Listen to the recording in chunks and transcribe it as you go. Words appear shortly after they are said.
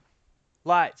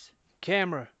Lights,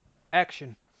 camera,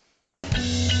 action.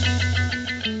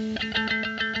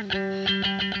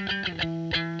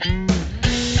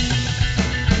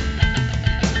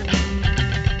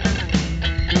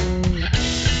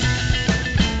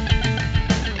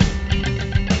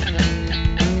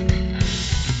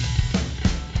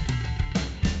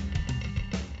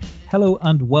 Hello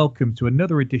and welcome to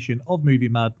another edition of Movie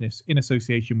Madness in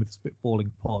association with Spitballing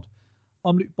Pod.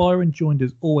 I'm Luke Byron, joined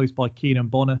as always by Keenan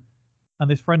Bonner, and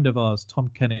this friend of ours, Tom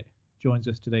Kennett, joins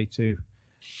us today too.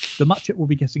 The matchup we'll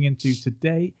be getting into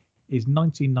today is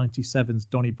 1997's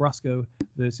Donnie Brasco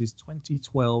versus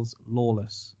 2012's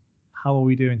Lawless. How are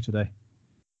we doing today?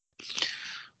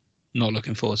 Not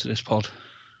looking forward to this pod.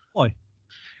 Why?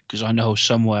 Because I know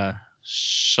somewhere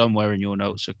in your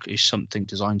notes is something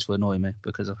designed to annoy me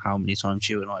because of how many times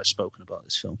you and I have spoken about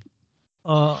this film.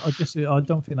 I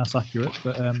don't think that's accurate,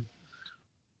 but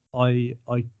I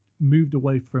moved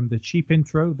away from the cheap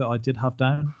intro that I did have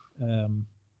down.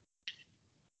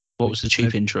 What was the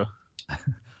cheap intro?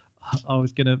 I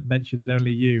was going to mention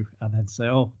only you and then say,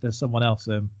 oh, there's someone else.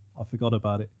 I forgot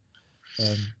about it.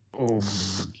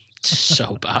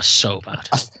 So bad.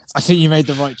 I think you made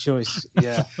the right choice.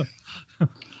 Yeah.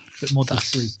 Bit more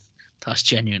discreet. That's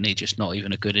genuinely just not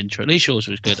even a good intro. At least yours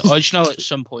was good. I just know at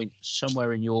some point,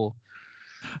 somewhere in your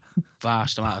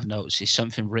vast amount of notes, is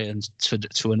something written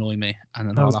to annoy me, and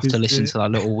then I'll have to listen to that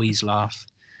little wheeze laugh.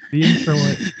 The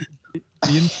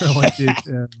intro I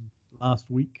did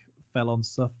last week fell on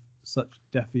such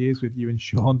deaf ears with you and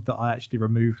Sean that I actually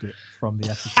removed it from the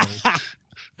episode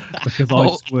because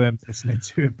I squirmed listening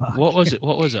to it back. What was it?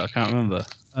 I can't remember.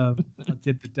 I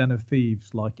did the Den of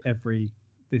Thieves like every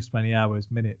this many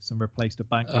hours, minutes, and replaced a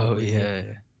bank. Oh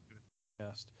yeah.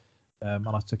 And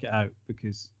I took it out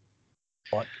because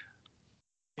like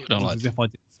I don't like as if I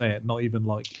didn't say it, not even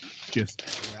like just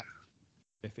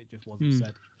if it just wasn't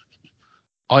said.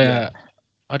 I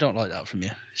don't like that from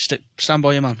you. Stand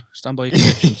by your man. Stand by your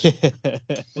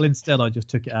convictions. Well, instead I just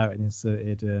took it out and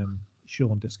inserted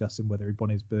Sean discussing whether he'd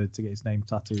want his bird to get his name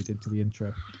tattooed into the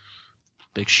intro.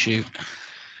 Big shoot.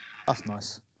 That's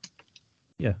nice.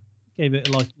 Yeah. Gave it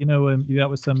like, you do that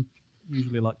with some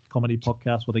usually like comedy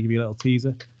podcasts where they give you a little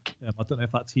teaser. I don't know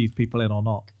if that teased people in or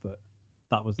not, but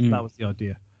that was the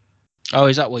idea. Oh,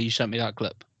 is that why you sent me that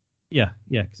clip? Yeah,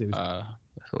 because it was. I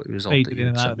thought it was faded in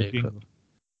and out of the jingle.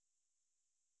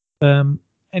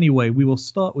 Anyway, we will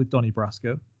start with Donnie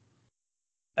Brasco.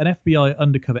 An FBI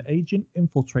undercover agent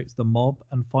infiltrates the mob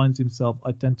and finds himself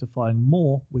identifying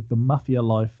more with the mafia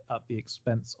life at the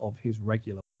expense of his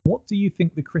regular. What do you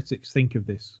think the critics think of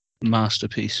this?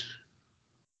 Masterpiece.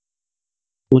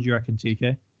 What do you reckon,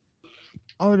 TK?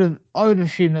 I would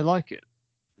assume they like it.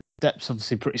 Depp's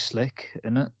obviously pretty slick,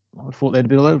 isn't it? I thought they'd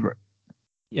be all over it.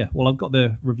 Yeah, well, I've got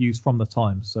the reviews from the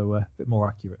Times, so a bit more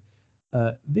accurate.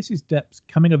 This is Depp's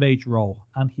coming-of-age role,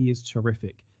 and he is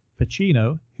terrific.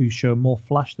 Pacino, who's shown more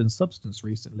flash than substance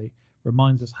recently,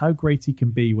 reminds us how great he can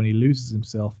be when he loses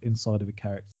himself inside of a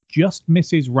character. Just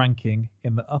misses ranking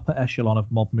in the upper echelon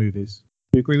of mob movies.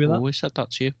 Do you agree with that? I've always said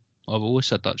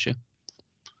that to you.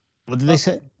 What did they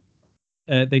say?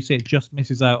 They say it just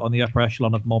misses out on the upper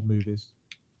echelon of mob movies.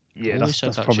 Yeah, that's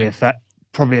probably a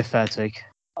fair take.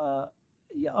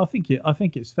 Yeah, I think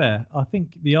it's fair. I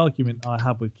think the argument I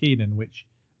have with Keenan, which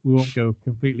we won't go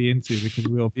completely into because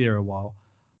we'll be here a while,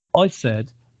 I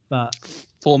said that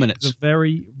 4 minutes.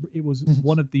 It was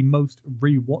one of the most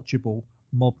rewatchable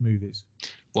mob movies.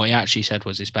 What he actually said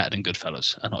was it's better than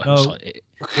Goodfellas, and I was like,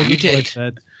 you did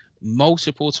said,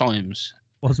 multiple times.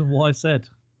 Wasn't what I said.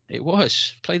 It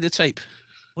was. Play the tape.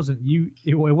 Wasn't you?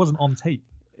 It wasn't on tape.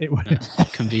 It was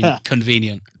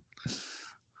convenient.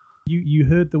 You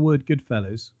heard the word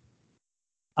Goodfellas,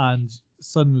 and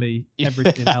suddenly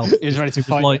everything else. He was ready to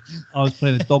fight. Like I was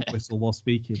playing a dog whistle while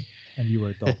speaking, and you were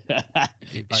a dog.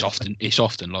 It's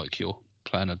often like you're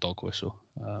playing a dog whistle.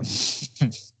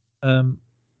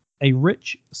 A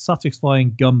rich,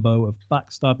 satisfying gumbo of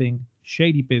backstabbing,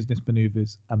 shady business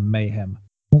maneuvers, and mayhem.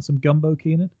 Want some gumbo,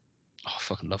 Keenan? Oh, I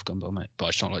fucking love gumbo, mate. But I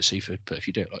just don't like seafood. But if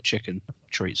you do it like chicken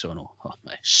treats or not, oh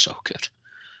mate, it's so good.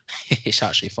 It's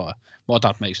actually fire. My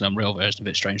dad makes an unreal version of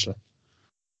it, strangely.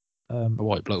 A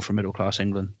white bloke from middle class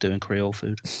England doing Creole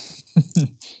food.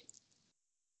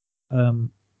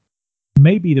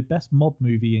 Maybe the best mob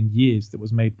movie in years that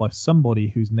was made by somebody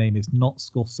whose name is not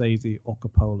Scorsese or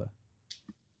Coppola.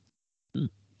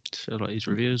 So like his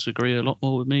reviewers agree a lot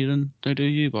more with me than they do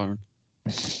you, Byron.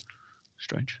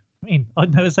 Strange. I mean, I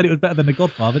never said it was better than The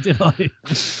Godfather, did I?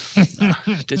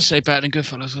 Did say better than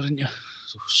Goodfellas, didn't you?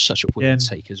 Such a weird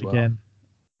take as well. Again,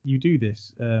 you do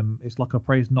this. It's like a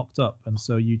praise knocked up, and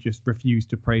so you just refuse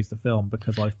to praise the film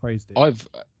because I've praised it.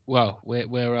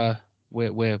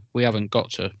 We haven't got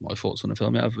to my thoughts on the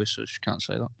film yet, have we? So you can't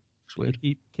say that. It's weird.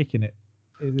 You keep kicking it.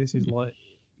 This is like,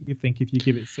 you think if you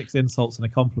give it 6 insults and a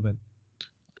compliment.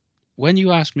 When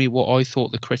you asked me what I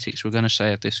thought the critics were going to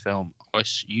say of this film, I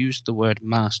used the word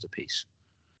masterpiece.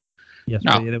 Yes,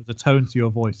 no. There was a tone to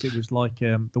your voice. It was like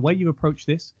the way you approach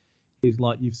this is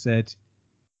like you've said,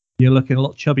 you're looking a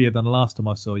lot chubbier than the last time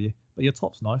I saw you, but your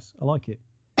top's nice. I like it.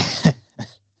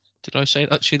 Did I say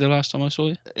that to you the last time I saw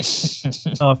you?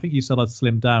 No, I think you said I'd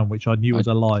slimmed down, which I knew was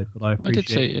a lie, but I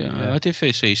appreciate it. I did say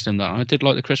you slimmed down. I did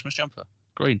like the Christmas jumper.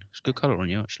 Green. It's a good colour on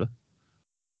you, actually.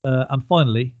 And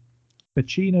finally,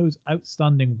 Pacino's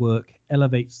outstanding work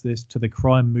elevates this to the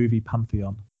crime movie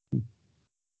pantheon,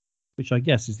 which I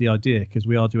guess is the idea, because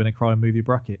we are doing a crime movie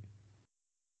bracket.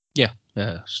 Yeah,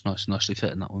 it's nicely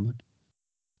fit in that one, mate.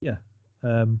 Yeah.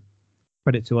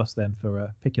 Credit to us then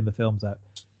for picking the films out.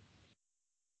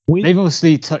 They've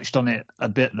obviously touched on it a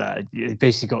bit there. You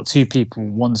basically got 2 people,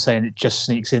 one saying it just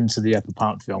sneaks into the upper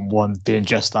pantheon, one being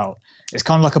just out. It's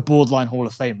kind of like a borderline Hall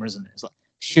of Famer, isn't it? It's like,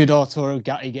 should Arturo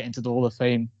Gatti get into the Hall of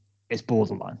Fame? It's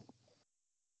borderline.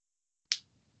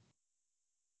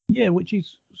 Yeah, which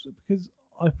is because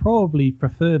I probably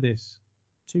prefer this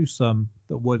to some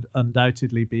that would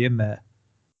undoubtedly be in there.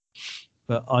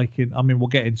 But we'll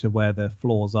get into where the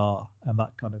flaws are and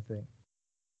that kind of thing.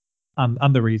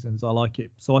 And the reasons I like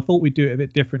it. So I thought we'd do it a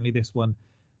bit differently this one.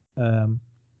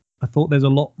 I thought there's a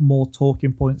lot more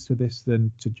talking points to this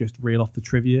than to just reel off the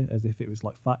trivia as if it was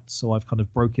like facts. So I've kind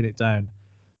of broken it down.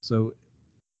 So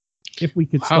if we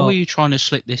could How are you trying to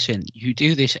slip this in? You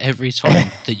do this every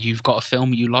time that you've got a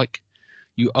film you like.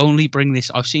 You only bring this.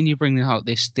 I've seen you bring out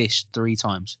this 3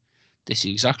 times. This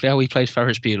is exactly how we played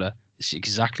Ferris Bueller. This is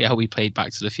exactly how we played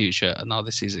Back to the Future, and now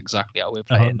this is exactly how we're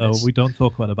playing. No, we don't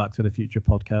talk about the Back to the Future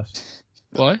podcast.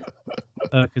 Why?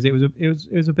 Because it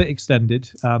was a bit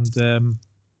extended, and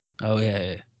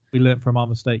we learned from our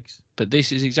mistakes. But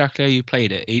this is exactly how you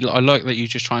played it. I like that you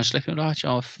just try and slip it.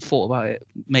 Actually, I've thought about it,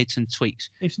 made some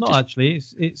tweaks. It's not actually.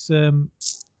 It's I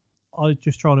was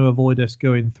just trying to avoid us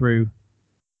going through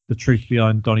the truth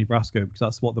behind Donnie Brasco, because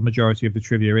that's what the majority of the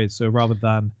trivia is. So rather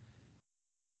than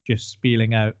just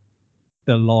spieling out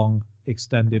the long,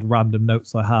 extended, random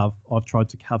notes I have, I've tried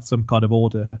to have some kind of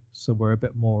order, so we're a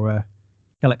bit more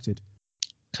collected.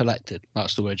 Collected.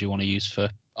 That's the word you want to use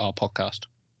for our podcast.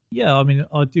 Yeah, I mean,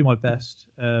 I do my best.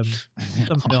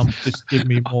 Some films just give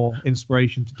me more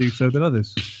inspiration to do so than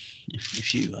others.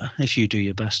 If you do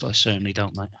your best, I certainly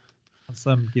don't, mate. And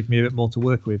some give me a bit more to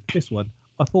work with. This one,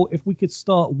 I thought if we could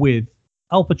start with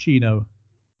Al Pacino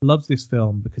loves this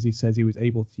film because he says he was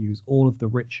able to use all of the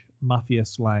rich mafia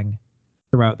slang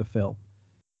throughout the film.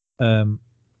 The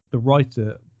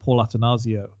writer, Paul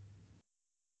Attanasio,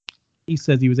 he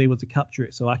says he was able to capture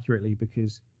it so accurately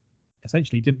because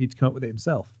essentially he didn't need to come up with it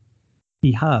himself.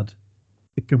 He had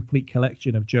the complete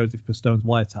collection of Joseph Pistone's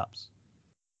wiretaps.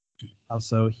 And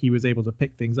so he was able to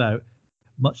pick things out,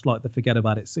 much like the Forget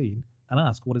About It scene, and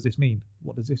ask, what does this mean?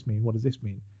 What does this mean? What does this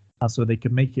mean? And so they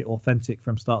could make it authentic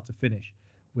from start to finish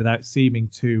without seeming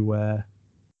to...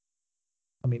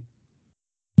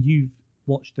 you've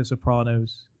watched The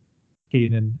Sopranos,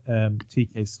 Keenan,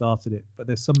 TK started it, but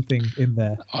there's something in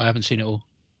there. I haven't seen it all.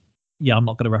 Yeah, I'm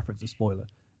not going to reference a spoiler.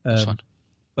 That's fine.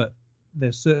 But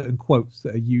there's certain quotes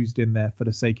that are used in there for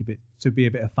the sake of it, to be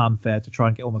a bit of fanfare, to try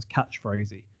and get almost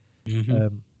catchphrasy.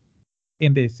 Mm-hmm.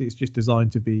 In this, it's just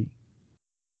designed to be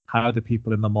how the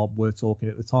people in the mob were talking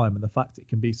at the time, and the fact it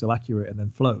can be so accurate and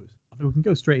then flows. I mean, we can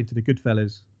go straight into the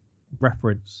Goodfellas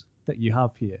reference that you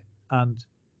have here, and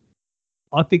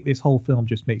I think this whole film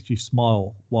just makes you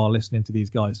smile while listening to these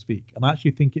guys speak. And I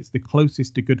actually think it's the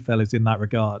closest to Goodfellas in that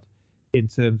regard, in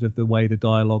terms of the way the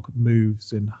dialogue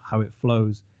moves and how it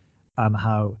flows and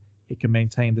how it can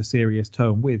maintain the serious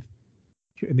tone with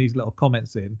putting these little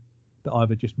comments in that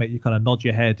either just make you kind of nod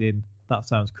your head in, that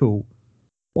sounds cool,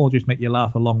 or just make you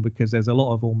laugh along because there's a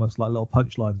lot of almost like little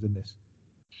punchlines in this.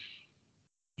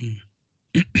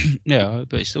 Yeah,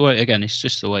 but it's the way, again, it's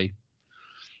just the way,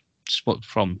 it's what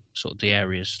from sort of the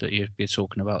areas that you're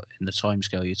talking about in the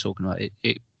timescale you're talking about.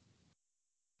 It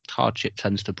hardship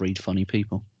tends to breed funny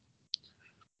people.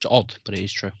 It's odd, but it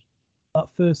is true. That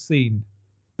first scene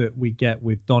that we get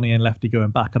with Donnie and Lefty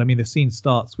going back, and I mean the scene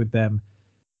starts with them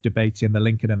debating the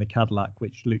Lincoln and the Cadillac,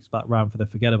 which loops back round for the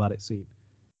Forget About It scene.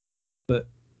 But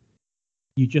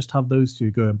you just have those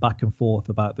two going back and forth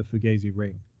about the Fugazi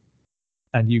ring,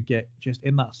 and you get just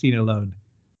in that scene alone,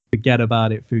 Forget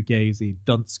About It, Fugazi,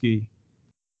 Dunsky,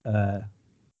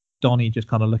 Donnie just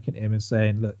kind of looking at him and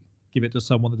saying, look, give it to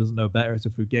someone that doesn't know better. It's a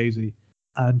fugazi.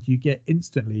 And you get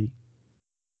instantly,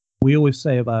 we always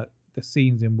say about the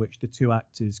scenes in which the two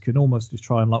actors can almost just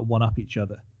try and like one up each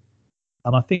other.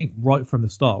 And I think right from the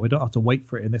start, we don't have to wait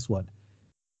for it in this one.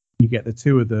 You get the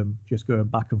two of them just going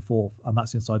back and forth, and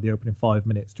that's inside the opening 5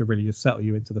 minutes to really just settle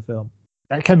you into the film.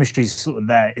 That chemistry's sort of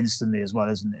there instantly as well,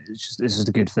 isn't it? It's just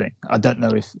a good thing. I don't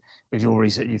know if your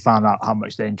research you found out how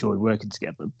much they enjoyed working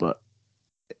together, but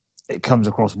it comes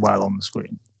across well on the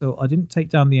screen. So I didn't take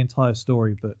down the entire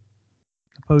story, but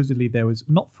supposedly there was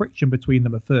not friction between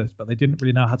them at first, but they didn't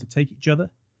really know how to take each other.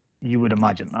 You would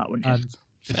imagine that, wouldn't you? And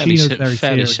Pacino's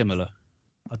fairly similar.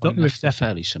 I don't know if they're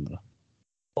fairly similar.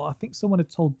 Well, I think someone had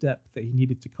told Depp that he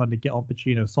needed to kind of get on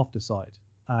Pacino's softer side,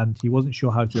 and he wasn't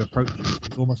sure how to approach it. It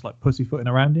was almost like pussyfooting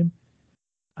around him.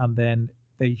 And then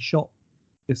they shot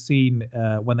the scene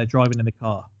when they're driving in the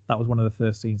car. That was one of the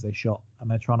first scenes they shot, and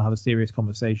they're trying to have a serious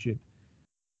conversation.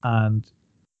 And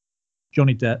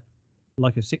Johnny Depp,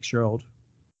 like a 6-year-old,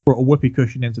 brought a whoopee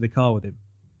cushion into the car with him.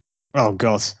 Oh,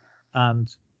 God.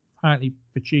 And apparently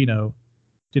Pacino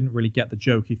didn't really get the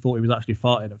joke. He thought he was actually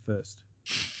farting at first.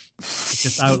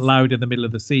 Just out loud in the middle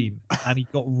of the scene, and he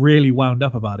got really wound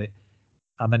up about it.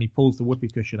 And then he pulls the whoopee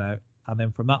cushion out, and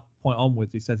then from that point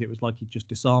onwards, he says it was like he just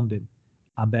disarmed him,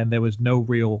 and then there was no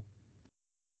real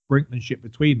brinkmanship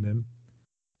between them.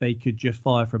 They could just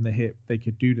fire from the hip. They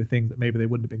could do the things that maybe they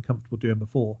wouldn't have been comfortable doing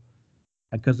before,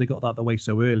 and because they got that out of the way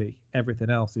so early, everything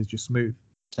else is just smooth.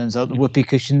 Turns out the whoopee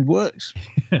cushion works.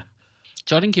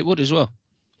 So I think it would as well.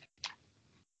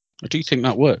 I do think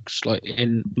that works. Like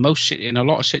in a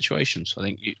lot of situations, I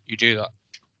think you do that.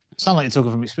 Sound like you're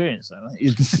talking from experience, though. Right?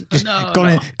 You've just No,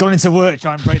 gone into work,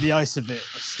 try and break the ice a bit,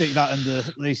 stick that under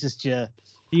Lisa's chair.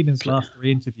 Keenan's last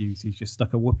 3 interviews, he's just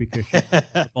stuck a whoopee cushion in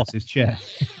the boss's chair.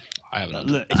 I haven't.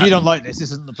 Look, if you don't like this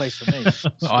isn't the place for me.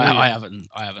 I haven't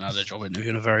had a job interview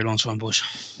in a very long time,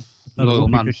 boys. No, Loyal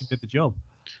man. Cushion did the job.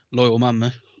 Loyal man,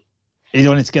 man. He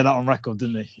wanted to get that on record,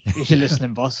 didn't he? If you're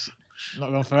listening, boss.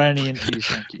 Not going for any interviews,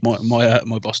 thank you.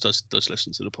 My boss does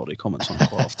listen to the pod. He comments on it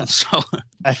quite often. So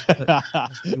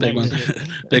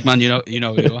big man, you know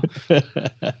who you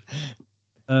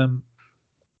are.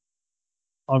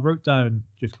 I wrote down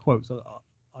just quotes.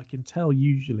 I can tell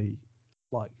usually,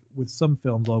 like with some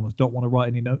films, I almost don't want to write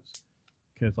any notes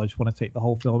because I just want to take the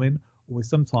whole film in. Or with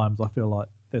sometimes I feel like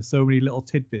there's so many little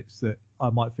tidbits that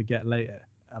I might forget later,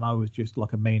 and I was just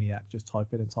like a maniac, just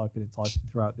typing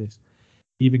throughout this.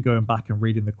 Even going back and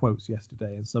reading the quotes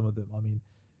yesterday, and some of them, I mean,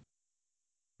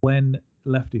 when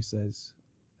Lefty says,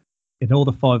 "In all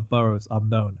the 5 boroughs I'm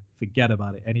known, forget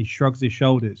about it," and he shrugs his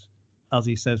shoulders as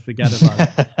he says, "Forget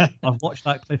about it." I've watched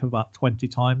that clip about 20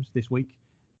 times this week.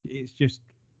 It's just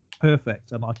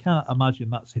perfect, and I can't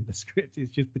imagine that's in the script.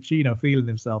 It's just Pacino feeling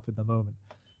himself in the moment.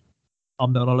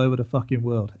 I'm known all over the fucking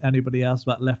world. Anybody else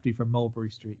about Lefty from Mulberry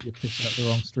Street, you're pissing up the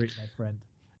wrong street, my friend.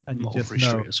 And you Mulberry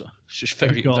just know. Street as well. It's just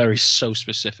very so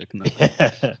specific.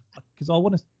 Because I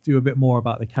want to do a bit more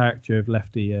about the character of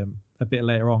Lefty a bit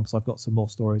later on, because I've got some more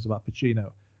stories about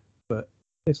Pacino. But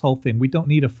this whole thing, we don't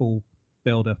need a full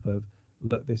build-up of,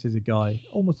 look, this is a guy,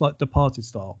 almost like Departed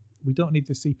style. We don't need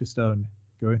to see Stone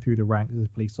going through the ranks as a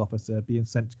police officer, being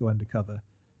sent to go undercover.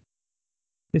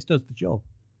 This does the job.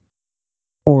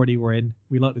 Already we're in,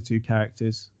 we like the 2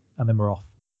 characters, and then we're off.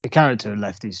 The character of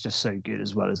Lefty is just so good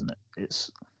as well, isn't it?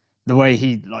 It's the way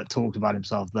he like talked about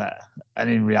himself there, and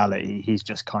in reality, he's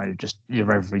just kind of just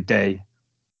your everyday,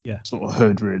 sort of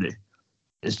hood. Really,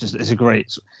 it's a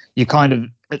great. You kind of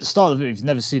at the start of the movie, if you've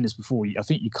never seen this before, I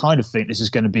think you kind of think this is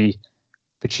going to be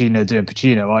Pacino doing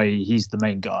Pacino, i.e., he's the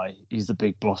main guy, he's the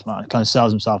big boss man, kind of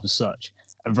sells himself as such,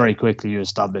 and very quickly you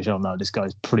establish, oh no, this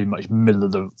guy's pretty much middle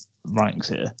of the ranks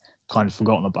here, kind of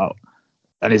forgotten about.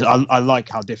 And I like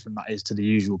how different that is to the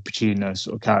usual Pacino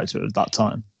sort of character of that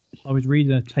time. I was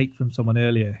reading a take from someone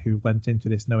earlier who went into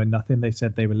this knowing nothing. They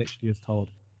said they were literally just told,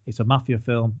 it's a mafia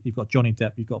film, you've got Johnny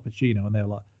Depp, you've got Pacino, and they were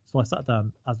like, so I sat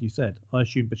down, as you said, I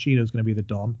assumed Pacino's going to be the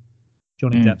Don,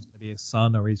 Johnny Depp's going to be his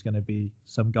son, or he's going to be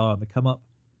some guy on the come up,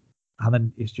 and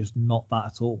then it's just not that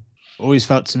at all. Always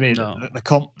felt to me that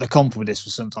the comp with this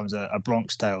was sometimes a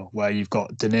Bronx Tale, where you've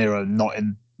got De Niro not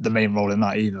in the main role in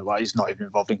that either. Like, he's not even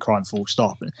involved in crime full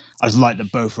stop. And I just like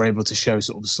that both were able to show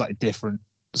sort of a slightly different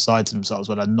side to themselves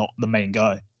where they're not the main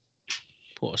guy.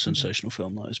 What a sensational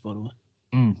film that is, by the way.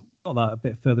 Got that a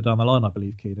bit further down the line, I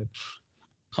believe, Keenan.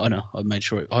 I know. I made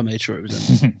sure it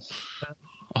was in.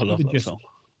 I love that film.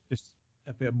 Just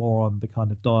a bit more on the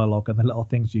kind of dialogue and the little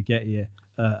things you get here.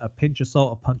 A pinch of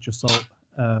salt, a punch of salt.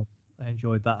 I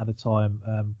enjoyed that at the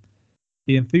time.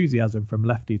 The enthusiasm from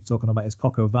Lefty talking about his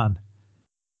Coco van.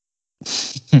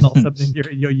 Not something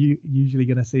you're usually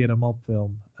going to see in a mob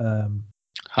film.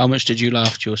 How much did you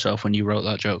laugh to yourself when you wrote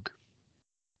that joke?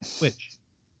 Which?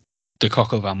 The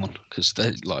Cock O'Van one, because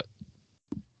they're like,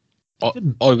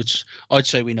 I'd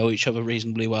say we know each other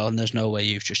reasonably well, and there's no way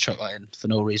you've just chucked that in for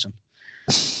no reason.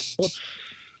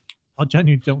 I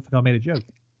genuinely don't think I made a joke.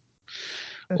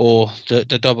 Or the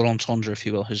double entendre, if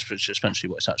you will, is essentially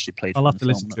what it's actually played. I'll have to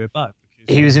listen to it back.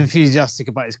 He was enthusiastic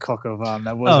about his Cock O'Van.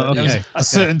 There was, there was a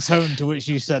certain tone to which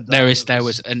you said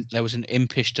that. There was an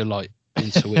impish delight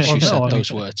into which you said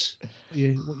those words. What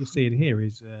you're seeing here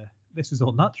is this is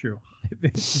all natural.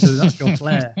 This is a natural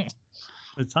flair,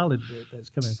 the talent that's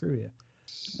coming through here.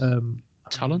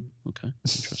 Talent? Okay,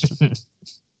 interesting.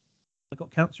 I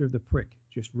got Cancer of the Prick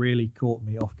just really caught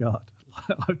me off guard.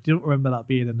 I don't remember that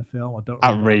being in the film. I don't.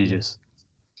 Outrageous.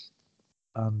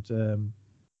 And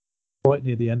right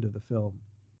near the end of the film,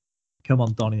 come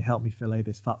on, Donnie, help me fillet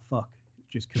this fat fuck.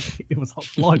 Just because it was like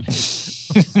flying.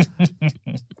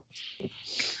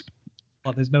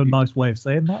 Like, there's no nice way of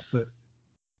saying that, but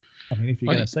I mean, if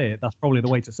you're going to say it, that's probably the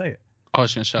way to say it. I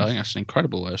was going to say, I think that's an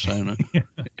incredible way of saying it.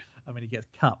 I mean, he gets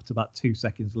capped about 2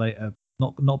 seconds later.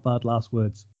 Not bad last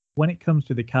words. When it comes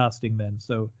to the casting, then,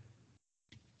 so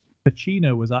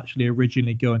Pacino was actually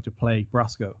originally going to play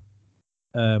Brasco.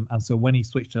 And so when he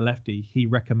switched to lefty, he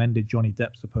recommended Johnny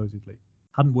Depp, supposedly.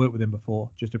 Hadn't worked with him before,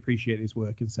 just appreciated his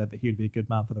work and said that he would be a good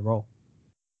man for the role.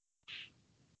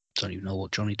 Don't even know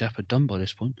what Johnny Depp had done by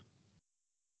this point.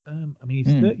 I mean,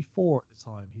 he's 34 at the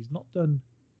time. He's not done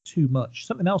too much.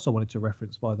 Something else I wanted to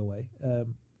reference, by the way.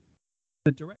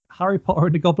 The direct Harry Potter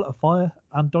and the Goblet of Fire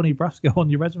and Donnie Brasco on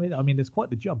your resume. I mean, there's quite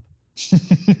the jump.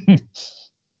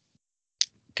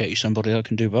 Get you somebody that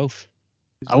can do both.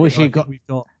 I wish he got.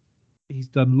 He's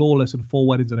done Lawless and 4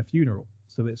 Weddings and a Funeral.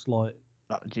 So it's like,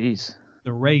 oh, jeez,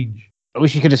 the range. I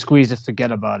wish you could have squeezed a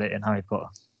Forget About It in Harry Potter.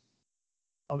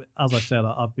 I mean, as I said,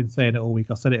 I've been saying it all week.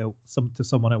 I said it to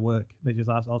someone at work. They just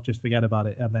asked, I'll just forget about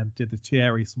it, and then did the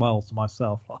cheery smile to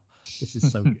myself. Oh, this is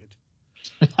so good.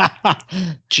 Do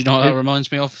you know what that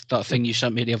reminds me of? That thing you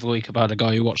sent me the other week about a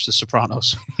guy who watched The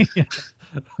Sopranos. Yeah.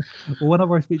 Well,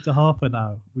 whenever I speak to Harper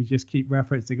now, we just keep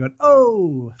referencing going,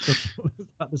 oh,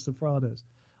 about The Sopranos.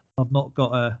 I've not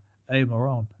got a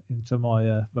Moron into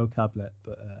my vocabulary,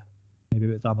 but maybe a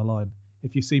bit down the line.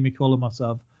 If you see me calling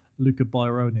myself Luca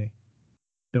Baironi,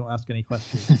 don't ask any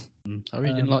questions. I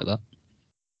really didn't like that.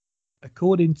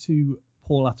 According to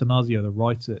Paul Attanasio, the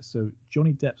writer, so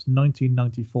Johnny Depp's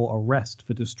 1994 arrest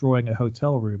for destroying a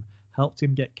hotel room helped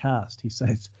him get cast. He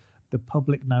says the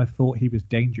public now thought he was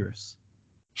dangerous.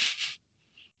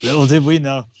 Little did we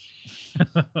know.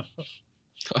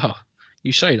 Oh,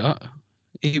 you say that.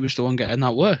 He was the one getting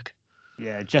that work.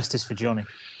 Yeah, justice for Johnny.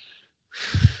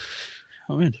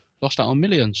 I mean, lost out on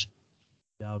millions.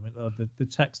 Yeah, I mean, the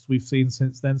texts we've seen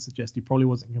since then suggest he probably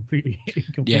wasn't completely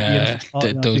yeah,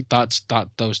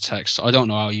 those texts. I don't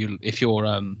know how you, if you're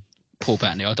Paul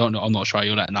Bettany, I don't know. I'm not sure how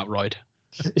you're letting that ride.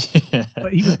 Yeah.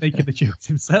 But he was making the jokes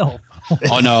himself.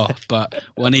 I know, but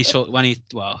when he talks about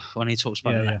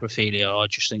necrophilia, I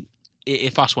just think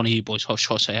if that's one of you boys, I'll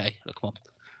try to say, hey, look, come on.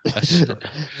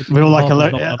 We all like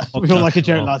a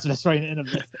joke, lads. Let's throw it in a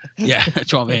bit. Yeah,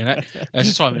 that's what I mean.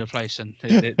 Let's time and a place, and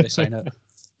they say no.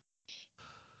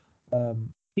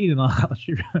 Ian and I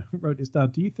actually wrote this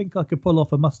down. Do you think I could pull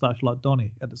off a mustache like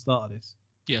Donnie at the start of this?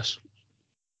 Yes.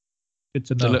 Good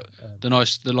to know.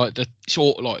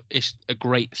 It's a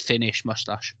great thinnish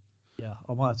mustache. Yeah,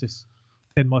 I might just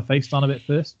thin my face down a bit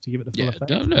first to give it the full effect.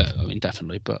 No, I mean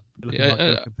definitely, but like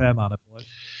a compare man otherwise.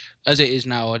 As it is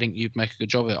now, I think you'd make a good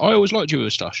job of it. I always liked you with a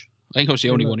moustache. I think I was the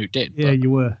only one who did. Yeah, you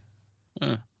were.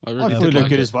 I thought you looked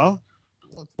good as well.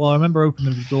 Well, I remember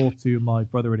opening the door to my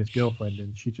brother and his girlfriend,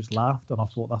 and she just laughed, and I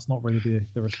thought that's not really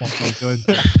the response I was going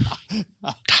to.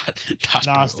 That's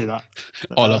nasty. That.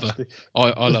 I love her.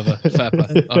 I love her. Fair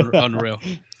play. Unreal.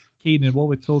 Keenan, while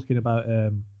we're talking about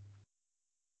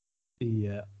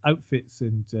the outfits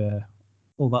and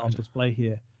all that on display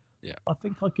here, yeah, I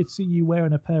think I could see you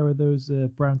wearing a pair of those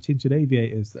brown tinted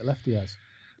aviators that Lefty has.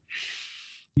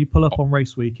 You pull up on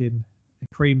race week in a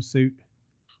cream suit,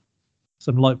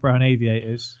 some light brown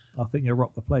aviators. I think you'll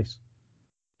rock the place.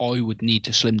 I would need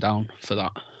to slim down for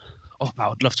that. Oh, I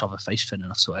would love to have a face fin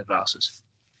enough to wear glasses.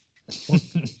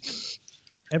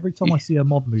 Every time I see a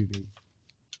mob movie,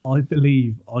 I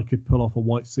believe I could pull off a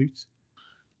white suit.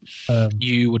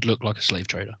 You would look like a slave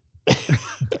trader.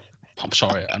 I'm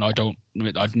sorry, and I'm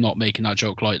not making that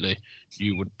joke lightly.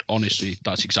 You would honestly,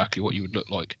 that's exactly what you would look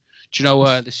like. Do you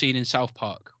know the scene in South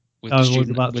Park with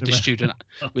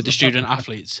the student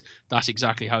athletes? That's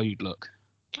exactly how you'd look.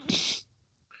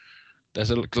 There's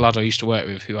a lad I used to work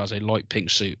with who has a light pink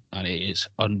suit, and it is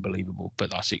unbelievable.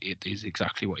 But it is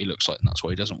exactly what he looks like, and that's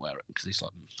why he doesn't wear it, because he's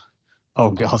like,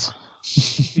 oh god,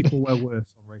 people wear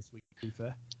worse on race week. To be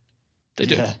fair, they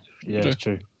do. Yeah, They do. it's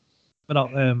true. but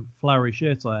that flowery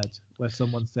shirt I had, where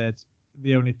someone said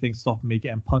the only thing stopping me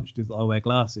getting punched is that I wear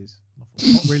glasses. I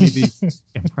thought, not really the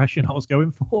impression I was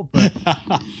going for, but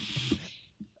That's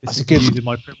it's a good- using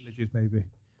my privileges maybe.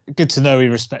 Good to know he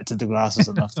respected the glasses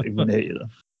enough that he wouldn't hit you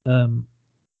them.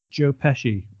 Joe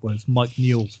Pesci was Mike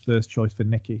Newell's first choice for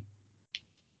Nicky.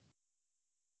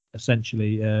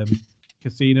 Essentially,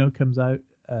 Casino comes out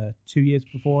 2 years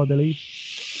before, I believe,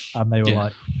 and they were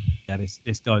like, "Yeah,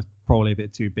 this guy's probably a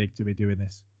bit too big to be doing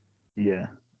this." Yeah,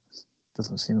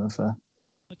 doesn't seem that fair.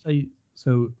 I'll tell you,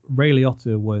 so Ray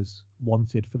Liotta was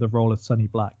wanted for the role of Sonny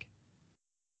Black.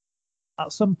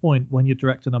 At some point, when you're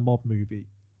directing a mob movie,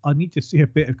 I need to see a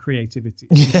bit of creativity.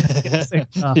 Get the same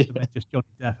cast and then just Johnny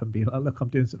Depp and be like, "Look, I'm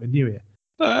doing something new here."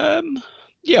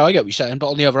 Yeah, I get what you're saying, but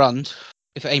on the other hand,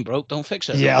 if it ain't broke, don't fix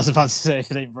it. Yeah, I was about to say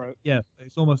if it ain't broke. Yeah,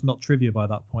 it's almost not trivia by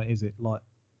that point, is it? Like,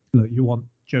 look, you want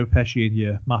Joe Pesci in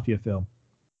your mafia film.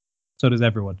 So does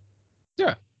everyone.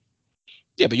 Yeah,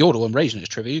 but you're the one raising it as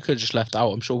trivia. You could have just left out.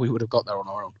 I'm sure we would have got there on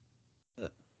our own.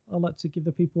 I like to give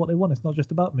the people what they want. It's not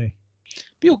just about me.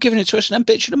 But you're giving it to us and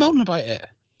then bitching and moaning about it.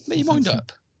 Make your mind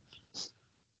up.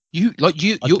 I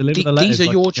deliver the letters, These are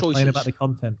I your complain choices. about the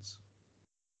contents.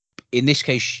 In this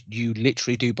case, you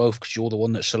literally do both because you're the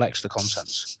one that selects the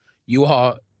contents. You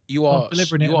are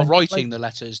delivering it and then writing complaining. the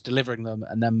letters, delivering them,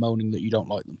 and then moaning that you don't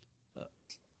like them.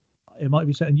 It might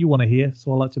be something you want to hear,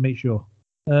 so I like to make sure.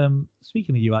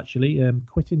 Speaking of you, actually,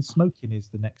 quitting smoking is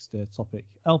the next topic.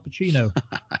 Al Pacino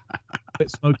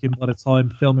quit smoking by the time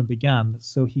filming began,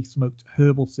 so he smoked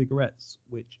herbal cigarettes,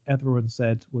 which everyone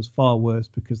said was far worse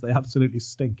because they absolutely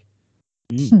stink.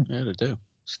 Yeah, they do.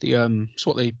 It's it's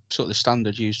what the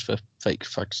standard used for fake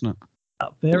fags, isn't it?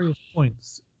 At various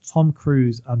points, Tom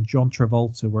Cruise and John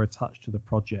Travolta were attached to the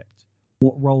project.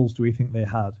 What roles do we think they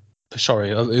had?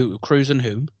 Sorry, Cruise and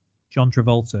whom? John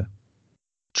Travolta.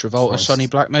 Travolta, Christ. Sonny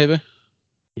Black, maybe.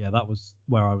 Yeah, that was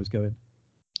where I was going.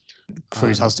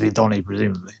 Cruise has to be Donnie,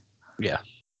 presumably. Yeah,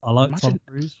 I like Imagine- Tom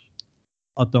Cruise.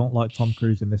 I don't like Tom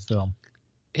Cruise in this film.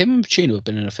 him and Pacino have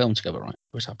been in a film together, right?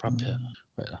 Where's that Brad Pitt?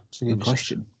 Right there. It's a good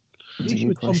question. The issue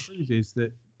with Tom Cruise is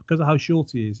that because of how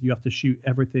short he is, you have to shoot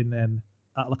everything then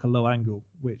at like a low angle,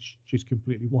 which just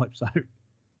completely wipes out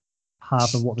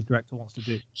half of what the director wants to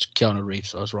do. It's Keanu Reeves,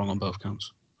 so I was wrong on both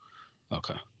counts.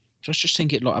 Okay. So I was just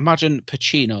thinking, like, imagine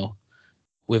Pacino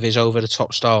with his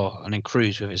over-the-top style and then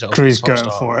Cruise with his Cruise over-the-top going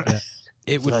style. for it. Yeah.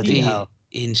 It would Bloody be hell.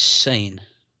 insane.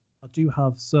 I do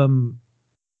have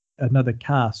another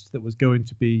cast that was going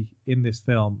to be in this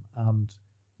film, and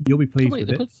you'll be pleased wait, with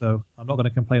they it. could- So I'm not going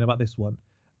to complain about this one,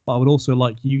 but I would also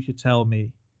like you to tell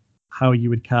me how you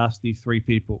would cast these three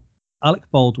people: Alec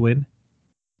Baldwin,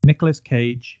 Nicolas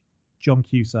Cage, John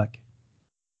Cusack.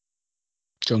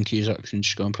 John Cusack can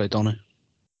just go and play Donnie.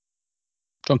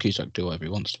 John Cusack do whatever he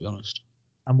wants, to be honest.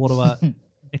 And what about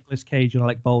Nicolas Cage and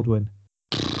Alec Baldwin?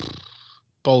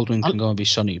 Baldwin can go and be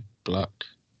Sonny Black.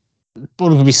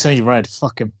 Baldwin could be Sonny Red.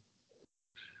 Fuck him.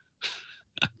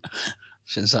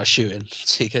 Since that shooting,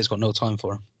 TK's got no time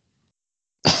for him.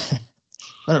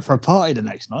 Went out for a party the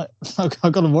next night.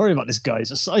 I've got to worry about this guy.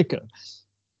 He's a psycho.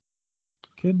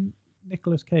 Can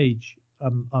Nicolas Cage,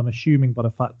 I'm assuming by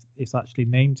the fact it's actually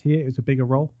named here, is a bigger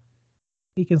role.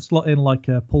 He can slot in like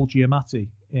Paul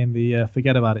Giamatti in the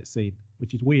Forget About It scene,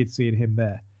 which is weird seeing him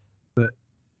there. But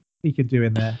he could do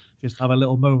in there, just have a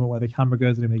little moment where the camera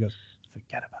goes at him and he goes,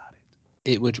 "Forget about it."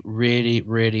 It would really,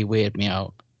 really weird me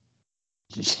out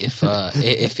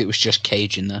if it was just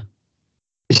Cage in there.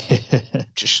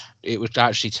 It would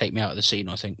actually take me out of the scene,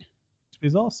 I think. It's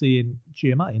bizarre seeing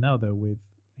Giamatti now, though, with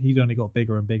he's only got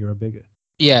bigger and bigger and bigger.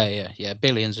 Yeah.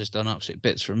 Billions has done absolute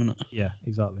bits for a minute. Yeah,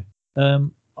 exactly.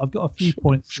 I've got a few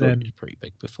points Sure, then. he was pretty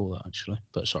big before that, actually.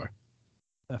 But sorry.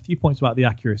 A few points about the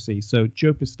accuracy. So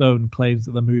Joe Pistone claims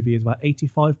that the movie is about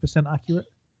 85% accurate.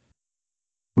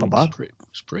 Not bad.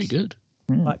 It's pretty good.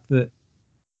 The fact that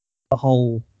the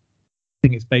whole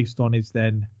thing it's based on is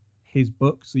then his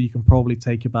book, so you can probably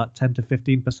take about 10 to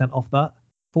 15% off that.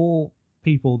 For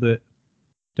people that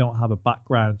don't have a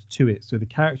background to it, so the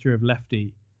character of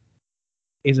Lefty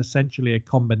is essentially a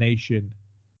combination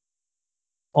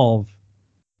of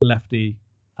Lefty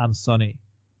and Sonny.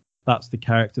 That's the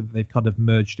character that they've kind of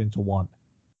merged into one.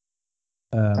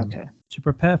 Okay. To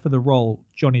prepare for the role,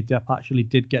 Johnny Depp actually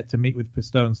did get to meet with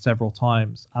Pistone several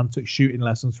times and took shooting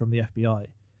lessons from the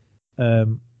FBI.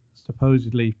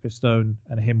 Supposedly, Pistone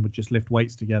and him would just lift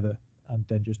weights together and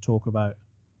then just talk about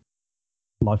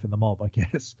life in the mob, I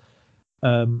guess.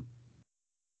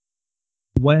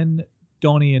 When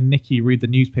Donnie and Nikki read the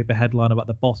newspaper headline about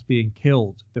the boss being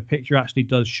killed, the picture actually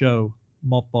does show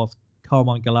mob boss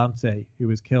Carmine Galante, who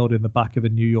was killed in the back of a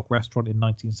New York restaurant in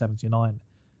 1979.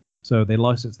 So they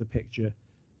licensed the picture,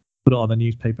 put it on the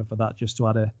newspaper for that, just to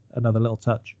add another little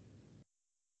touch.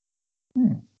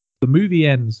 The movie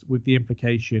ends with the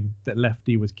implication that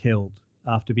Lefty was killed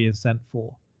after being sent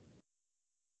for.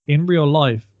 In real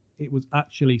life, it was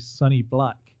actually Sonny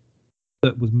Black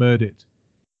that was murdered.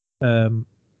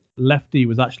 Lefty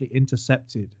was actually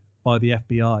intercepted by the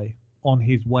FBI on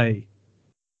his way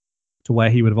to where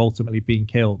he would have ultimately been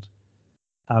killed.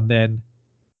 And then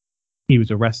he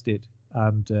was arrested.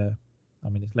 And,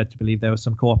 it's led to believe there was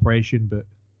some cooperation, but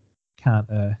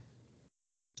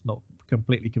it's not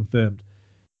completely confirmed.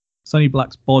 Sonny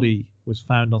Black's body was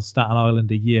found on Staten Island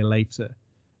a year later,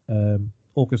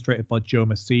 orchestrated by Joe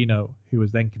Massino, who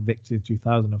was then convicted in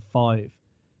 2005.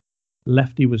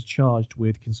 Lefty was charged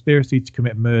with conspiracy to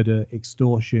commit murder,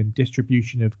 extortion,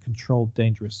 distribution of controlled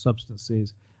dangerous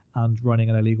substances, and running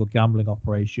an illegal gambling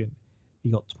operation. He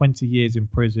got 20 years in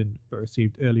prison, but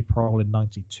received early parole in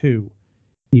 92.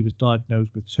 He was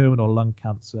diagnosed with terminal lung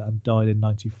cancer and died in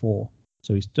 94.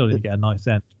 So he still didn't get a nice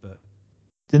end, but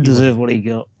didn't deserve what he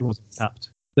got. He wasn't capped.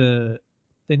 The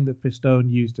thing that Pistone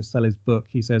used to sell his book,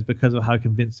 he says, because of how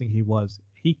convincing he was,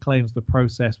 he claims the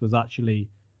process was actually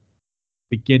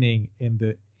beginning in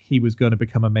that he was going to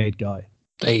become a made guy.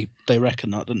 They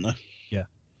reckon that, didn't they? Yeah.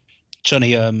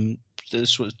 Sonny,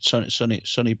 this was Sonny.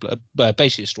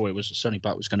 Basically, the story was Sonny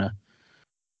Black was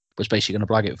basically gonna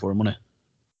blag it for him, wasn't it?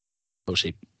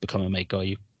 Obviously, become a made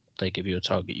guy, they give you a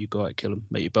target, you go out, kill him,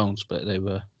 make your bones. But they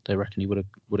reckon he would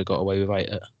have got away without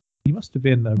it. He must have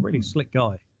been a really slick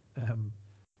guy,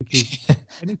 because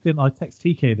anything I text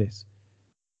TK this.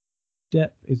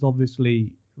 Depp is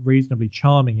obviously reasonably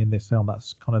charming in this film.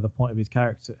 That's kind of the point of his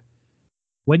character.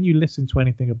 When you listen to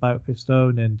anything about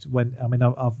Pistone, and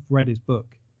I've read his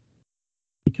book,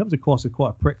 he comes across as quite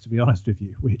a prick, to be honest with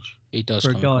you. Which he does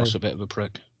come across a bit of a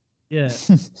prick. Yeah,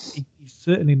 he's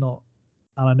certainly not.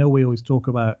 And I know we always talk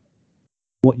about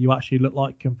what you actually look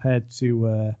like compared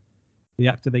to the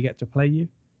actor they get to play you.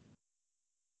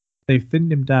 They've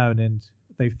thinned him down and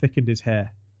they've thickened his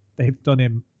hair. They've done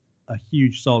him a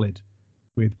huge solid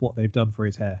with what they've done for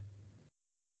his hair.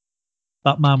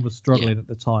 That man was struggling at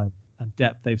the time. And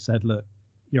Depp, they've said, look,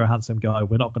 you're a handsome guy.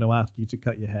 We're not going to ask you to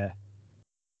cut your hair.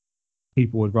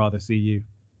 People would rather see you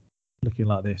looking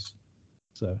like this.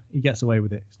 So he gets away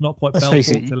with it. It's not quite Bell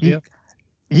to Leah.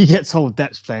 You get told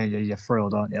Depp's playing you, you're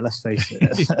thrilled, aren't you? Let's face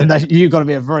it. And you've got to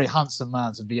be a very handsome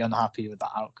man to be unhappy with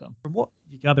that outcome. From what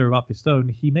you gather about Pistone,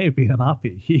 he may have been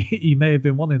unhappy. He may have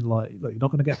been wanting, like, look, you're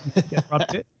not going to get Brad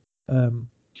Pitt.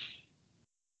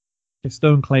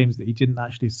 Pistone claims that he didn't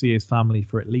actually see his family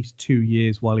for at least 2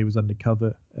 years while he was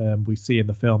undercover. We see in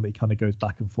the film that he kind of goes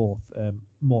back and forth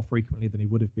more frequently than he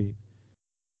would have been.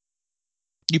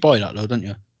 You buy that though, don't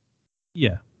you?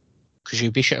 Yeah. Because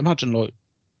you'd be shit. Imagine, like,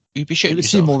 you'd be shitting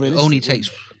yourself.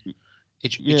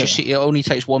 It only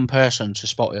takes one person to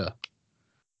spot you.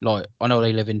 Like, I know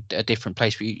they live in a different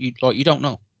place, but you don't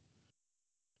know.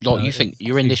 Like, no, you think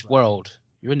you're in this world.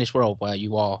 You're in this world where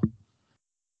you are.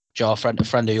 A friend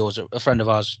of yours, a friend of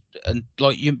ours, and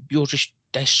like you're just.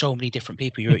 There's so many different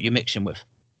people you're mixing with.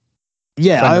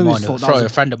 Yeah, I always thought that was a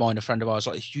friend of mine, a friend of ours.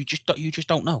 Like, you just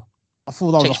don't know. I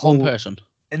thought that was a whole one person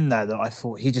in there that I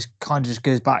thought he just kind of just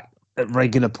goes back at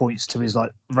regular points to his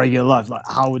like regular life. Like,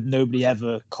 how would nobody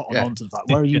ever cotton on to that?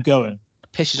 Where are you going?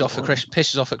 Pisses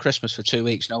off at Christmas for 2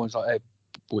 weeks. No one's like, hey,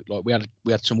 like we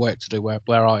had some work to do. Where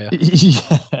are you?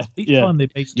 Yeah. Time they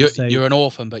basically say, you're an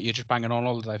orphan, but you're just banging on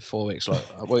holiday for 4 weeks.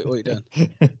 Like, what are you doing?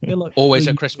 Like, always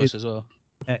at Christmas as well.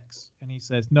 X, and he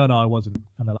says, no, I wasn't.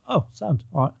 And they're like, oh, sound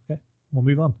all right, okay, we'll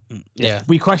move on. Yeah,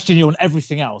 we question you on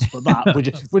everything else, but that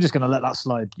we're just going to let that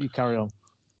slide. You carry on.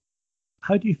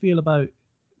 How do you feel about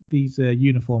these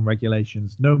uniform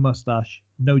regulations? No mustache,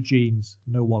 no jeans,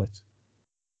 no wallet.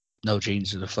 No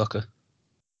jeans is a fucker.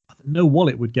 No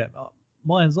wallet would get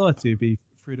my anxiety would be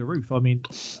through the roof. I mean,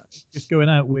 just going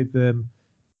out with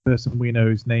person we know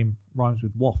whose name rhymes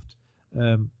with waft,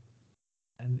 and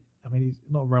I mean, he's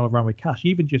not running around with cash.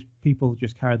 Even just people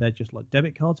just carry their just like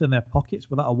debit cards in their pockets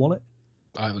without a wallet.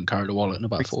 I haven't carried a wallet in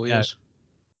about 4 years.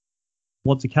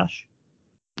 What's the cash?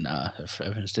 Nah,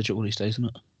 everything's digital these days, isn't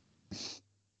it?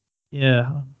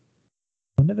 Yeah,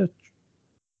 I never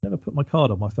put my card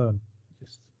on my phone.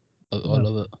 I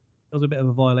love it. It was a bit of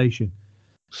a violation.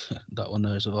 That one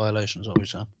there is a violation, as always,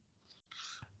 Sam.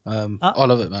 I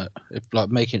love it, mate. It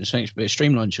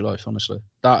streamlines your life, honestly.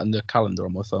 That and the calendar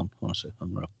on my phone, honestly,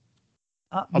 unreal.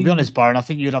 I'll be honest, Byron. I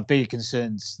think you'd have bigger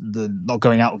concerns than not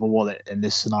going out with a wallet in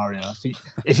this scenario. I think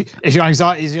if your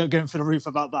anxiety is going for the roof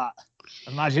about that,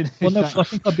 imagine. Well, no, I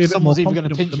think I'd be a bit someone's more even going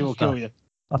to confident pinch you or with kill the you.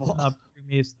 I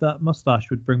think that mustache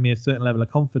would bring me a certain level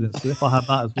of confidence. So if I had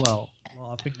that as well,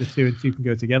 I think the 2 and 2 can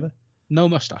go together. No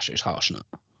mustache is harsh, isn't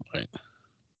it? Right.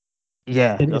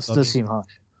 Yeah, that does seem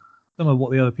harsh. Some of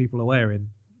what the other people are wearing,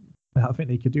 I think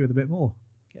they could do with a bit more.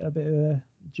 Get a bit of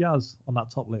jazz on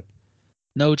that top lip.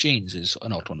 No jeans is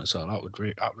an odd one as well.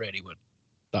 That really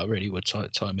would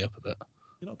tie me up a bit.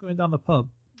 You're not going down the pub.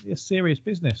 It's serious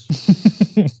business.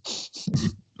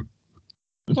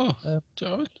 Oh, do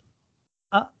you know what I mean?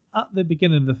 At the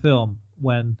beginning of the film,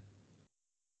 when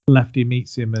Lefty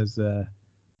meets him as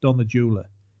Don the jeweler,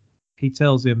 he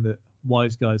tells him that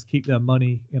wise guys keep their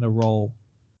money in a roll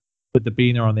with the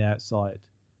beaner on the outside.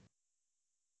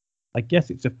 I guess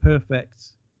it's a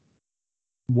perfect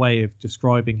way of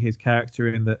describing his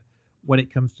character, in that when it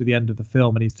comes to the end of the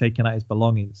film and he's taking out his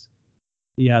belongings,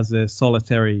 he has a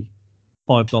solitary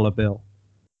 $5 bill,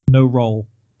 no roll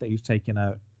that he's taken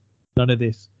out, none of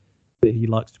this that he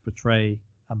likes to portray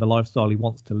and the lifestyle he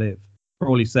wants to live. For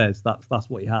all he says, that's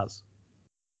what he has.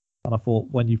 And I thought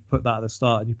when you put that at the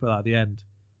start and you put that at the end,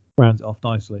 rounds it off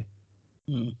nicely.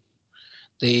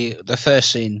 The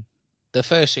first scene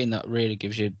that really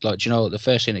gives you, like, do you know, the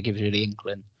first scene that gives you the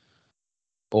inkling,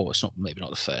 or it's not, maybe not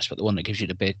the first, but the one that gives you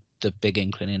the big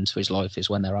inkling into his life is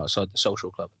when they're outside the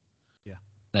social club. Yeah,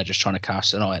 they're just trying to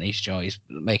cast an eye, and he's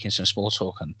making some small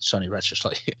talk, and Sonny Red's just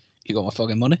like, "You got my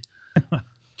fucking money?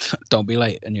 Don't be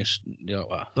late." And you're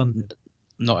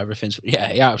not everything's. Yeah,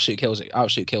 he absolutely kills it.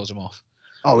 Absolutely kills him off.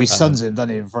 Oh, he stuns him, doesn't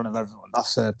he, in front of everyone?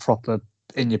 That's a proper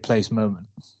in your place moment.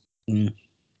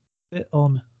 Bit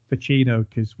on Pacino,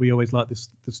 because we always like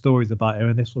the stories about him,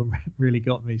 and this one really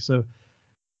got me. So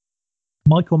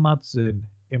Michael Madsen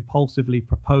impulsively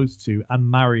proposed to and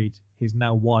married his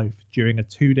now wife during a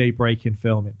 2-day break in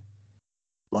filming.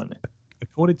 Blimey.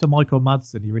 According to Michael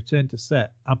Madsen, he returned to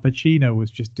set and Pacino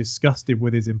was just disgusted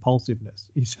with his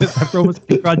impulsiveness. He said everyone was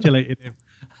congratulating him.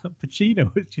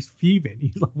 Pacino was just fuming.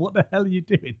 He's like, "What the hell are you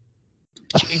doing?"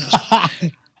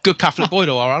 Good Catholic boy,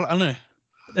 though, all right, I know.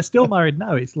 They're still married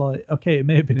now. It's like, okay, it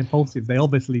may have been impulsive. They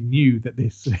obviously knew that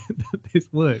this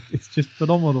worked. It's just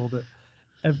phenomenal that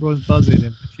everyone's buzzing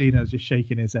and Pacino's just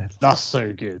shaking his head. That's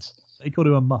so good. They called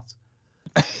him a mutt.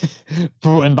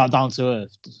 Brought him back down to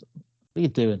earth. What are you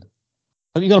doing?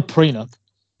 Have you got a prenup?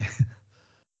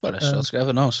 Well, they're still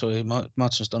together now, so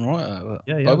Madsen's done right out of it.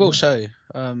 Yeah, I will say,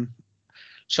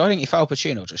 so I think if Al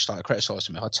Pacino just started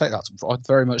criticising me, I'd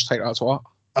very much take that to heart.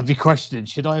 I'd be questioning,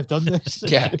 should I have done this?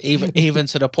 Yeah, even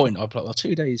to the point I'd be like, well,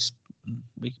 2 days,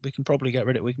 we can probably get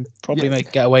rid of it. We can probably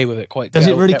get away with it quite. Does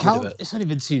it really count? It's only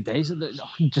been 2 days.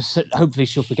 Just hopefully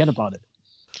she'll forget about it.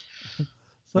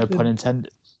 No pun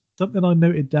intended. Something I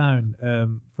noted down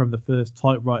from the first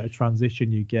typewriter transition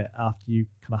you get after you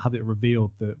kind of have it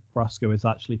revealed that Brasco is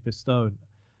actually Pistone.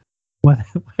 When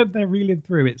they're reeling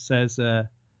through, it says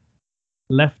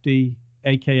Lefty,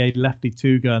 aka Lefty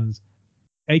Two Guns,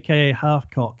 aka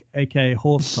Halfcock, aka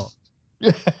Horsecock.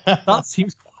 That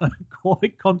seems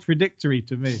quite contradictory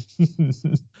to me.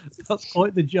 That's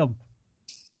quite the jump.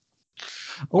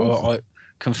 Also, I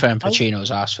confirm Pacino's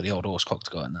asked for the old Horsecock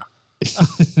to go in there.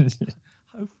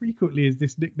 How frequently is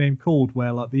this nickname called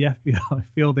where like the FBI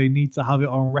feel they need to have it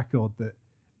on record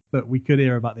that we could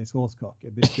hear about this Horsecock?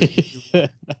 And this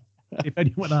if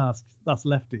anyone asks, that's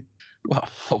Lefty. Well,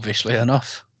 obviously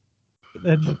enough. But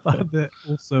then the fact that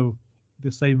also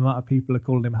the same amount of people are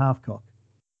calling him Halfcock.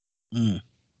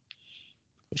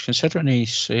 Which, considering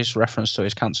his reference to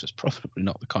his cancer, is probably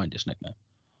not the kindest nickname.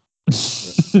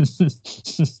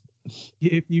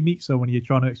 If you meet someone, you're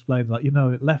trying to explain, like,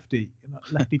 Lefty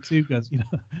Two Guns,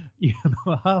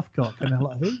 Halfcock, and they're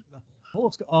like, who?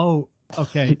 Horsecock. Oh,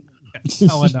 okay.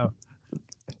 Now I know.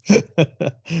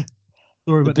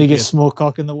 Sorry, the biggest small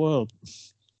cock in the world.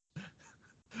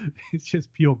 It's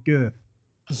just pure girth.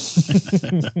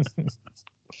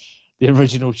 The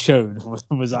original Chone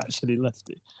was actually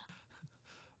Lefty.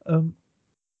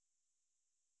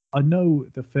 I know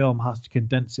the film has to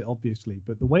condense it, obviously,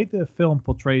 but the way the film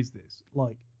portrays this,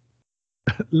 like,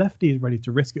 Lefty is ready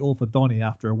to risk it all for Donnie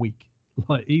after a week.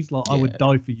 Like, he's like, I would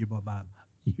die for you, my man.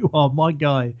 You are my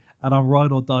guy, and I'll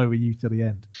ride or die with you to the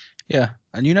end. Yeah,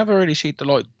 and you never really see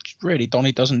really,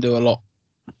 Donnie doesn't do a lot.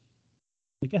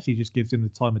 I guess he just gives him the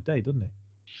time of day, doesn't he?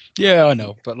 Yeah, I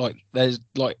know, but there's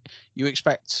you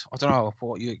expect, I don't know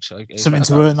what you expect. Something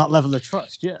to earn that level of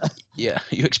trust, yeah. Yeah,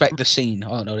 you expect the scene. I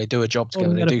don't know, they do a job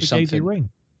together, they do something. Ring.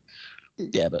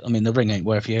 Yeah, but I mean, the ring ain't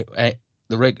worth the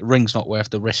ring's not worth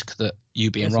the risk that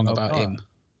you being wrong about him.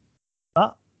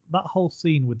 that whole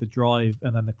scene with the drive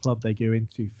and then the club they go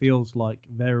into feels like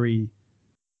very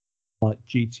like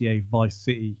GTA Vice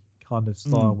City kind of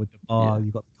style with the bar.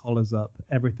 You've got the collars up.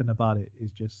 Everything about it is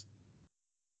just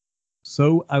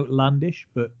so outlandish,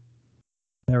 but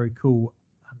very cool.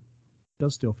 And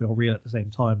does still feel real at the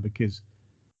same time because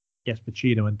yes,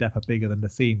 Pacino and Depp are bigger than the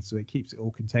scene, so it keeps it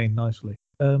all contained nicely.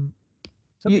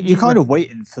 You're kind of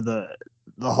waiting for the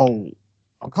whole.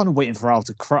 I'm kind of waiting for Al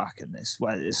to crack in this,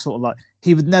 where it's sort of like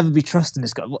he would never be trusting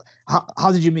this guy.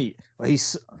 How did you meet? Well,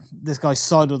 this guy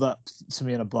sidled up to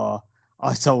me in a bar.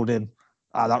 I told him,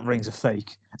 that ring's a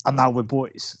fake, and now we're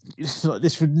boys.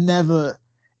 This would never,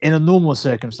 in a normal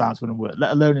circumstance, wouldn't work.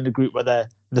 Let alone in a group where they're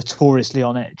notoriously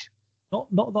on edge. Not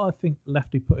that I think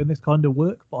Lefty put in this kind of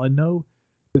work, but I know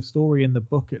the story in the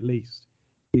book at least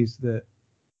is that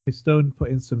Pistone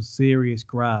put in some serious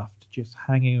graft just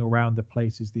hanging around the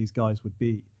places these guys would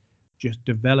be, just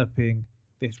developing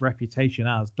this reputation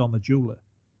as Don the Jeweler.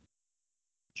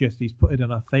 Just he's put in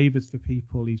enough favors for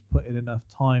people, he's put in enough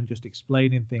time just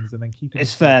explaining things and then keeping.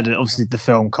 It's fair that obviously the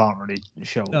film can't really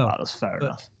show that. That's fair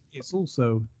enough. It's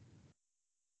also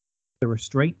the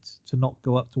restraint to not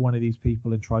go up to one of these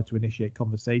people and try to initiate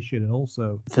conversation, and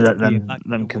also to let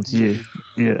them come to you.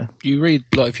 Yeah. You read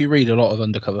if you read a lot of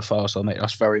Undercover Files, mate,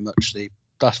 that's very much a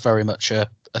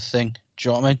thing. Do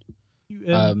you know what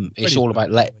I mean? It's all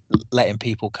about letting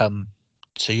people come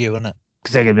to you, isn't it?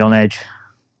 Because they're gonna be on edge.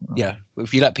 Yeah.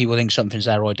 If you let people think something's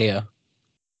their idea.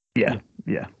 Yeah.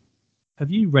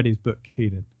 Have you read his book,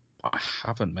 Keenan? I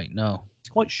haven't, mate. No. It's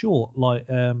quite short. Like,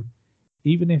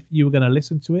 even if you were going to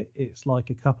listen to it, it's like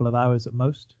a couple of hours at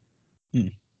most. I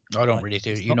don't really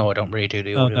do. I don't really do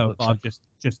the audio. No, but I'm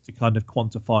just to kind of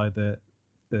quantify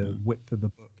the width of the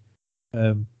book.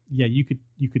 Yeah, you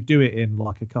could do it in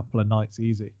like a couple of nights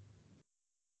easy.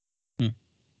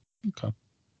 Okay.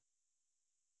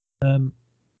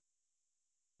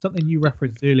 Something you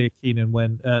referenced earlier, Keenan,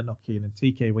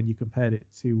 TK, when you compared it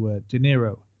to De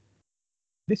Niro.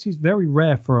 This is very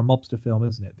rare for a mobster film,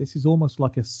 isn't it? This is almost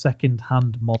like a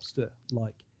second-hand mobster.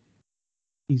 Like,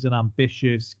 he's an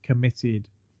ambitious, committed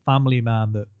family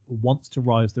man that wants to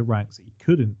rise the ranks. He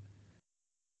couldn't.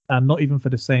 And not even for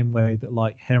the same way that,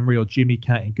 like, Henry or Jimmy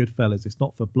can't in Goodfellas. It's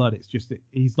not for blood. It's just that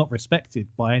he's not respected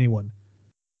by anyone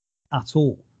at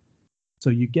all.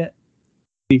 So you get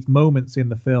these moments in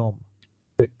the film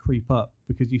that creep up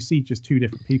because you see just two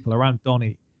different people around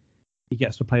Donnie. He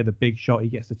gets to play the big shot. He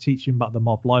gets to teach him about the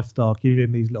mob lifestyle, give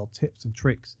him these little tips and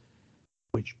tricks,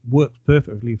 which works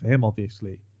perfectly for him,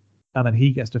 obviously. And then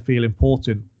he gets to feel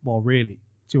important, well, really,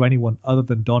 to anyone other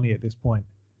than Donnie at this point.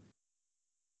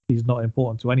 He's not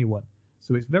important to anyone.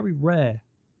 So it's very rare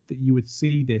that you would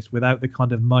see this without the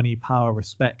kind of money, power,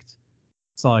 respect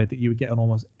side that you would get on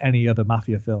almost any other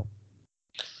mafia film.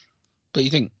 But you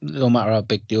think, no matter how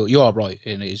big deal, you are right,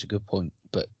 and it is a good point,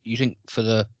 but you think for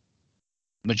the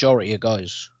majority of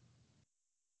guys,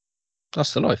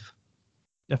 that's the life.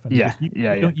 Definitely.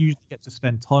 Yeah, you don't usually get to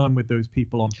spend time with those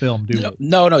people on film, do you?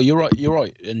 No, you're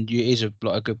right, and it is a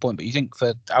good point. But you think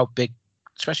for how big,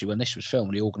 especially when this was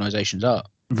filmed, the organisations are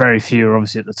very few are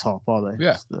obviously at the top, are they?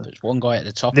 Yeah, there's one guy at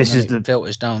the top. This and is the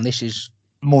filters down. This is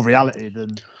more reality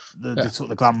than the sort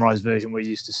of the glamorized version we're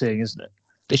used to seeing, isn't it?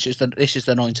 This is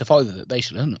the 9 to 5 of it,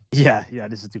 basically, isn't it? Yeah.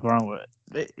 This is the groundwork.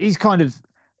 He's kind of.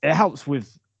 It helps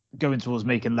with going towards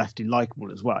making Lefty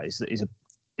likable as well.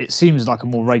 It seems like a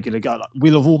more regular guy. Like,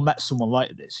 we'll have all met someone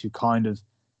like this who kind of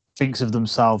thinks of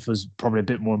themselves as probably a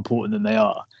bit more important than they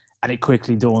are, and it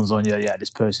quickly dawns on you, this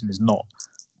person is not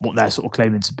what they're sort of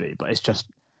claiming to be, but it's just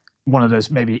one of those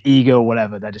maybe ego or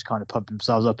whatever. They're just kind of pumping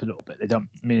themselves up a little bit. They don't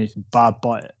mean anything bad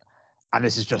by it. And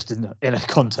this is just in a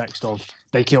context of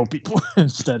they kill people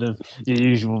instead of your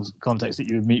usual context that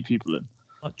you would meet people in.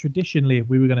 Like, traditionally, if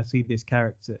we were going to see this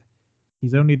character,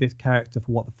 he's only this character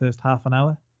for the first half an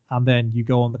hour, and then you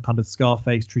go on the kind of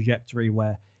Scarface trajectory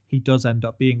where he does end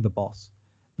up being the boss,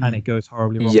 and it goes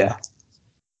horribly wrong. Yeah.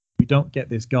 We don't get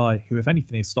this guy who, if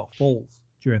anything, his stock falls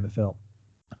during the film.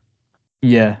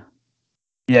 Yeah,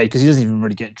 because he doesn't even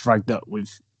really get dragged up with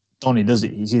Donnie, does he?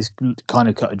 He's just kind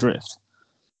of cut adrift.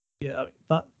 Yeah,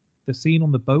 the scene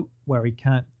on the boat where he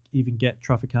can't even get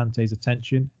Traficante's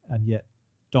attention, and yet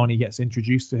Donnie gets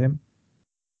introduced to him.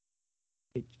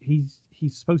 He's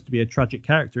supposed to be a tragic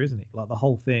character, isn't he? Like, the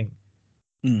whole thing.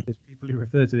 There's people who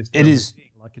refer to this as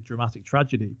like a dramatic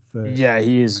tragedy.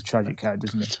 He is a tragic character,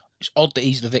 isn't he? It's odd that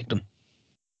he's the victim.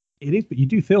 It is, but you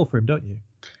do feel for him, don't you?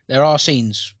 There are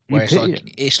scenes where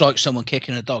it's like someone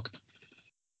kicking a dog.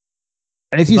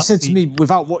 And if you said to me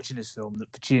without watching this film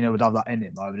that Pacino would have that in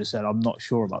him, I would have said I'm not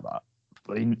sure about that.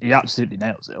 But he absolutely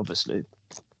nails it, obviously.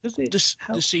 Does it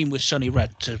the scene with Sonny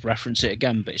Red, to reference it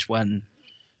again, but it's when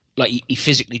like he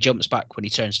physically jumps back when he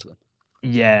turns to them.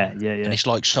 Yeah. And it's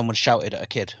like someone shouted at a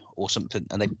kid or something,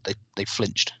 and they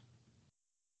flinched.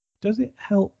 Does it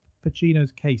help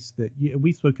Pacino's case that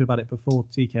we've spoken about it before,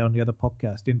 TK, on the other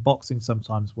podcast, in boxing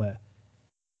sometimes, where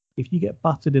if you get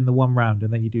battered in the one round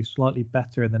and then you do slightly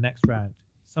better in the next round,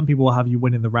 some people will have you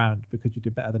win in the round because you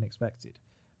did better than expected.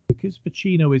 Because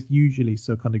Pacino is usually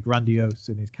so kind of grandiose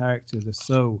and his characters are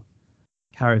so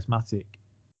charismatic,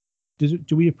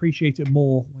 do we appreciate it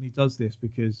more when he does this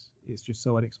because it's just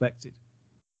so unexpected?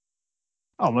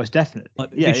 Oh, most definitely.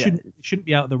 Like, it shouldn't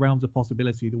be out of the realms of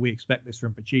possibility that we expect this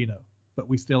from Pacino, but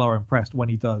we still are impressed when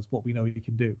he does what we know he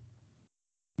can do.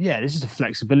 Yeah, there's just a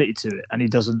flexibility to it, and he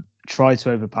doesn't try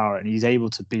to overpower it, and he's able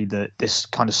to be this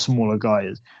kind of smaller guy,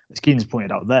 as Keenan's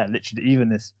pointed out there. Literally, even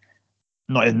this,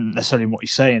 not necessarily what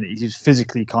he's saying, he just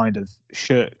physically kind of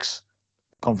shirks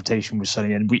confrontation with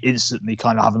Sonny, and we instantly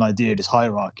kind of have an idea of this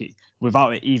hierarchy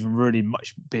without it even really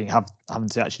much having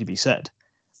to actually be said,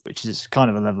 which is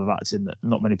kind of a level of acting that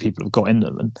not many people have got in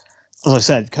them. And as I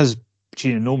said, because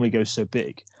Pacino normally goes so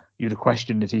big, you'd have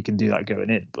questioned if he can do that going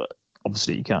in, but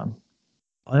obviously he can.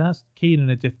 I asked Keenan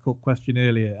a difficult question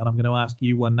earlier, and I'm going to ask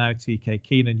you one now, TK.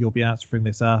 Keenan, you'll be answering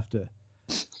this after.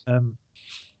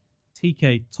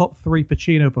 TK, top 3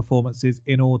 Pacino performances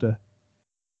in order.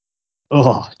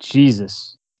 Oh,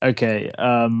 Jesus. Okay.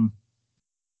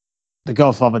 The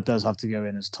Godfather does have to go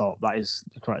in as top. That is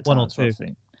the correct answer, I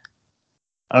think.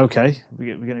 Okay.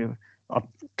 We're going to.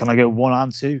 Can I go 1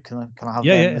 and 2? Can I have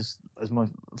them as my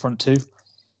front 2?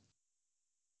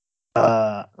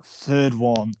 Third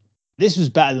one. This was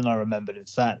better than I remembered, in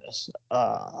fairness.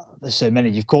 There's so many.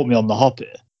 You've caught me on the hop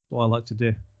here. What I like to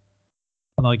do.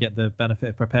 And I get the benefit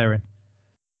of preparing.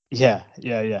 Yeah.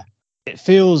 It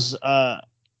feels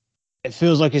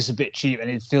like it's a bit cheap, and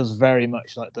it feels very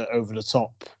much like the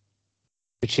over-the-top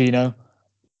Pacino.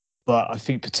 But I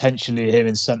think potentially him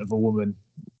in Scent of a Woman,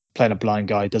 playing a blind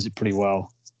guy, does it pretty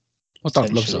well. What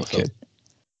Dad loves that film.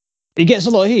 It gets a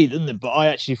lot of heat, doesn't it? But I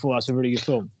actually thought that's a really good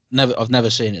film. I've never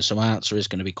seen it, so my answer is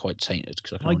going to be quite tainted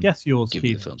because I guess yours. Give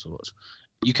you the films to watch.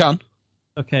 You can.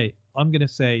 Okay, I'm going to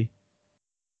say.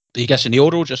 Are you guessing the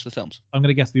order or just the films? I'm going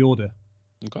to guess the order.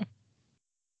 Okay.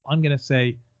 I'm going to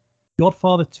say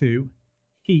Godfather 2,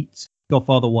 Heat,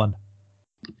 Godfather 1.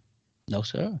 No,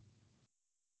 sir.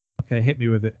 Okay, hit me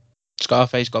with it.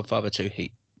 Scarface, Godfather 2,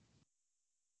 Heat.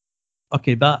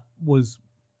 Okay, that was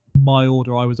my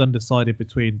order. I was undecided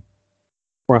between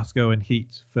Brasco and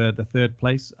Heat for the third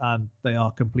place, and they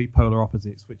are complete polar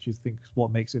opposites, which is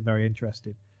what makes it very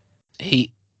interesting.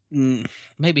 Heat,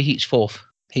 maybe Heat's 4th.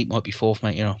 Heat might be 4th,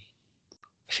 mate. You know,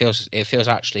 it feels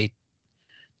actually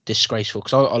disgraceful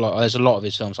because there's a lot of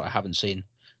his films that I haven't seen.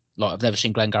 Like I've never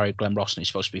seen Glengarry Glen Ross, and he's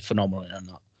supposed to be phenomenal in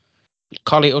that.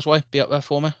 Carlito's Way be up there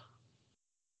for me.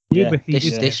 Yeah, but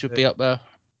this would be up there.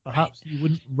 Perhaps you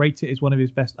wouldn't rate it as one of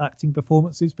his best acting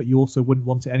performances, but you also wouldn't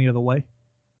want it any other way.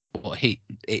 What Heat?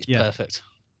 It's perfect.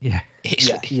 Yeah,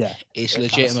 it's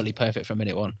legitimately perfect from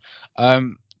minute one.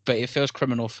 But it feels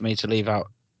criminal for me to leave out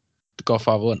The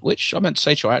Godfather 1, which I meant to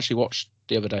say to you, I actually watched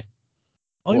the other day.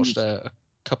 I watched a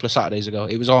couple of Saturdays ago.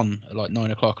 It was on at like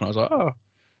 9 o'clock, and I was like, oh,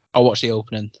 I'll watch the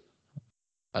opening.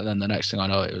 And then the next thing I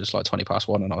know, it was like 20 past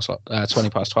 1, and I was like 20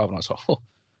 past 12, and I was like, oh,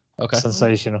 okay.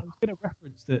 Sensational. I was going to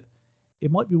reference that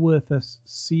it might be worth us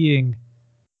seeing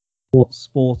what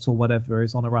sport or whatever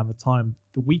is on around the time.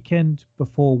 The weekend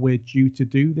before we're due to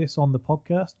do this on the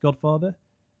podcast, Godfather,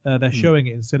 they're showing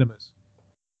it in cinemas.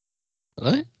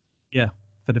 Really? Yeah,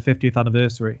 for the 50th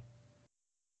anniversary.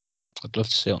 I'd love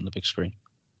to see it on the big screen.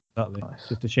 Exactly. Nice.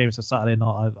 Just a shame it's a Saturday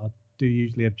night. I do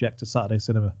usually object to Saturday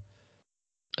cinema.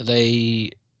 Are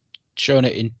they showing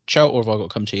it in Chout, or have I got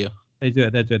to come to you? They're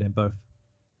doing it in both.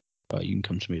 Right, you can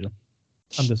come to me then.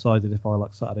 Undecided if I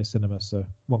like Saturday cinema, so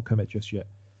won't commit just yet.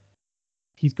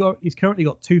 He's currently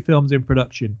got 2 films in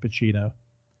production, Pacino.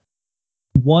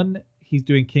 One, he's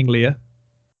doing King Lear.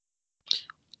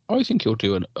 I think he'll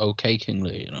do an okay King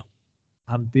Lear, you know.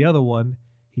 And the other one,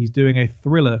 he's doing a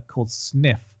thriller called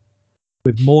Sniff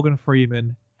with Morgan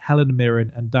Freeman, Helen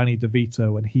Mirren, and Danny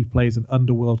DeVito, and he plays an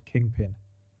underworld kingpin.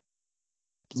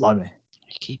 Blimey.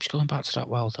 He keeps going back to that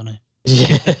world, doesn't he?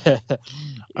 Yeah.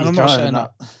 And I'm not saying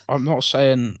that. I'm not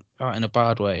saying that in a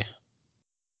bad way.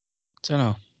 I don't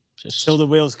know. Just till the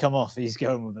wheels come off, he's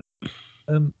going with it.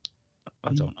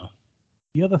 I don't know.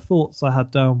 The other thoughts I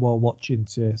had down while watching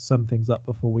to sum things up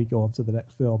before we go on to the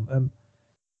next film.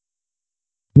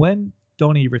 When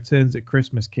Donnie returns at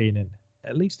Christmas, Keenan,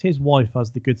 at least his wife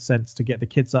has the good sense to get the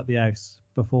kids out the house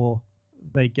before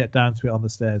they get down to it on the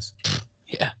stairs.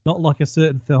 Yeah. Not like a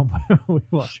certain film we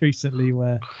watched recently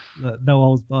where No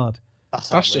Holds Barred.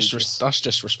 That's just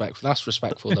respectful. That's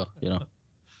respectful though, you know.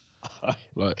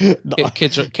 Like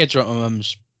kids are at my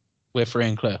mum's. We're free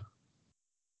and clear.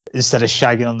 Instead of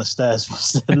shagging on the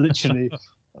stairs, literally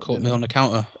caught me on the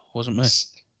counter. Wasn't me.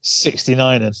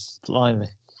 69 and blimey.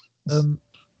 In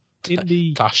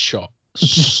the that shot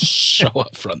so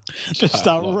up front. Just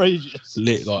outrageous.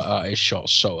 Like that is shot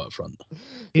so up front.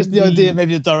 Just the idea,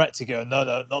 maybe the director going, no,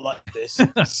 not like this.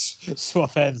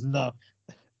 Swap ends, no.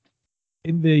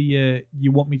 In the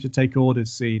you want me to take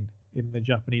orders scene in the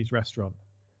Japanese restaurant,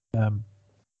 for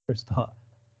a start,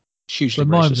 hugely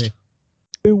remind racist. me,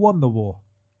 who won the war?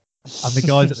 And the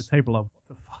guys at the table are, what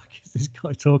the fuck is this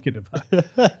guy talking about?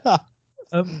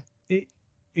 It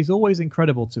is always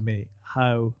incredible to me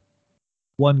how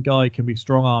one guy can be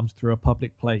strong-armed through a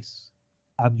public place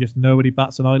and just nobody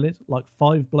bats an eyelid. Like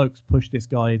 5 blokes push this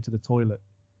guy into the toilet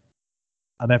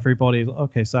and everybody's like,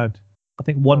 okay, sound. I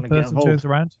think one person turns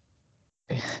around.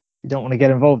 You don't want to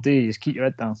get involved, do you? Just keep your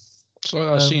head down. It's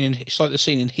like it's like the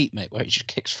scene in Heat, mate, where he just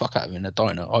kicks fuck out of him in a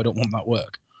diner. I don't want that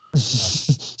work.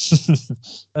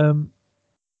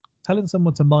 Telling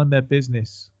someone to mind their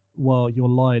business while your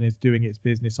lion is doing its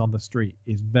business on the street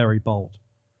is very bold.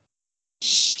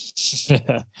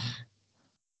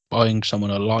 Buying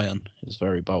someone a lion is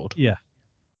very bold. Yeah.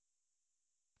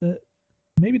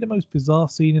 Maybe the most bizarre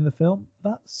scene in the film,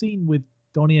 that scene with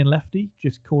Donnie and Lefty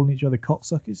just calling each other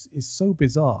cocksuckers, is so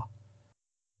bizarre.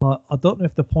 But I don't know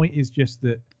if the point is just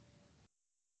that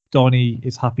Donnie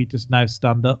is happy to now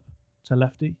stand up to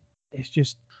Lefty. It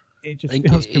just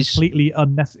feels completely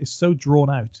unnecessary. It's so drawn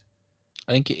out.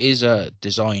 I think it is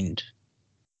designed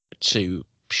to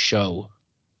show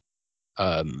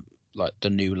like the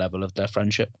new level of their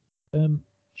friendship. Do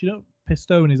you know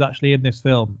Pistone is actually in this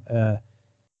film?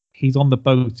 He's on the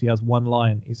boat. He has one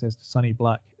line. He says to Sonny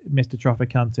Black, "Mr.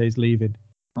 Trafficante is leaving."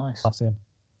 Nice. That's him.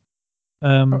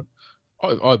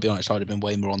 I'd be honest, I'd have been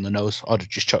way more on the nose. I'd have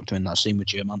just chucked him in that scene with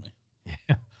Giamatti.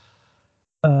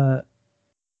 Yeah.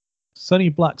 Sonny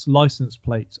Black's license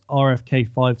plate, RFK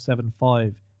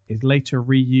 575, is later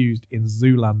reused in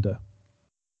Zoolander.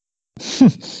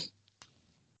 Something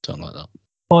like that.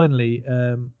 Finally,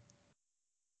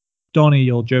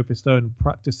 Donnie or Joe Pistone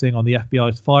practicing on the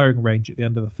FBI's firing range at the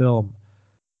end of the film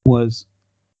was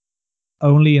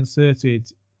only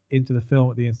inserted into the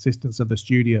film at the insistence of the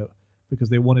studio because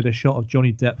they wanted a shot of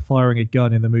Johnny Depp firing a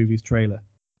gun in the movie's trailer.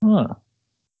 Oh.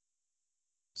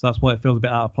 So that's why it feels a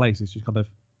bit out of place. It's just kind of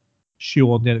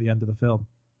shoehorned in at the end of the film.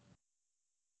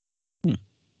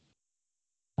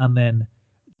 And then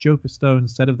Joe Pistone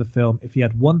said of the film, if he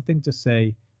had one thing to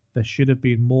say, there should have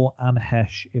been more Anne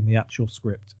Hesh in the actual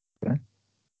script. Okay.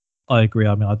 I agree.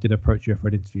 I mean, I did approach her for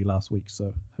an interview last week,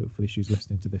 so hopefully she's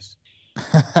listening to this.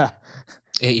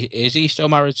 Is he still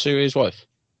married to his wife?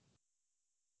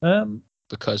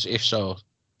 Because if so,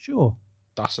 sure,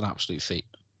 that's an absolute feat.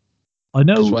 I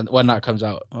know. When that comes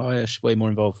out, oh yeah, she's way more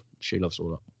involved. She loves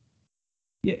all that.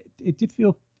 Yeah, it did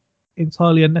feel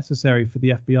entirely unnecessary for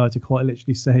the FBI to quite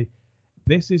literally say,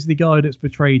 "This is the guy that's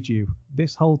betrayed you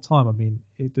this whole time." I mean,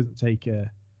 it doesn't take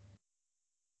a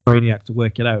brainiac to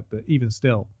work it out, but even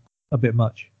still, a bit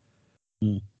much.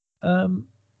 Final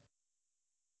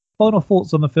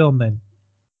thoughts on the film, then.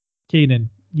 Keenan,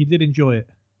 you did enjoy it.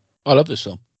 I love this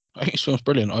film. I think this film's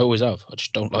brilliant. I always have. I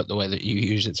just don't like the way that you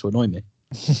use it to annoy me.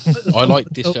 I like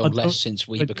this film less since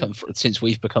we've become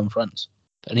friends.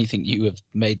 Anything you have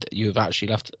made, you have actually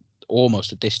left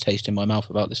almost a distaste in my mouth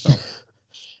about this film.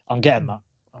 I'm getting that.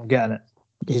 I'm getting it.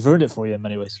 He's ruined it for you in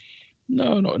many ways.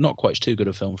 No, not quite. It's too good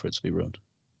a film for it to be ruined.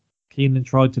 Keenan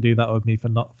tried to do that with me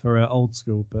for Old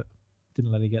School, but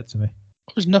didn't let it get to me.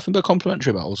 There's nothing but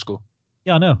complimentary about Old School.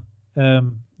 Yeah, I know.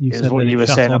 You said what you were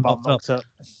saying about Knocked Up.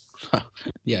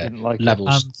 Yeah, like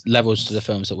levels to the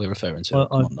films that we're referring to. Well,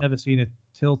 I've never seen it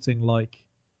tilting like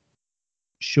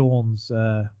Sean's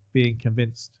being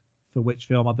convinced for which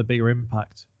film had the bigger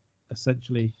impact.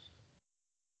 Essentially,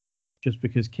 just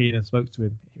because Keenan spoke to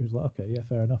him, he was like, "Okay, yeah,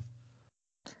 fair enough."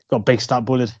 Got big stat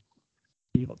bullied.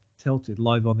 He got tilted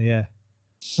live on the air.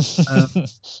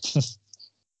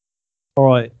 All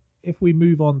right, if we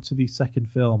move on to the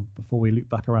second film before we loop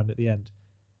back around at the end,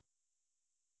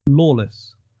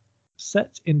 Lawless.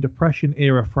 Set in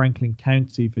Depression-era Franklin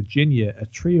County, Virginia, a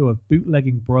trio of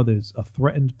bootlegging brothers are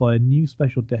threatened by a new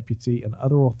special deputy and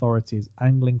other authorities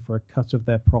angling for a cut of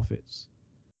their profits.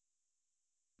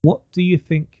 What do you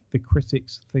think the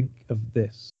critics think of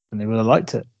this? And they would have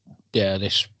liked it. Yeah,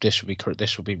 this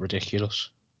would be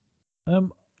ridiculous.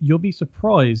 You'll be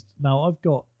surprised. Now, I've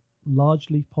got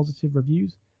largely positive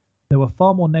reviews. They were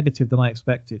far more negative than I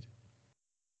expected.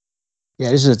 Yeah,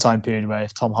 this is a time period where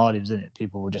if Tom Hardy was in it,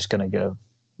 people were just going to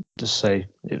just say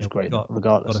it was great,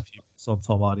 regardless. Got a few bits on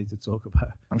Tom Hardy to talk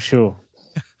about. I'm sure.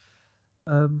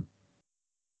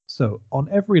 So, on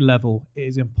every level, it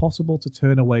is impossible to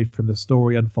turn away from the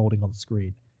story unfolding on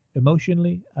screen.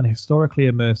 Emotionally and historically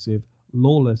immersive,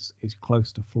 Lawless is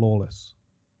close to flawless.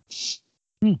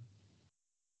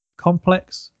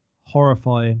 Complex,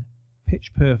 horrifying,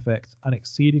 pitch perfect, and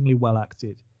exceedingly well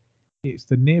acted. It's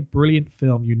the near brilliant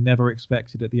film you never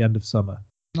expected at the end of summer.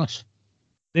 Nice.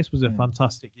 This was a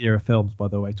fantastic year of films, by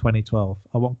the way, 2012.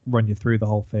 I won't run you through the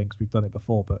whole thing because we've done it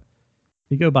before, but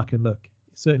if you go back and look,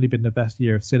 it's certainly been the best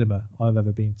year of cinema I've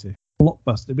ever been to.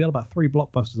 Blockbuster. We had about 3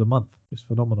 blockbusters a month. It's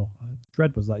phenomenal.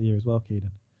 Dread was that year as well,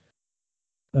 Keenan.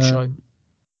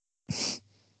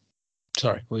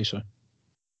 Sorry, what are you saying?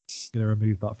 Going to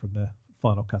remove that from the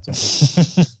final cut.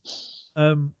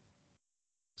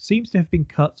 Seems to have been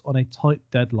cut on a tight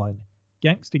deadline.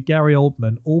 Gangster Gary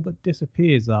Oldman all but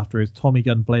disappears after his Tommy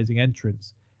gun blazing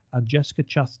entrance, and Jessica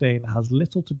Chastain has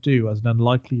little to do as an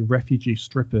unlikely refugee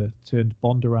stripper turned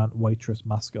Bondurant waitress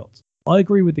mascot. I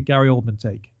agree with the Gary Oldman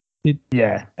take. Did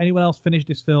anyone else finish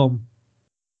this film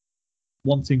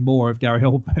wanting more of Gary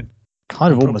Oldman?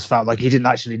 Kind of almost felt like he didn't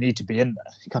actually need to be in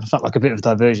there. He kind of felt like a bit of a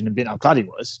diversion and being. I'm glad he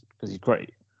was, because he's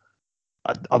great.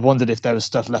 I wondered if there was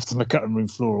stuff left on the cutting room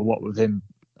floor or what with him,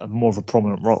 more of a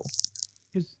prominent role.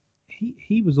 Because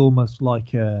he was almost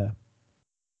like the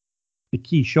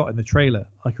key shot in the trailer.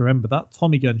 I can remember that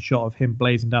Tommy gun shot of him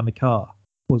blazing down the car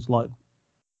was like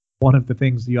one of the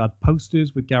things. You had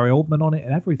posters with Gary Oldman on it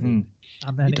and everything.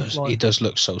 And then he does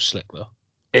look so slick though.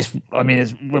 It's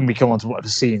when we come on to what the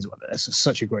scenes, it's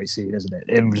such a great scene, isn't it?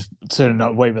 Him just turning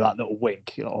away with that little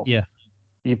wink. Oh, yeah,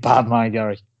 you bad man,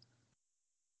 Gary.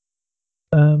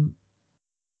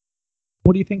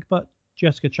 What do you think about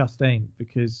Jessica Chastain?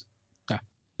 Because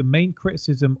the main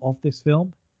criticism of this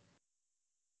film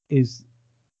is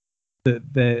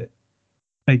that the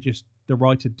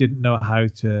writer didn't know how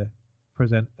to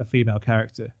present a female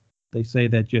character. They say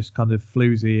they're just kind of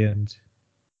floozy and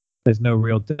there's no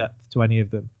real depth to any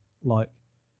of them. Like,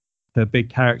 her big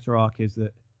character arc is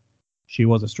that she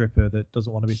was a stripper that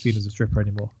doesn't want to be seen as a stripper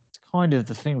anymore. It's kind of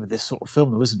the thing with this sort of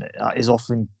film, though, isn't it? That is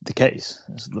often the case.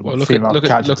 Well, look at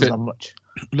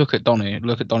Donnie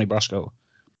Brasco.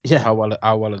 Yeah, how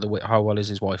well is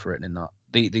his wife written in that?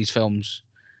 These films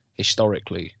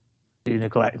historically, you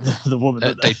neglect the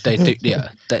woman. They do. Yeah,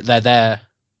 they're there.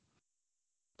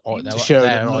 Or they're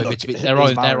either to be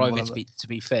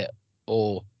fit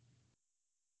or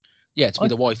to be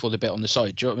the wife or the bit on the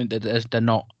side. Do you know what I mean? They're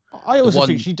not. I also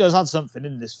think she does have something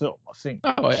in this film. I think.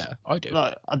 Oh yeah, I do.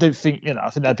 Like, I don't think I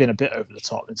think they've been a bit over the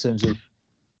top in terms of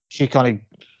she kind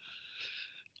of.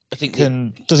 I think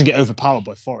doesn't get overpowered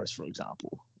by Forrest, for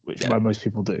example, where most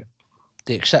people do.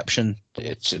 The exception to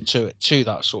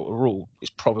that sort of rule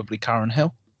is probably Karen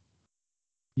Hill.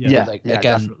 Again,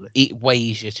 definitely. Way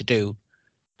easier to do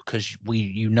because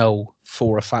you know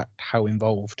for a fact how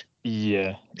involved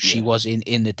she was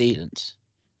in the dealings.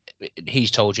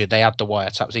 He's told you they had the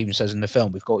wiretaps. Even says in the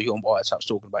film, we've got you on wiretaps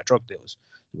talking about drug deals.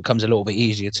 It becomes a little bit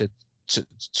easier to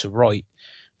write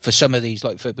for some of these,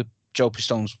 like for Joe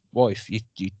Pistone's wife.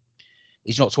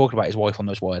 He's not talking about his wife on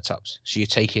those wiretaps. So you're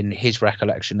taking his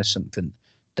recollection as something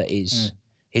that is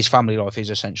his family life is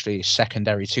essentially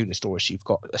secondary to the story. So you've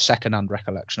got a second-hand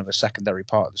recollection of a secondary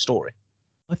part of the story.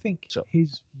 I think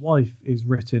his wife is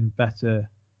written better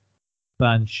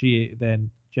than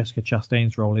Jessica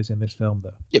Chastain's role is in this film,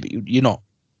 though. Yeah, but you're not.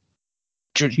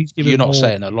 You're not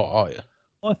saying a lot, are you?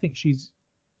 I think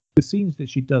the scenes that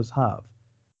she does have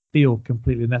feel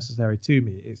completely necessary to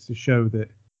me. It's to show that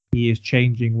he is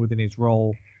changing within his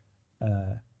role.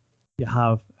 You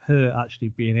have her actually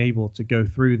being able to go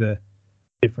through the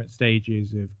different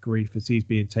stages of grief as he's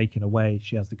being taken away.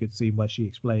 She has the good scene where she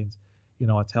explains,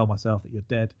 I tell myself that you're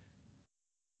dead.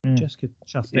 Jessica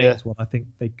Chastain's one, I think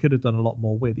they could have done a lot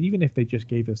more with, even if they just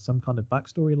gave us some kind of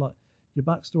backstory, like your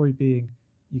backstory being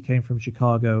you came from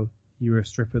Chicago, you were a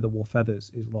stripper that wore feathers,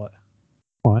 is like,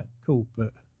 all right, cool,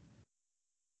 but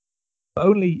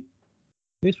only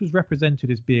this was represented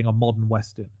as being a modern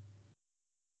Western,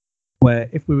 where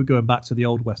if we were going back to the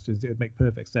old Westerns, it would make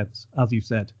perfect sense. As you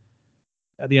said,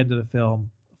 at the end of the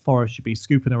film, Forrest should be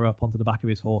scooping her up onto the back of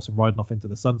his horse and riding off into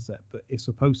the sunset, but it's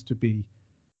supposed to be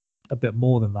a bit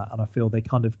more than that, and I feel they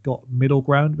kind of got middle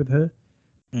ground with her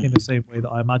in the same way that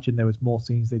I imagine there was more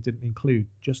scenes they didn't include,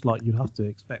 just like you'd have to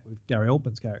expect with Gary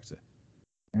Oldman's character.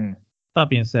 That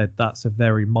being said, that's a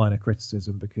very minor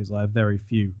criticism because I have very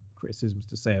few criticisms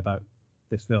to say about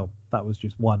this film. That was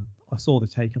just one. I saw the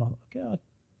take and I thought,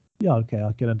 okay,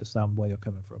 I can understand where you're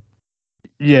coming from.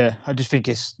 Yeah, I just think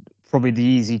it's probably the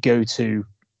easy go-to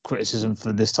criticism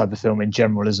for this type of film in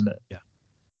general, isn't it? Yeah.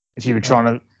 If you were trying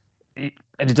to,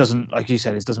 and it doesn't, like you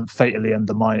said, it doesn't fatally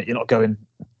undermine it. You're not going,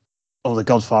 "Oh, The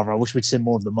Godfather. I wish we'd seen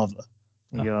more of the mother."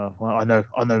 Yeah, well, I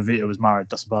know Vito was married.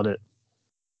 That's about it.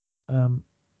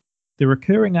 The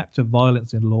recurring act of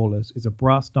violence in Lawless is a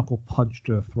brass knuckle punch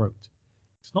to the throat.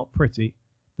 It's not pretty.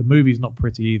 The movie's not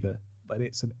pretty either, but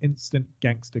it's an instant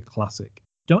gangster classic.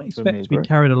 Don't expect to be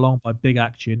carried along by big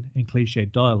action and cliche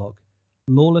dialogue.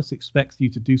 Lawless expects you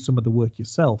to do some of the work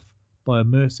yourself by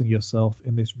immersing yourself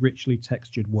in this richly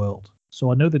textured world.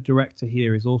 So I know the director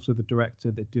here is also the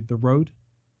director that did The Road.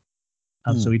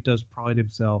 And so he does pride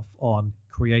himself on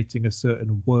creating a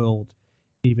certain world,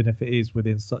 even if it is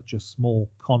within such a small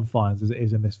confines as it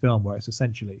is in this film, where it's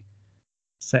essentially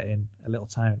set in a little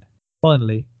town.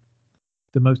 Finally,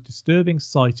 the most disturbing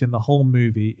sight in the whole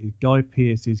movie is Guy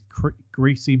Pearce's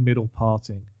greasy middle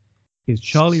parting. His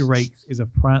Charlie Rakes is a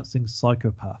prancing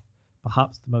psychopath,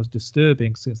 perhaps the most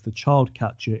disturbing since the child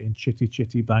catcher in Chitty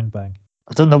Chitty Bang Bang.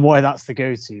 I don't know why that's the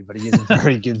go-to, but he is a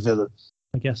very good villain.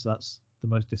 I guess that's the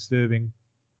most disturbing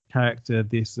character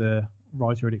this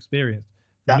writer had experienced.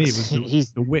 For me, it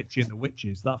was the Witch in The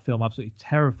Witches. That film absolutely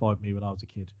terrified me when I was a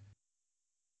kid.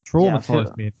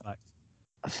 Traumatized me, in fact.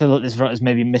 I feel like this writer's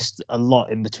maybe missed a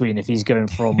lot in between. If he's going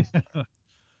from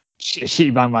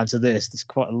Shitty Bang Bang to this, there's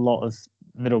quite a lot of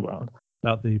middle ground.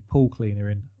 About the pool cleaner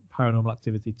in Paranormal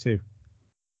Activity 2.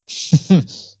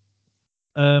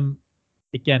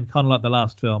 Again, kind of like the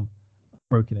last film,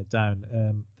 broken it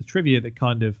down. The trivia that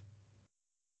kind of,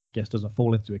 I guess, doesn't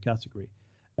fall into a category.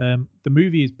 The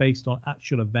movie is based on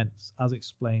actual events, as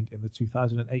explained in the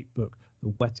 2008 book, The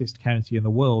Wettest County in the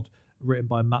World, written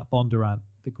by Matt Bondurant,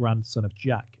 the grandson of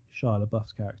Jack, Shia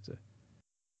LaBeouf's character.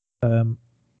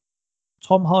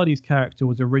 Tom Hardy's character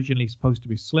was originally supposed to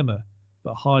be slimmer,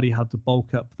 but Hardy had to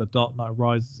bulk up for The Dark Knight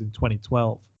Rises in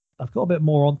 2012. I've got a bit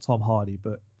more on Tom Hardy,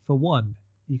 but for one,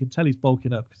 you can tell he's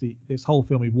bulking up because this whole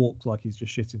film he walks like he's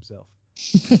just shit himself.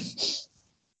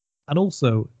 And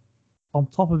also, on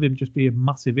top of him just being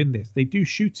massive in this, they do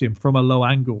shoot him from a low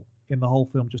angle in the whole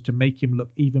film just to make him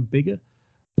look even bigger.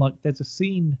 Like, there's a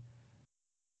scene,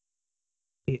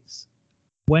 it's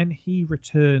when he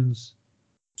returns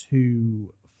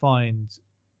to find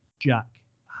Jack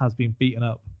has been beaten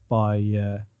up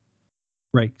by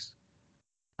Rakes.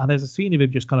 And there's a scene of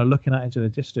him just kind of looking out into the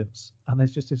distance, and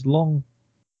there's just this long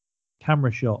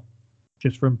camera shot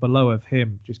just from below of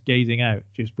him just gazing out,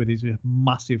 just with his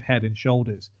massive head and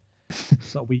shoulders.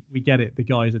 So we get it, the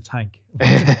guy is a tank.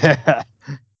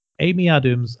 Amy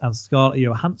Adams and Scarlett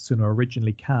Johansson were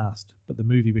originally cast, but the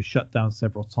movie was shut down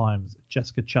several times.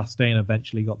 Jessica Chastain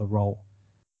eventually got the role.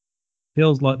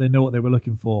 Feels like they know what they were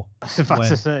looking for. I was about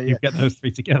to say, you get those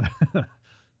three together.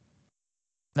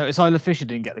 No, it's Isla Fisher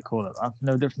didn't get the call at that.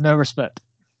 No respect.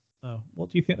 Oh, what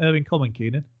do you think they have in common,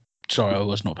 Keenan? Sorry, I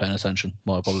was not paying attention.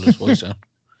 My apologies. What was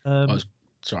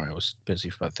I was busy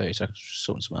for about 30 seconds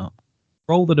sorting something out.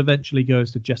 Role that eventually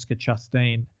goes to Jessica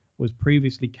Chastain was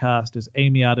previously cast as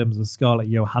Amy Adams and Scarlett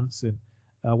Johansson.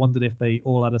 I wondered if they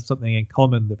all had something in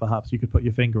common that perhaps you could put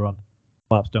your finger on.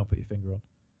 Perhaps don't put your finger on.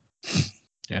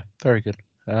 Yeah, very good.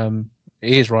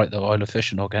 He is right, though. Isla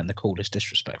Fisher not getting the call is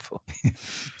disrespectful.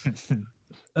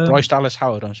 Bryce Dallas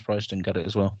Howard, I'm surprised didn't get it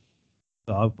as well.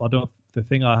 I don't. The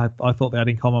thing I thought they had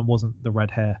in common wasn't the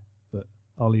red hair, but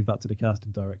I'll leave that to the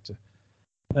casting director.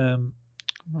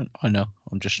 I know.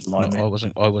 I'm just. I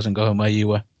wasn't going where you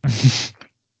were.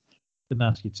 Didn't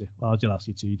ask you to. Well, I did ask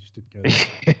you to. You just didn't go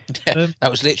there. That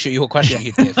was literally your question.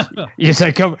 You did. You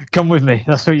said, "Come with me."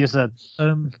 That's what you said.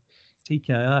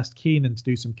 TK, I asked Keenan to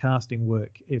do some casting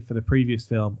work for the previous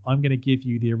film. I'm going to give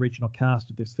you the original cast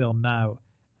of this film now,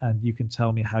 and you can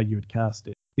tell me how you would cast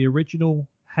it. The original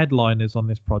headliners on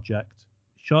this project: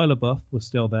 Shia LaBeouf was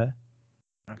still there.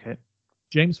 Okay.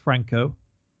 James Franco,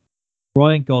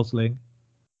 Ryan Gosling,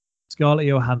 Scarlett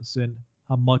Johansson,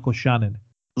 and Michael Shannon.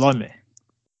 Blimey.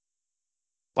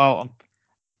 Well,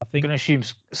 I think going to assume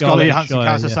Scarlett Johansson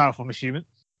counts herself, I'm assuming.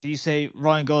 Do you say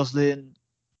Ryan Gosling,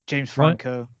 James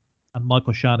Franco? And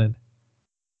Michael Shannon.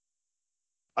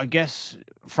 I guess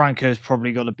Franco's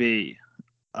probably got to be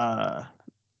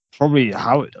probably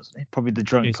Howard, doesn't he? Probably the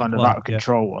drunk kind of out of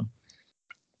control one.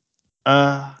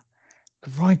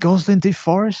 Could Ryan Gosling do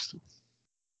Forrest?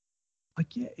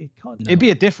 It can't. It'd be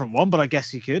a different one, but I guess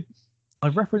he could.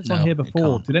 I've referenced on here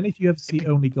before. Did any of you ever see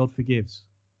Only God Forgives?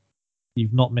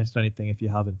 You've not missed anything if you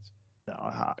haven't. No,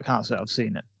 I can't say I've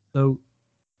seen it. So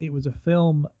it was a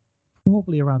film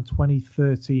probably around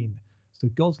 2013. So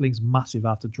Gosling's massive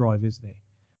after Drive, isn't he?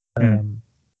 And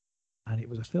it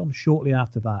was a film shortly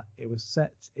after that. It was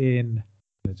set in,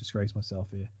 I'm going to disgrace myself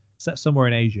here, set somewhere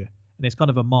in Asia. and it's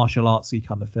kind of a martial artsy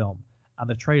kind of film. And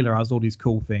the trailer has all these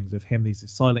cool things of him. He's a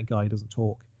silent guy, he doesn't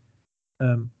talk.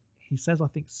 He says, I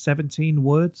think, 17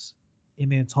 words in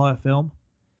the entire film.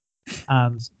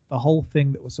 And the whole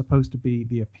thing that was supposed to be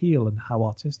the appeal and how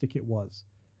artistic it was.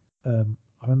 I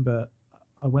remember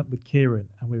I went with Kieran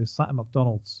and we were sat at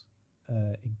McDonald's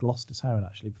in Gloucester Town,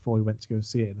 actually, before we went to go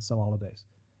see it in the summer holidays.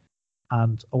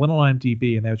 And I went on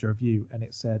IMDb and there was a review and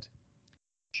it said,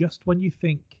 just when you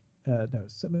think,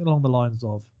 something along the lines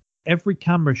of, every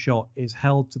camera shot is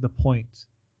held to the point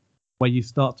where you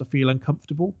start to feel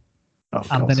uncomfortable,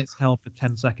 and then it's held for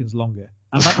 10 seconds longer.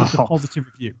 And that was a positive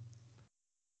review.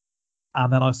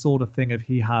 And then I saw the thing of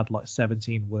he had like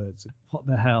 17 words. What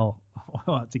the hell?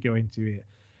 I had to go into here.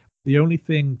 The only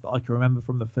thing that I can remember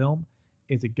from the film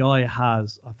is a guy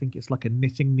has, I think it's like a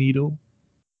knitting needle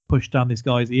pushed down this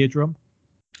guy's eardrum.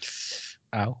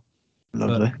 Ow.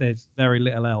 Lovely. But there's very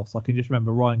little else. I can just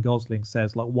remember Ryan Gosling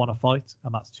says, like, want to fight?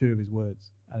 And that's 2 of his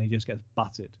words. And he just gets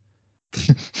battered.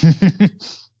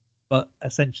 But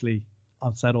essentially,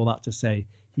 I've said all that to say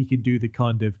he can do the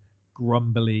kind of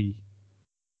grumbly,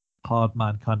 hard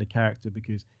man kind of character.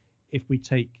 Because if we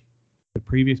take the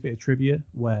previous bit of trivia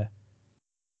where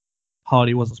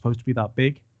Hardy wasn't supposed to be that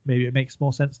big, maybe it makes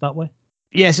more sense that way.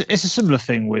 Yes, it's a similar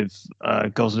thing with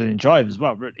Gosling in Drive as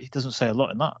well, really. He doesn't say a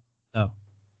lot in that. No.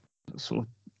 Sort of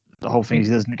the whole thing is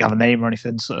he doesn't have a name or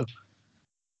anything, so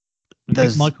You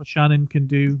think Michael Shannon can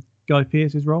do Guy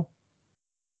Pearce's role?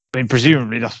 I mean,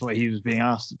 presumably that's what he was being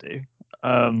asked to do.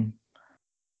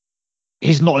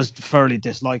 He's not as thoroughly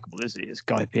dislikable, is he, as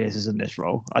Guy Pearce is in this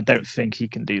role. I don't think he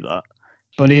can do that,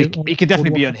 but he could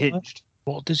definitely be unhinged.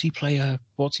 What does he play?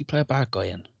 What's he play a bad guy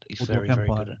in? He's very good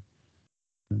at it.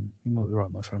 You might be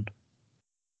right, my friend.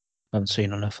 I haven't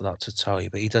seen enough of that to tell you,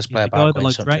 but he does play a bad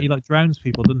guy. He drowns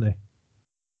people, doesn't he?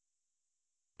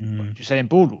 What did you say in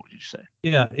Boardwalk? Did you say?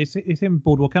 Yeah, it's in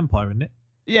Boardwalk Empire, isn't it?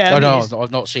 Yeah.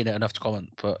 I've not seen it enough to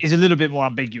comment, but he's a little bit more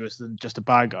ambiguous than just a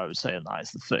bad guy, I would say, and that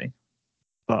is the thing.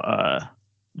 But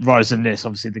rather than this,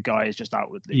 obviously the guy is just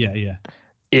outwardly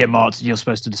earmarked, and you're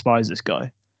supposed to despise this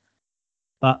guy.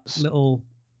 That little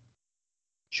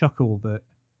chuckle that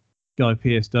Guy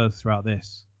Pearce does throughout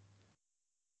this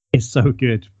is so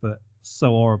good, but so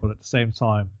horrible at the same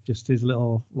time. Just his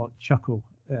little chuckle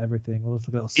at everything.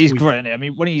 He's great, isn't he? I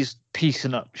mean, when he's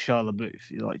piecing up Shia LaBeouf,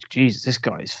 you're like, Jesus, this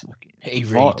guy is fucking. He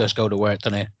really does go to work,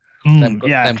 doesn't he? Them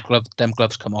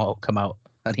gloves come out,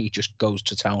 and he just goes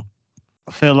to town.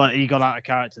 I feel like he got out of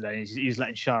character there. He's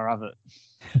letting Shia have it.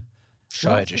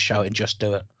 Shia just shouting, "Just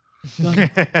do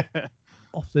it."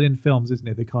 Often in films, isn't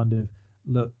it? They kind of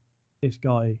look, this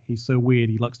guy, he's so weird.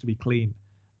 He likes to be clean.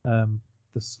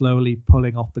 The slowly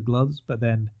pulling off the gloves, but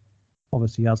then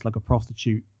obviously he has like a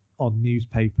prostitute on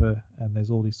newspaper, and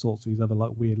there's all these sorts of these other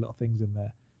like weird little things in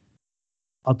there.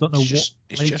 I don't know it's just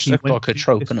like a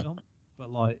trope, isn't it?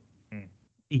 But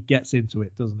he gets into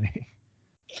it, doesn't he?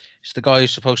 It's the guy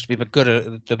who's supposed to be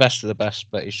the best of the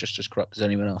best, but he's just as corrupt as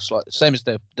anyone else. Like the same as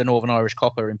the Northern Irish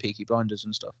copper in Peaky Blinders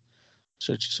and stuff.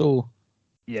 So it's just all.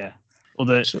 Yeah. Or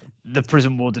the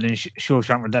prison warden in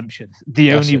Shawshank Redemption.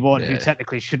 The only one who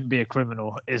technically shouldn't be a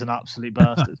criminal is an absolute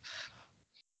bastard.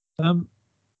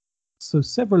 So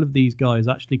several of these guys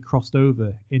actually crossed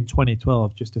over in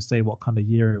 2012, just to say what kind of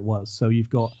year it was. So you've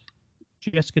got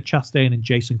Jessica Chastain and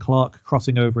Jason Clarke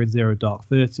crossing over in Zero Dark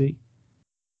 30.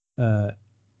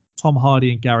 Tom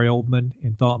Hardy and Gary Oldman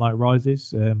in Dark Knight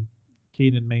Rises.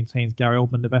 Keenan maintains Gary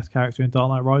Oldman the best character in Dark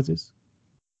Knight Rises.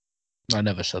 I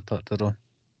never said that, did I?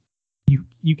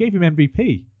 You gave him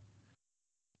MVP.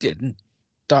 Didn't.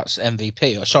 That's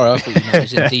MVP. Sorry, I thought you meant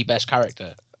he's the best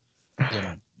character.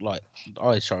 I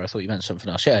thought you meant something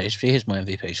else. Yeah, he's my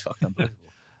MVP. He's fucking unbelievable.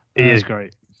 He is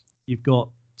great. You've got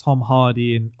Tom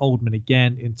Hardy and Oldman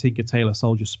again in Tinker Tailor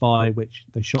Soldier Spy, which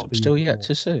they shot. I'm still yet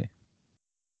to see.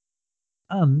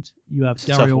 And you have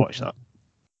Gary Oldman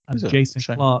and Jason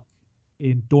Clarke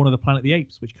in Dawn of the Planet of the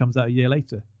Apes, which comes out a year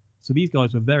later. So these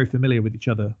guys were very familiar with each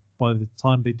other by the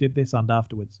time they did this and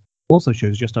afterwards. Also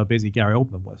shows just how busy Gary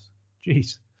Oldman was.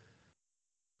 Jeez.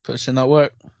 Puts in that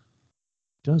work.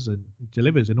 Does and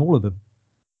delivers in all of them.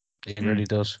 He really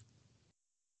does.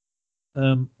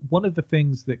 One of the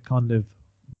things that kind of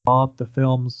marred the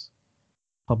film's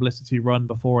publicity run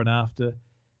before and after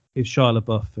is Shia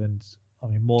LaBeouf, and I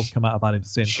mean more's come out about him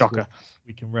since. Shocker.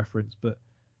 We can reference, but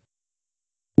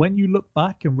when you look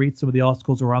back and read some of the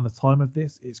articles around the time of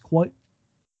this, it's quite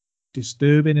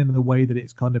disturbing in the way that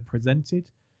it's kind of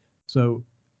presented. So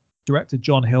director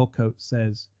John Hillcoat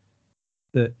says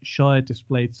that Shia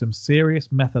displayed some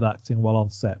serious method acting while on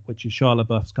set, which is Shia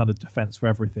LaBeouf's kind of defense for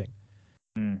everything,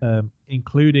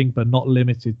 including but not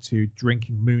limited to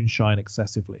drinking moonshine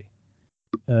excessively.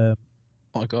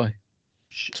 My guy.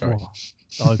 Sorry. Well,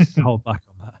 I'll hold back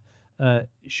on that.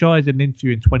 Shia did an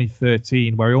interview in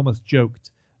 2013 where he almost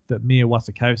joked that Mia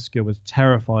Wasikowska was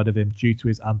terrified of him due to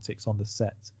his antics on the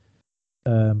set.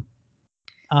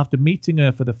 After meeting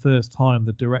her for the first time,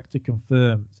 the director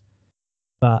confirmed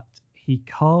that he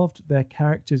carved their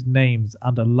characters' names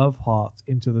and a love heart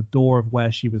into the door of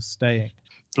where she was staying.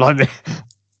 Blimey.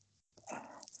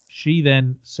 She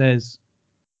then says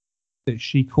that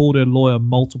she called her lawyer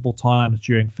multiple times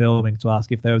during filming to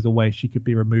ask if there was a way she could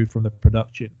be removed from the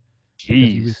production.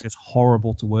 He was just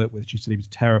horrible to work with. She said he was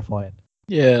terrifying.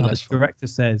 Yeah, the director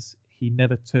says he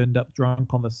never turned up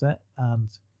drunk on the set, and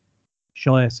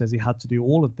Shia says he had to do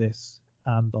all of this,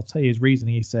 and I'll tell you his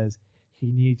reasoning. He says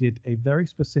he needed a very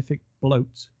specific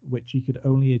bloat, which he could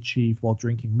only achieve while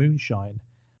drinking moonshine,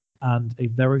 and a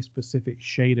very specific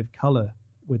shade of colour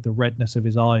with the redness of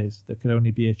his eyes that could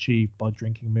only be achieved by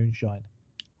drinking moonshine.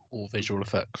 All visual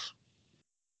effects.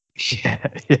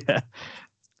 Yeah.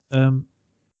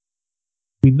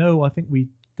 We know, I think we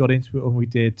got into it when we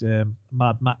did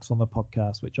Mad Max on the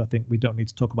podcast, which I think we don't need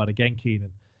to talk about again,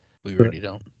 Keenan. We really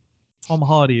don't. Tom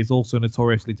Hardy is also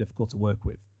notoriously difficult to work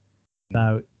with.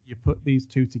 Now, you put these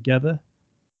two together,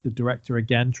 the director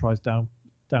again tries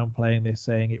downplaying this,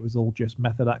 saying it was all just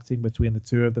method acting between the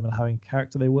two of them and how in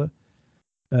character they were.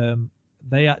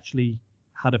 They actually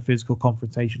had a physical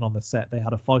confrontation on the set. They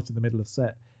had a fight in the middle of the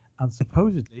set, and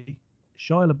supposedly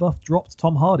Shia LaBeouf dropped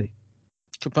Tom Hardy.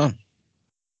 Good man.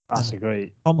 That's a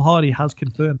great. Tom Hardy has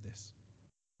confirmed this.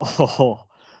 Oh,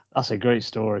 that's a great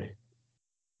story.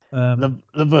 The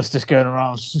bus just going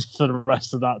around for the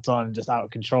rest of that time, just out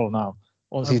of control now.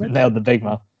 Once he's nailed the big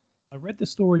man. I read the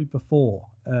story before,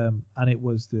 and it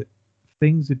was that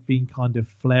things had been kind of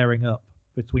flaring up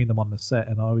between them on the set,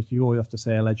 and you always have to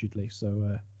say allegedly,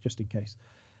 so just in case.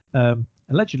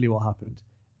 Allegedly, what happened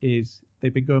is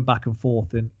they've been going back and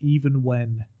forth, and even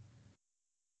when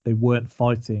they weren't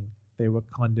fighting, they were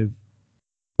kind of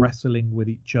wrestling with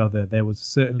each other. There was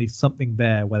certainly something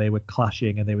there where they were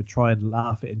clashing, and they would try and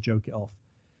laugh it and joke it off.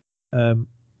 Tom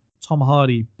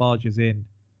Hardy barges in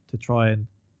to try and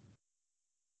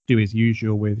do his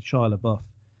usual with Shia LaBeouf,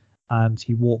 and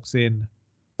he walks in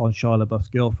on Shia LaBeouf's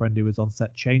girlfriend, who was on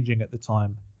set changing at the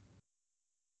time.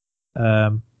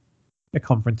 The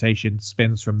confrontation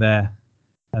spins from there,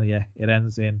 and yeah, it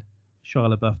ends in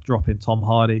Shia LaBeouf dropping Tom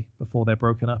Hardy before they're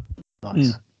broken up.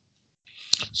 Nice.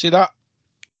 See,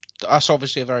 that's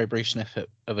obviously a very brief snippet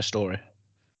of a story.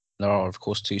 There are, of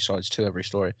course, two sides to every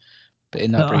story, but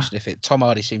in that brief snippet, Tom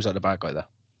Hardy seems like the bad guy there.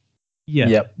 Yeah.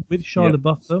 Yep. With Shia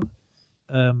LaBeouf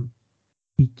though,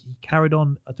 he carried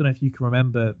on. I don't know if you can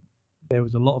remember. There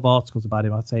was a lot of articles about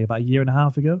him, I'd say about a year and a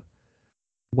half ago,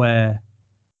 where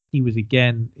he was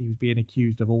being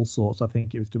accused of all sorts. I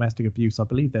think it was domestic abuse. I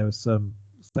believe there was some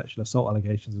sexual assault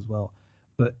allegations as well.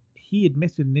 But he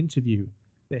admitted in an interview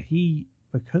that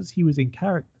because he was in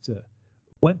character,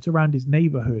 went around his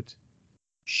neighborhood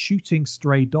shooting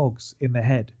stray dogs in the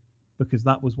head, because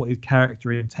that was what his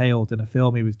character entailed in a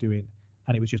film he was doing,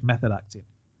 and it was just method acting.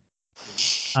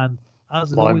 And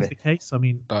as is always the case, I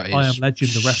mean, I Am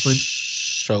Legend, the reference.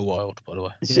 So wild, by the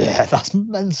way. Yeah, that's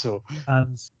mental.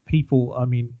 And people, I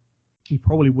mean, he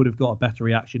probably would have got a better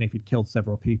reaction if he'd killed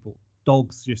several people.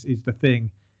 Dogs just is the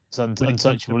thing. It's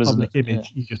untouchable, isn't it?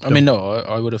 Image, you just I mean, no,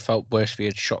 I would have felt worse if he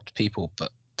had shot people,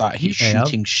 but that he's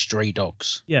shooting stray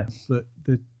dogs. Yeah, but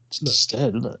the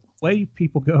way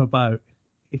people go about,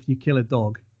 if you kill a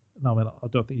dog, no, I mean, I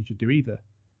don't think you should do either,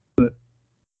 but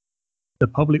the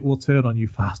public will turn on you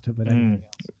faster than anything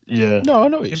else. Yeah. No, I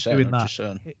know what you're saying. Doing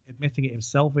that, admitting it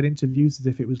himself in interviews as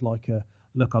if it was like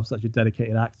look, I'm such a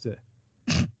dedicated actor.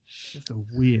 Just a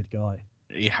weird guy.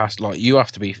 He has, you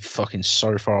have to be fucking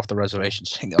so far off the reservation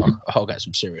to think, I'll get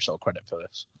some serious old credit for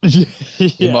this.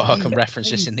 I can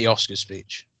reference this in the Oscar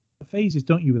speech. The phases,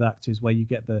 don't you, with actors where you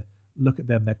get the look at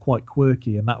them, they're quite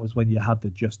quirky, and that was when you had the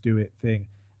just do it thing,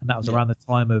 and that was around the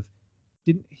time of,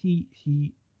 didn't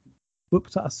he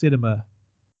booked at a cinema,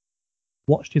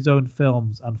 watched his own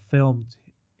films, and filmed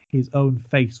his own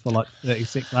face for like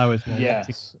 36 hours while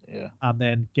watching, and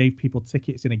then gave people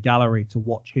tickets in a gallery to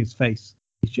watch his face.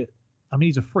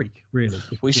 He's a freak, really.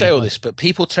 We say all this, but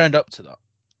people turned up to that.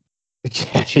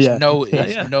 It's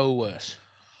no worse.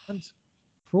 And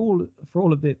for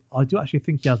all of it, I do actually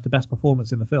think he has the best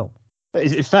performance in the film. But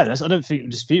in fairness, I don't think you're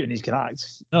disputing he can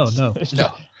act. No.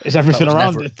 It's everything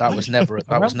around it. That was never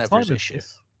his issue.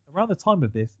 Around the time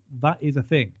of this, that is a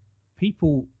thing.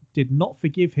 People did not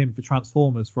forgive him for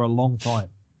Transformers for a long time.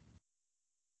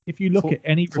 If you look at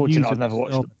any reviews of never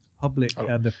watched them. Public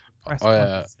and the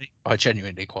press, I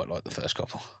genuinely quite like the first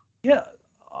couple. Yeah,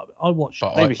 I watched.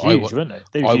 But They were huge, weren't they?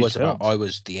 They were huge films. I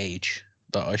was the age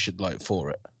that I should like for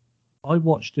it. I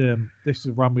watched. This is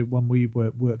around when we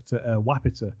worked at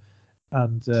Wapita,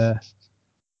 and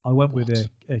I went with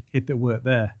a kid that worked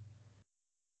there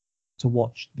to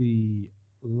watch the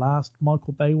last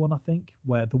Michael Bay one, I think,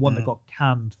 where the one that got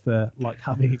canned for like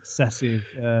having excessive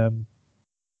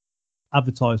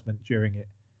advertisement during it.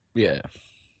 Yeah.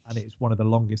 And it's one of the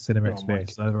longest cinema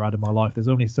experiences I've ever had in my life. There's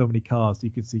only so many cars you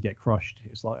can see get crushed.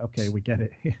 It's like, okay, we get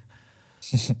it.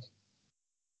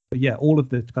 But yeah, all of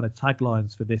the kind of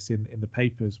taglines for this in the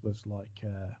papers was like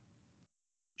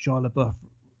Shia LaBeouf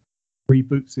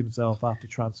reboots himself after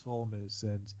Transformers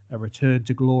and a return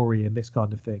to glory and this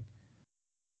kind of thing.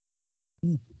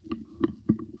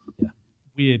 Yeah,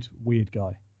 weird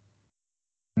guy.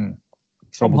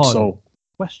 Troubled soul.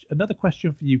 Another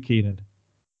question for you, Keenan.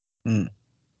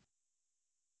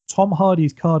 Tom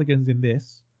Hardy's cardigans in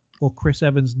this, or Chris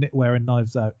Evans knitwear and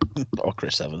Knives Out? Or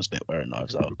Chris Evans knitwear and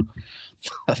Knives Out.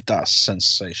 That's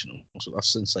sensational. That's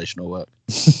sensational work.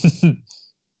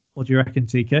 What do you reckon,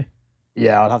 TK?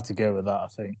 Yeah, I'd have to go with that, I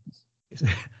think.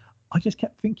 I just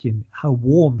kept thinking how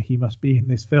warm he must be in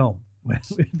this film with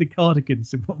the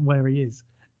cardigans and where he is.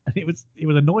 And it was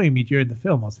annoying me during the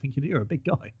film. I was thinking, you're a big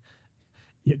guy.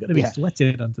 You're going to be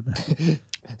sweating under that.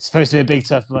 It's supposed to be a big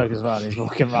tough bloke as well. He's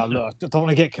walking around. Look, I don't want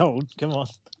to get cold. Come on.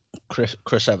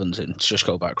 Chris Evans in just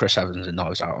go back. Chris Evans in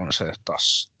Knives Out. Honestly,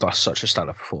 that's such a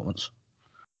stellar performance.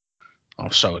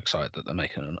 I'm so excited that they're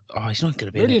making an. Oh, he's not going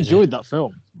to be. I really enjoyed that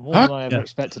film more than I ever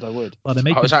expected I would. Well, they're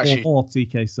making more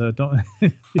TK, so don't.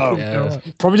 Oh, yeah.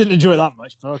 Probably didn't enjoy it that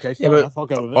much, but okay, fair enough. I'll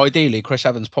go with it. Ideally, Chris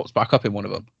Evans pops back up in one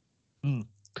of them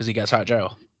because he gets out of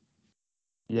jail.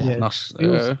 Yeah.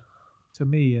 To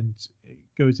me, and it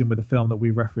goes in with the film that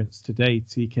we referenced today,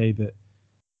 TK, that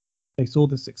they saw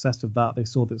the success of that. They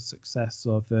saw the success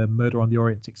of Murder on the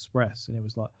Orient Express, and it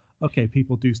was like, okay,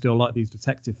 people do still like these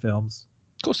detective films.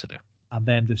 Of course they do. And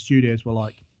then the studios were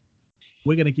like,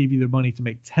 we're going to give you the money to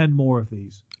make 10 more of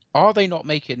these. Are they not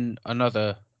making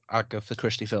another Agatha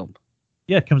Christie film?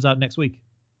 Yeah, it comes out next week.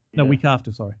 No, week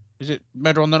after, sorry. Is it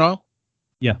Murder on the Nile?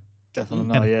 Yeah. Definitely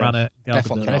not, yeah.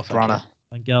 Kenneth Branagh.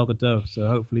 And Gal Gadot, so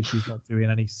hopefully she's not doing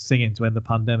any singing to end the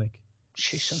pandemic.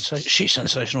 She's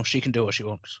sensational. She can do what she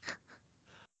wants.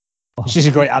 She's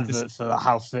a great advert for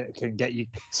how fit can get you,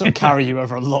 sort of carry you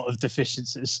over a lot of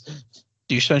deficiencies.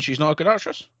 Do you say she's not a good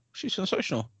actress? She's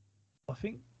sensational.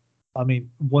 I mean,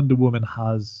 Wonder Woman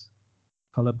has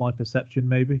coloured my perception,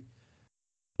 maybe.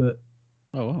 But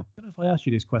I don't know if I asked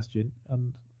you this question,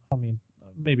 and I mean,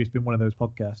 maybe it's been one of those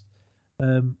podcasts.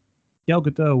 Gal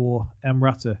Gadot or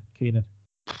Emrata, Keenan?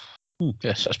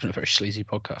 Yes, that's been a very sleazy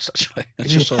podcast, actually.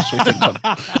 It's just so sweeping.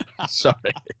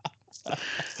 Sorry.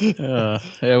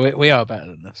 Yeah, we are better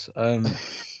than this.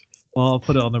 Well, I'll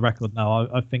put it on the record now.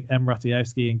 I think Em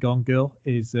Ratajkowski in Gone Girl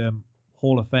is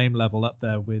Hall of Fame level up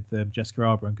there with Jessica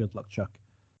Alba and Good Luck Chuck.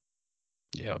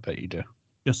 Yeah, I bet you do.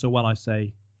 Just so when I'll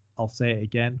say it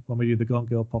again when we do the Gone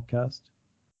Girl podcast,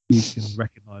 you can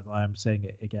recognise I am saying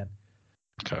it again.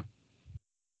 Okay.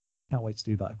 Can't wait to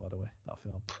do that, by the way, that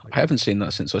film. I haven't seen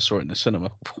that since I saw it in the cinema.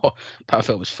 That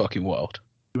film is fucking wild.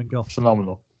 Doing golf.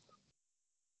 Phenomenal.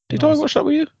 Did I watch that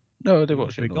with you? No, I did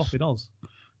watch it. Doing golf in Oz.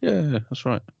 Yeah, that's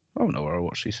right. I don't know where I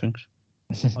watch these things.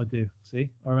 I do.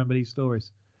 See? I remember these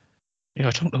stories. Yeah,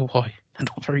 I don't know why. They're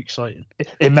not very exciting.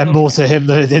 It meant more to him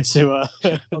than it did to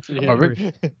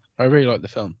I really like the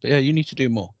film. But yeah, you need to do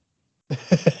more.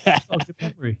 It's not a good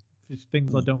memory. It's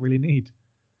things I don't really need.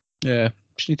 Yeah,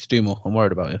 just need to do more. I'm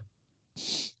worried about you.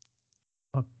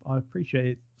 I appreciate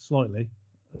it slightly,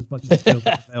 as much as it feels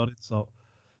like a failed insult.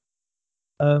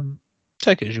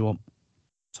 Take it as you want.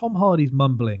 Tom Hardy's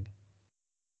mumbling.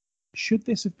 Should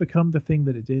this have become the thing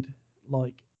that it did?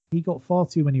 Like, he got far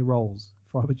too many roles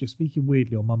for either just speaking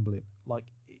weirdly or mumbling.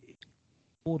 Like,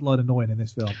 borderline annoying in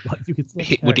this film. Like, you could.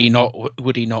 Would he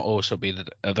not also be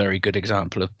a very good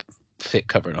example of fit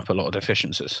covering up a lot of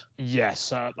deficiencies?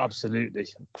 Yes, absolutely.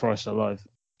 Christ alive.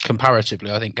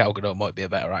 Comparatively, I think Gal Gadot might be a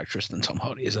better actress than Tom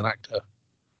Hardy as an actor.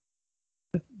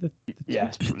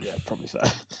 Probably fair.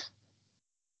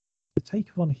 The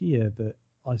take on here that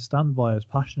I stand by as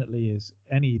passionately as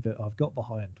any that I've got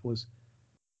behind was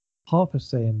Harper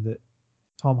saying that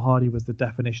Tom Hardy was the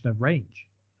definition of range.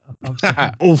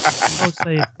 I was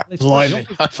saying,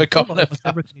 I've forgotten about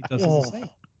everything he does is the same.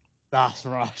 That's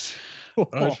right.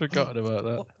 I've forgotten about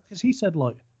that. Because he said,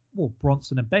 like, well,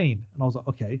 Bronson and Bane. And I was like,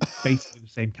 okay, basically the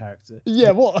same character.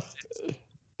 Yeah, what?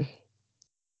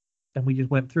 And we just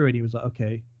went through and he was like,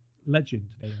 okay,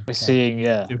 legend. We're seeing,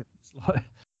 yeah. It's like,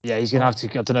 Yeah, he's gonna have to,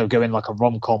 I don't know, go in like a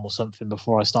rom-com or something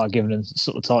before I start giving him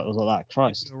sort of titles like that.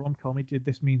 Christ. A rom-com. He did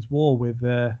This Means War with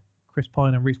Chris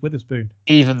Pine and Reese Witherspoon.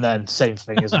 Even then, same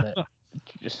thing, isn't it?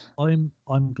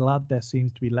 I'm glad there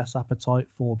seems to be less appetite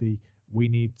for we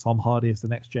need Tom Hardy as the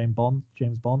next James Bond,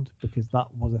 because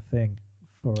that was a thing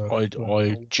for.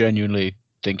 I genuinely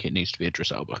think it needs to be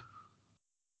Idris Elba.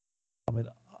 I mean,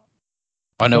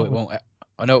 I know it won't.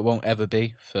 I know it won't ever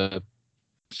be for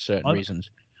certain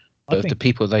reasons. But the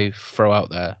people they throw out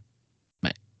there,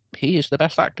 mate, he is the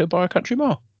best actor by a country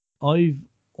mile. I've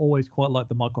always quite liked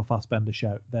the Michael Fassbender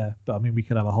shout there, but I mean, we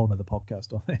could have a whole other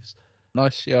podcast on this.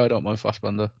 Nice, yeah, I don't mind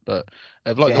Fassbender, but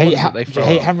like do you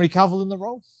hate Henry Cavill in the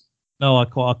role? No, I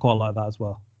quite like that as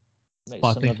well. Makes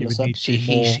but I think he would need to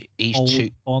be he's more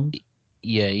too Bond.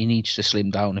 Yeah, he needs to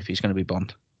slim down if he's going to be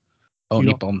Bond.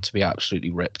 Only Bond to be absolutely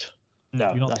ripped.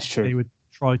 No, that's true. They would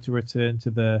try to return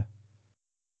to the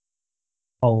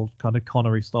old kind of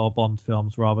Connery style Bond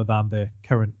films rather than the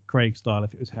current Craig style.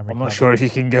 If it was Henry, I'm not sure if you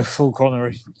can go full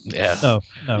Connery. Yeah, no,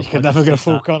 you can never go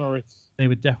full Connery. They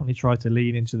would definitely try to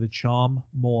lean into the charm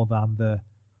more than the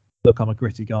look. I'm a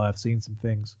gritty guy. I've seen some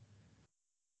things.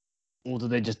 Or do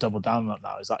they just double down on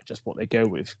that? Is that just what they go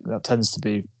with? That tends to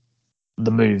be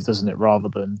the move, doesn't it? Rather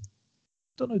than,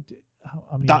 I don't know.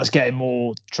 I mean, that's getting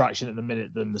more traction at the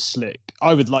minute than the slick.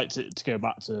 I would like to go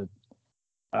back to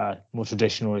more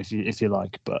traditional, if you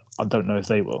like, but I don't know if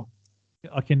they will.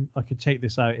 I can take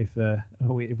this out if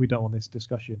we don't want this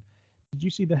discussion. Did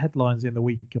you see the headlines in the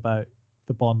week about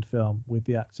the Bond film with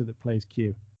the actor that plays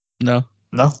Q? No.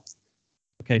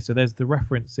 Okay, so there's the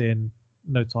reference in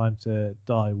No Time to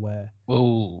Die where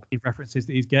he references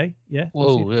that he's gay. Yeah.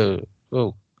 Whoa.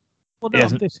 Well, no,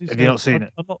 have you not seen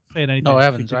it? I'm not saying anything. No, I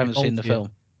haven't seen the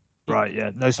film. Right,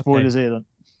 yeah. No spoilers here then.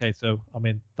 Okay, so I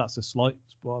mean that's a slight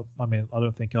spoil. I mean, I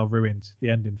don't think I've ruined the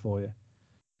ending for you.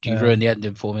 You ruined the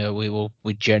ending for me, or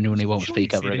we genuinely won't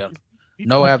speak ever again.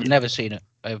 No, I have never seen it.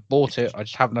 I've bought it. I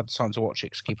just haven't had the time to watch it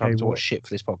because I keep having to watch shit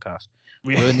for this podcast.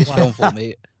 Ruin this film for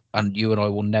me, and you and I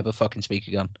will never fucking speak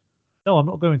again. No, I'm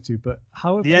not going to. But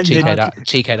how have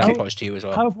TK that applies to you as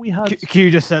well. How have we had?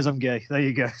 Q just says I'm gay. There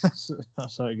you go.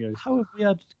 That's how it goes. How have we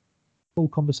had full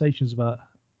conversations about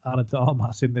Ana de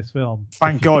Armas in this film?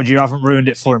 Thank God you haven't ruined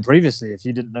it for him previously. If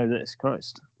you didn't know this,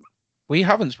 Christ. We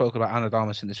haven't spoken about Ana de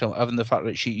Armas in this film, other than the fact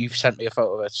that you've sent me a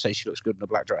photo of her to say she looks good in a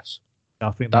black dress.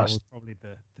 I think that was probably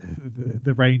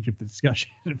the range of the discussion.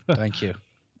 Thank you.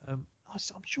 I'm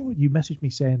sure you messaged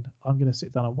me saying I'm going to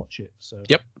sit down and watch it. So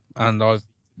yep, and I've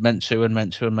meant to,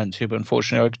 but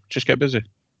unfortunately I just get busy.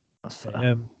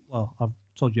 Well, I've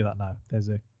told you that now. There's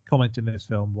a comment in this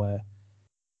film where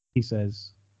he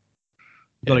says,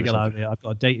 "I've got to get out of here. I've got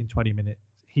a date in 20 minutes.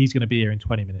 He's going to be here in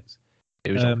 20 minutes."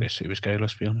 It was obvious he was gay.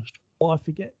 Let's be honest. Well, I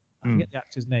forget the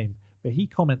actor's name, but he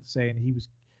comments saying he was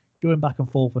going back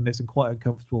and forth on this and quite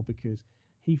uncomfortable because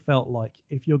he felt like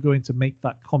if you're going to make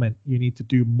that comment, you need to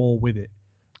do more with it,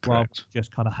 rather than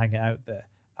just kind of hang it out there.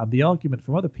 And the argument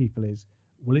from other people is,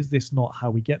 well, is this not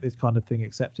how we get this kind of thing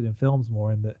accepted in films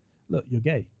more? In that, look, you're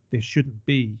gay. There shouldn't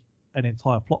be an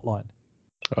entire plot line.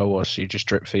 Oh, well, so you just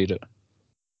drip feed it.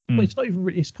 Well, it's not even.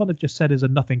 It's kind of just said as a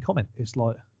nothing comment. It's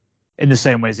like in the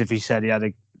same way as if he said he had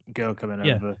a girl coming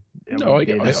over. No, I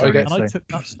get. And I took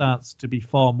that stance to be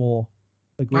far more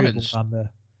agreeable than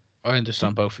the. I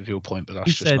understand both of your point, but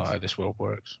that's just not how this world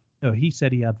works. No, he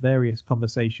said he had various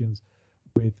conversations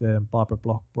with Barbara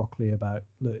Broccoli about,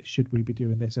 look, should we be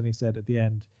doing this? And he said at the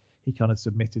end, he kind of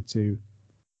submitted to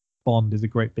Bond is a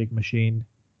great big machine.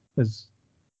 As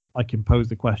I can pose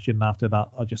the question, and after that,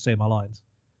 I'll just say my lines.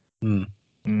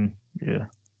 Yeah.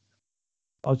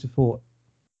 I just thought,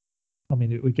 I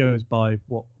mean, it goes by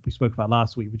what we spoke about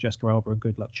last week with Jessica Alba and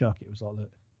Good Luck Chuck. It was like,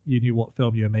 look, you knew what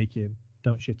film you were making.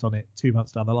 Don't shit on it 2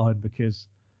 months down the line because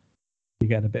you're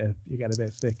getting a bit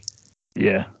of stick.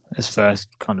 Yeah, it's fair. It's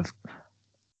kind of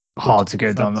hard to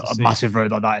go down a massive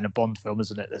road like that in a Bond film,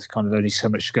 isn't it? There's kind of only so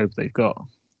much scope they've got.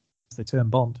 They turn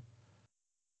Bond.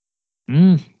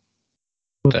 They're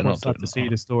not sad to see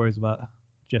the stories about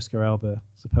Jessica Alba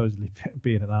supposedly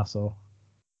being an asshole.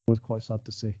 It was quite sad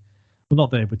to see. Well,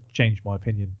 not that it would change my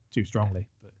opinion too strongly,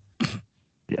 but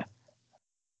yeah.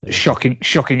 Shocking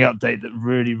update that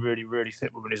really, really, really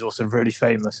fit woman is also really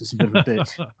famous. It's a bit of a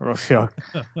bitch. Or a shock.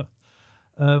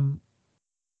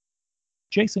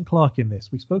 Jason Clarke in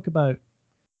this. We spoke about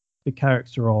the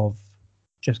character of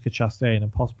Jessica Chastain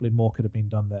and possibly more could have been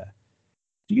done there.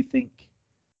 Do you think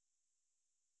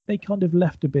they kind of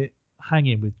left a bit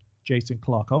hanging with Jason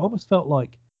Clarke? I almost felt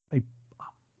like I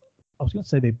was going to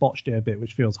say they botched it a bit,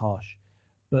 which feels harsh,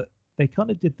 but they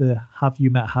kind of did the "Have you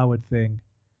met Howard" thing.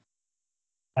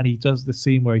 And he does the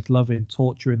scene where he's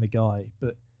torturing the guy,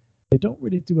 but They don't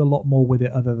really do a lot more with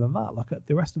it other than that. Like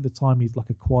the rest of the time, he's like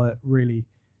a quiet, really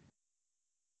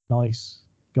nice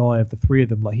guy of the three of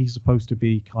them. Like he's supposed to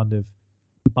be kind of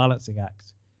the balancing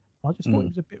act. I just thought it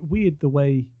was a bit weird the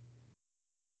way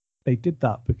they did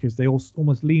that, because they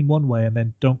almost lean one way and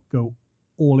then don't go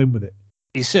all in with it.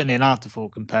 He's certainly an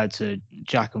afterthought compared to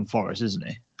Jack and Forrest, isn't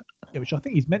he? Yeah, which I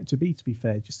think he's meant to be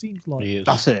fair. It just seems like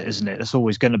that's it, isn't it? That's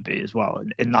always going to be as well.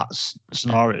 In that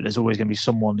scenario, there's always going to be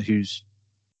someone who's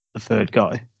the third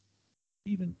guy.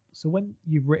 Even so, when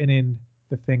you've written in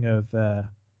the thing of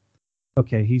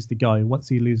okay, he's the guy, once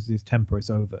he loses his temper, it's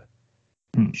over.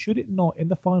 Should it not, in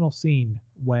the final scene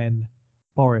when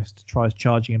Forrest tries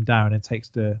charging him down and takes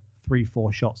the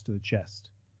 3-4 shots to the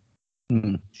chest,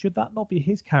 should that not be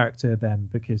his character then?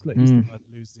 Because look, he's the guy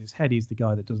that loses his head. He's the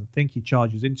guy that doesn't think. He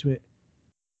charges into it.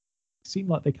 It seemed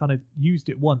like they kind of used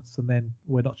it once, and then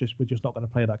we're just not going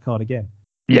to play that card again.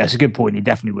 Yeah, it's a good point. He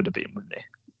definitely would have been, wouldn't he?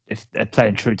 If they're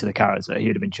playing true to the character, he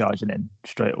would have been charging in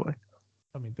straight away.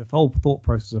 I mean, the whole thought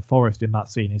process of Forrest in that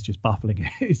scene is just baffling.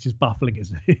 It's just baffling.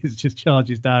 It just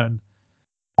charges down,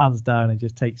 hands down, and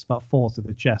just takes about 4 to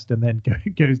the chest, and then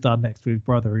goes down next to his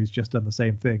brother, who's just done the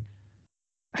same thing.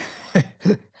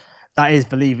 That is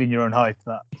believe in your own hype.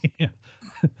 That. Yeah.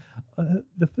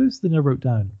 The first thing I wrote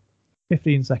down,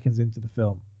 15 seconds into the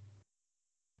film.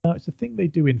 Now, it's a thing they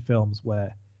do in films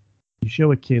where you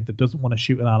show a kid that doesn't want to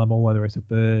shoot an animal, whether it's a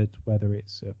bird, whether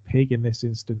it's a pig in this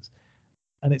instance,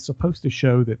 and it's supposed to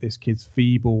show that this kid's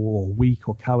feeble or weak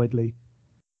or cowardly.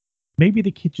 Maybe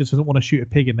the kid just doesn't want to shoot a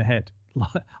pig in the head.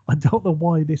 Like, I don't know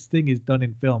why this thing is done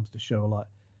in films to show, like,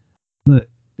 look,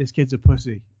 this kid's a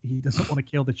pussy. He doesn't want to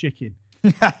kill the chicken.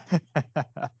 That's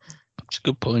a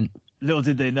good point. Little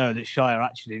did they know that Shire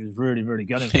actually was really, really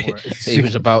gunning for it. he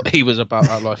was about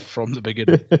that life from the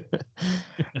beginning.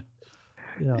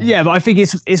 Yeah, but I think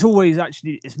it's always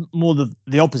actually it's more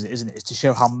the opposite, isn't it? It's to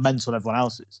show how mental everyone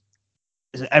else is.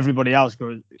 Is that everybody else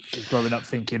is growing up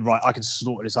thinking, right, I can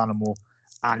slaughter this animal,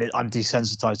 and I'm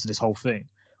desensitized to this whole thing.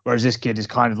 Whereas this kid is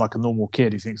kind of like a normal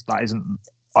kid who thinks I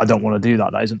don't want to do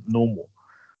that. That isn't normal.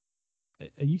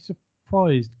 Are you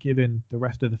surprised, given the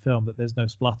rest of the film, that there's no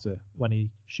splatter when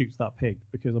he shoots that pig?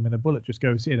 Because I mean, the bullet just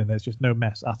goes in and there's just no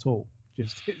mess at all.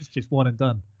 It's just one and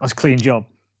done. That's a clean job.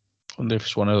 I wonder if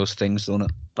it's one of those things, doesn't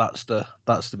it? That's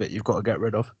the bit you've got to get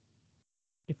rid of.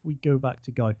 If we go back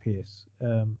to Guy Pearce,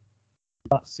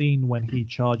 that scene when he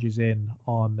charges in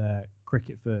on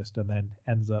Cricket first and then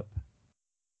ends up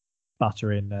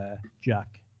battering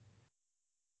Jack.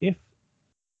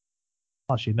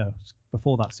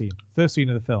 Before that scene, first scene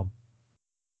of the film,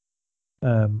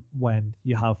 when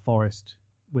you have Forrest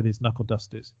with his knuckle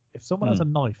dusters. If someone has a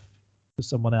knife to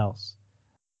someone else,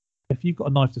 if you've got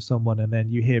a knife to someone and then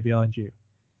you hear behind you,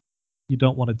 you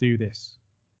don't want to do this,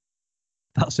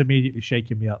 that's immediately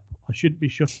shaking me up. I shouldn't be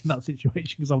shot in that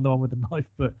situation because I'm the one with the knife,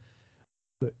 but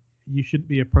you shouldn't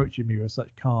be approaching me with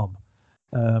such calm.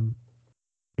 In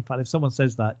fact, if someone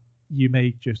says that, you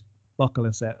may just buckle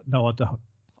and say, no, I don't.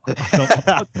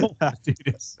 I don't want to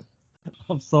do this.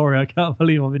 I'm sorry, I can't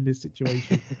believe I'm in this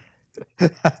situation.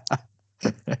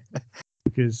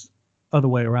 Because other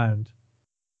way around,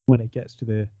 when it gets to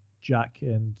the Jack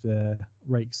and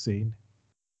Rake scene,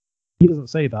 he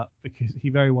doesn't say that because he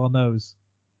very well knows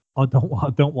I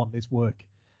don't want this work.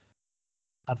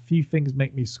 And few things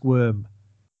make me squirm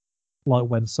like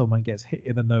when someone gets hit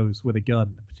in the nose with a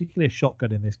gun, particularly a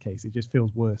shotgun in this case. It just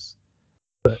feels worse.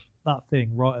 But that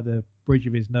thing right at the bridge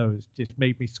of his nose just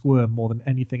made me squirm more than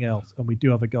anything else. And we do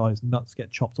have a guy's nuts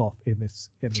get chopped off in this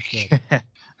film.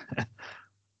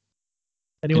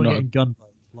 Anyone getting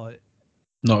gunfight, like,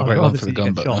 not a great one for the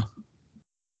gun butt, no.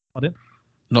 Pardon?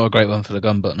 Not a great one for the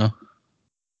gun butt, no.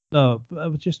 No, but it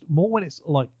was just more when it's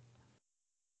like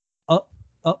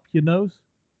up your nose,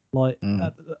 like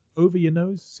over your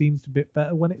nose seems a bit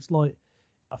better. When it's like,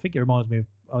 I think it reminds me of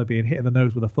either being hit in the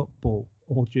nose with a football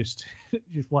or just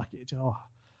whack it.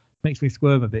 Makes me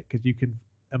squirm a bit because you can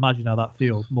imagine how that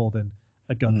feels more than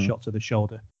a gunshot to the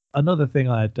shoulder. Another thing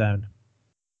I had down: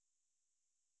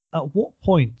 at what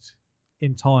point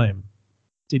in time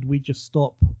did we just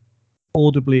stop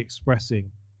audibly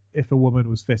expressing if a woman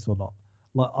was fit or not?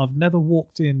 Like, I've never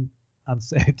walked in and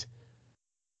said,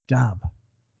 damn,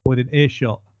 with an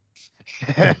earshot,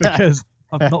 because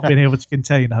I've not been able to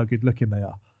contain how good looking they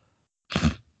are.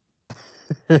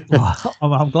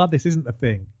 I'm glad this isn't a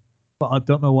thing, but I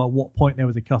don't know at what point there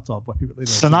was a cut-off. Where people,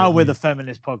 so now we're the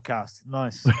feminist podcast.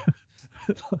 Nice.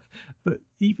 But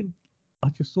even, I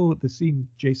just saw the scene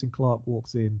Jason Clarke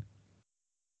walks in.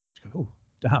 Oh,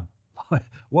 damn.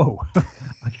 Whoa.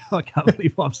 I can't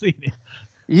believe what I've seen here.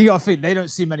 You got to think they don't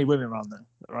see many women around there,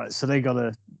 right? So they got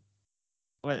to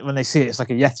when they see it, it's like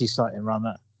a Yeti sighting around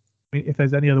there. I mean, if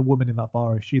there's any other woman in that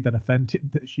bar, is she then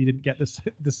offended that she didn't get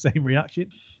the same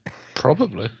reaction?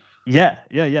 Probably. Yeah.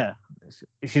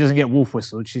 If she doesn't get wolf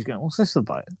whistled, she's going, "What's this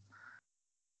about?"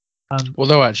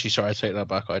 Although, actually, sorry, I take that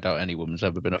back. I doubt any woman's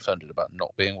ever been offended about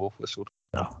not being wolf whistled.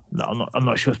 No, I'm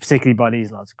not sure, particularly by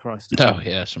these lads. Christ. No,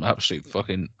 yeah, some absolute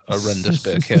fucking horrendous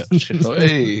bit of kit. She's like,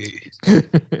 hey.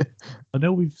 I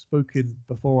know we've spoken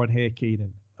before on here,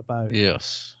 Keenan, about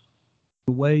Yes.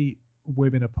 the way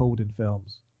women are pulled in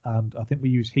films. And I think we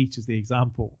use Heat as the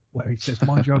example, where he says,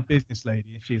 "Mind your own business,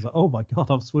 lady." And she's like, "Oh my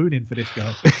God, I'm swooning for this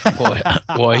guy."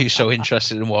 Why are you so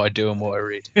interested in what I do and what I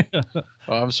read?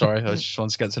 Oh, I'm sorry, I just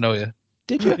want to get to know you.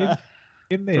 Did you?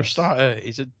 In this, For a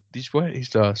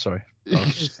starter, sorry.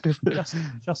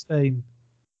 Chastain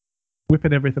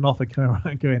whipping everything off and coming around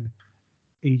and going,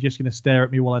 "Are you just going to stare at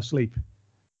me while I sleep?"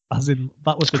 As in,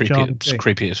 that was the charming thing. It's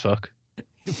creepy as fuck.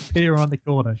 Peer around the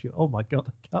corner. She, "Oh my God,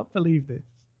 I can't believe this."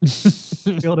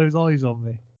 Got those eyes on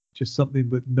me. Just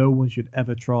something that no one should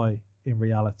ever try in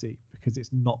reality, because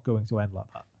it's not going to end like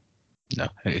that. No,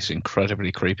 it's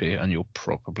incredibly creepy, and you'll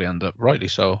probably end up, rightly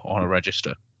so, on a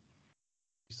register.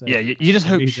 So, Yeah, you just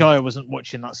hope Shia wasn't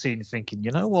watching that scene thinking, "You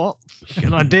know what?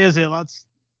 Good ideas here, lads."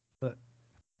 But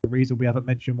the reason we haven't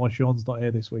mentioned why Sean's not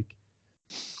here this week.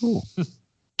 Ooh.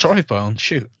 Drive by on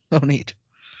shoot. No need.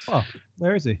 Oh,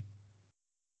 where is he?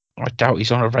 I doubt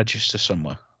he's on a register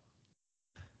somewhere.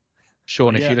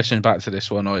 Sean, if Yeah. you listen back to this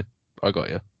one, I got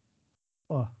you.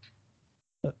 Oh.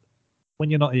 When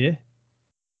you're not here,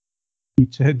 you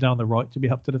turn down the right to be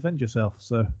able to defend yourself.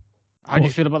 So, How do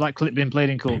you feel about that clip being played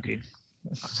in Corky?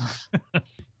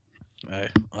 Hey,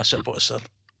 I said what I said.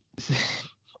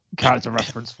 Character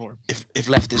reference for him. If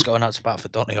left is going out to bat for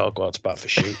Donny, I'll go out to bat for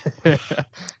shoot.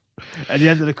 At the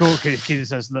end of the Corky, Keenan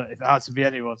says, "Look, if it had to be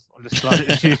anyone, I'm just glad it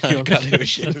was you." I can't do a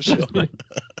shit of Sean.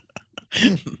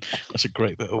 That's a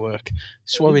great bit of work.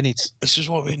 This is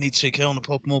why we need CK on the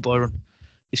pod more, Byron.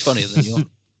 He's funnier than you are.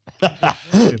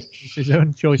 It's his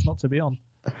own choice not to be on.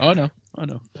 I know.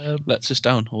 Lets us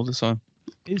down all the time.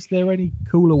 Is there any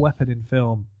cooler weapon in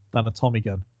film than a Tommy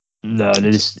gun? No,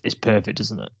 it's perfect,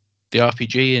 isn't it? The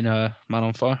RPG in Man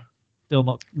on Fire. Still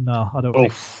not. No, I don't. Oh,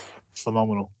 think.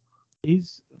 phenomenal.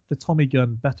 Is the Tommy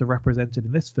gun better represented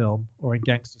in this film or in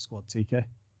Gangster Squad, TK?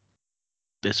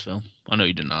 This film. I know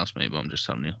you didn't ask me, but I'm just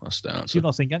telling you. That's the answer. You've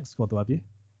not seen Gangster Squad, though, have you?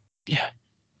 Yeah.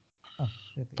 Oh,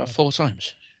 yeah, About 4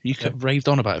 times. You kept raved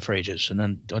on about it for ages, and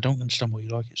then I don't understand why you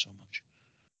like it so much.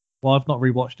 Well, I've not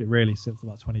rewatched it really since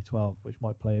about 2012, which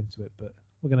might play into it, but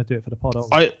we're going to do it for the pod,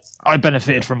 aren't we? I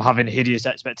benefited from having hideous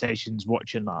expectations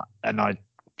watching that, and I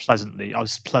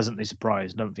was pleasantly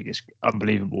surprised. I don't think it's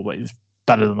unbelievable, but it was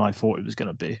better than I thought it was going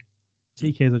to be.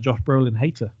 TK is a Josh Brolin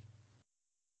hater.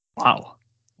 Wow,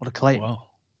 what a claim! Wow.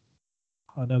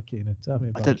 I know, Keenan. Tell me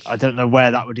about it. I don't know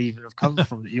where that would even have come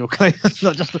from. That your claim, it's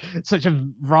not just such a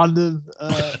random.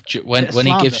 When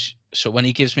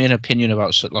he gives me an opinion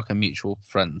about like a mutual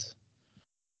friend,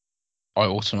 I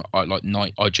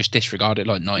just disregard it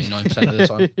like 99% of the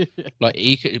time. Like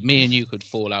me and you could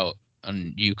fall out,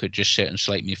 and you could just sit and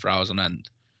slate me for hours on end,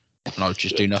 and I would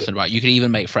just do nothing about it. You could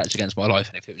even make threats against my life,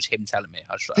 and if it was him telling me,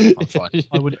 I'm fine.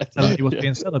 I would tell you what's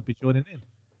being said. I'd be joining in.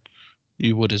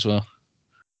 You would as well.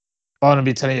 I'm gonna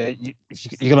be telling you,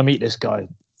 you're gonna meet this guy,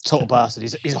 total bastard.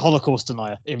 He's a Holocaust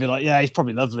denier. He'd be like, "Yeah, he's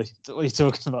probably lovely." What are you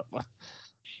talking about?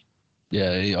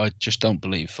 Yeah, I just don't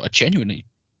believe. I genuinely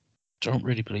don't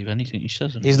really believe anything he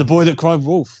says. He's the boy that cried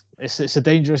wolf. It's a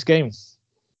dangerous game.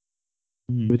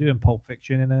 We're doing Pulp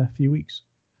Fiction in a few weeks.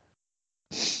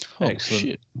 Oh, Excellent.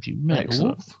 shit. Have you met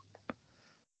Excellent.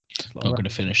 I'm going to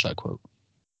finish that quote.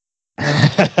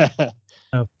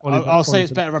 I'll say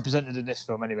it's better represented in this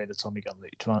film anyway, the Tommy gun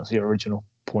leak, to answer your original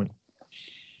point.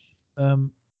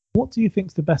 What do you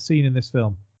think's the best scene in this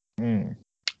film?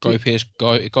 Guy Pearce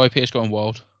going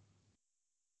wild.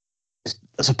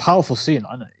 It's a powerful scene,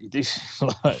 I know. You do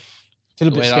feel a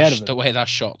bit scared of it. The way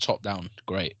that's shot, top down,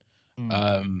 great.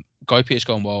 Guy Pearce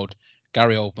going wild.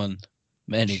 Gary Oldman,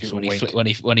 when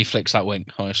he flicks that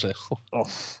wink, honestly,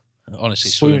 honestly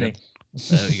swooning.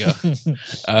 There we go.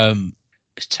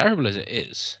 As terrible as it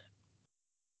is,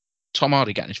 Tom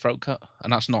Hardy getting his throat cut,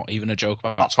 and that's not even a joke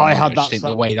about Tom Hardy. I just think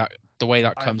the way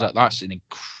that comes out, that's an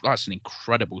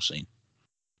incredible scene.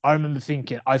 I remember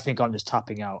thinking, I think I'm just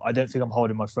tapping out. I don't think I'm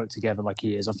holding my throat together like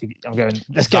he is. I think I'm going,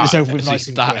 let's get this over with nice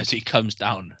and quick. As he comes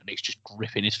down and he's just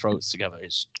gripping his throats together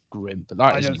is grim. But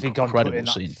that is an incredible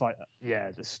scene. Fight. Yeah,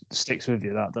 just sticks with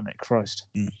you, that, doesn't it? Christ.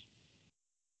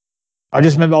 I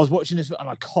just remember I was watching this and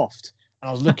I coughed. And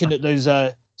I was looking at those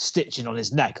stitching on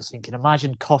his neck. I was thinking,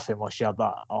 imagine coughing while she had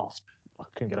that. Oh, I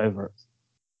couldn't get over it.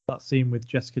 that scene with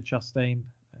Jessica Chastain,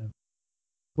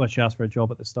 where she asked for a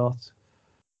job at the start.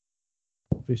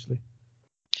 Obviously.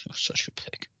 You're such a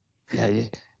pig. Yeah,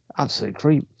 absolute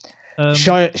creep.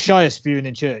 Shia spewing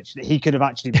in church. He could have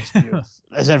actually been spewing.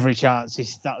 There's every chance.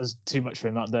 That was too much for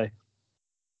him that day.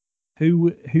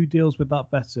 Who deals with that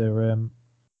better,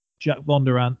 Jack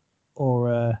Bondurant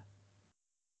or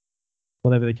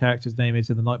whatever the character's name is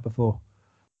in The Night Before?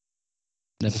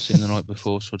 Never seen The Night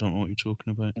Before, so I don't know what you're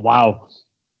talking about. Wow.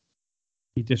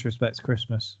 He disrespects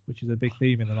Christmas, which is a big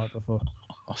theme in The Night Before.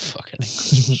 Oh, fucking hate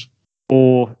Christmas.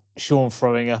 Or Sean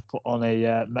throwing up on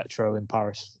a metro in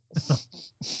Paris.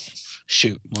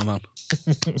 Shoot, my man.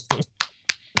 I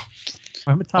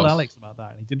remember telling Alex about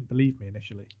that, and he didn't believe me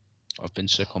initially. I've been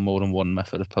sick on more than one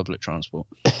method of public transport.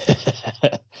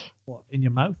 What, in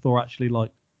your mouth or actually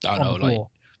like Oh, on no, the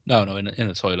floor? in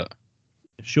the toilet.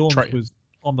 Sean's was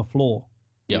on the floor.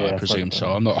 Yeah, I presume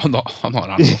so. I'm not an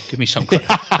animal. Give me some credit.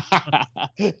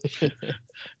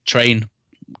 Train,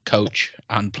 coach,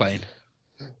 and plane.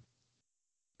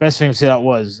 Best thing to see that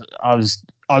was I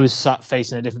was sat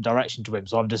facing a different direction to him,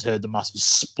 so I've just heard the massive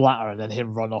splatter and then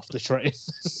him run off the train.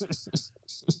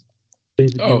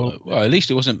 Oh, well, at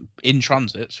least it wasn't in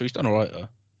transit, so he's done all right though.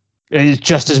 It's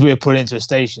just as we were put into a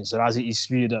station, so as he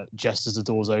spewed up, just as the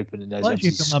doors opened, and Why do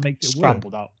you think that makes it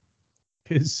scrambled out.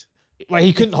 Because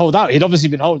he couldn't hold out. He'd obviously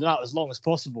been holding out as long as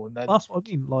possible, and then that's what I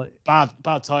mean. Like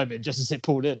bad timing, just as it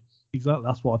pulled in. Exactly,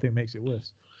 that's what I think makes it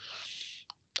worse.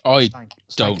 I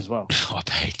stank as well. I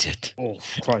hated. Oh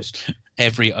Christ!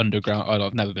 Every underground.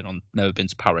 I've never been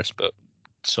to Paris, but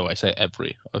so I say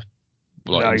every.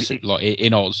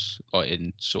 In Oz, like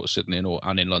in sort of Sydney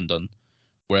and in London,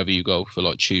 wherever you go for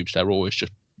like tubes, they're always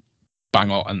just bang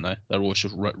hot, aren't they? They're always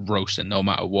just roasting, no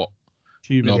matter what,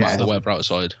 no matter the weather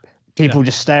outside. People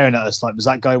just staring at us like, was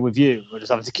that guy with you? We're just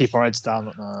having to keep our heads down.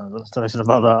 Like, no, don't know anything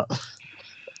about that.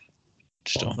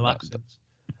 Just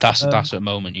that's a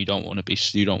moment you don't want to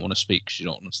speak because you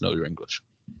don't want to know your English.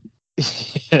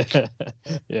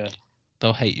 Yeah.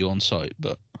 They'll hate you on sight,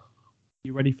 but.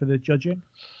 You ready for the judging?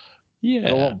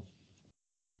 Yeah.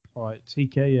 All right,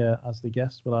 TK, as the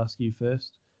guest, we'll ask you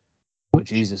first. Oh,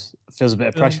 Jesus. Feels a bit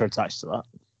of pressure attached to that.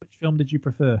 Which film did you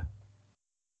prefer?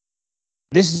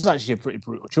 This is actually a pretty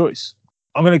brutal choice.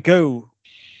 I'm going to go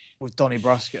with Donnie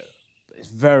Brasco. It's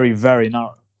very, very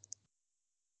narrow.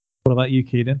 What about you,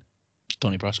 Keenan?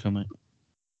 Donnie Brasco, mate.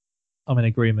 I'm in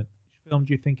agreement. Which film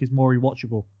do you think is more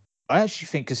rewatchable? I actually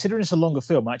think, considering it's a longer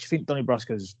film, I actually think Donnie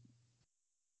Brasco's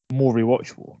more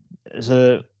rewatchable.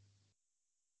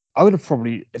 I would have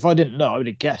probably, if I didn't know, I would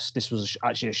have guessed this was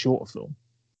actually a shorter film.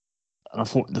 And I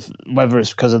thought, whether it's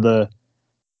because of the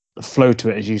flow to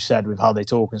it, as you said, with how they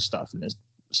talk and stuff, and there's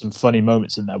some funny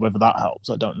moments in there, whether that helps,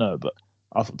 I don't know. But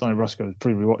I thought Donnie Brasco was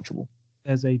pretty rewatchable.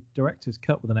 There's a director's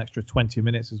cut with an extra 20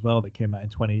 minutes as well that came out in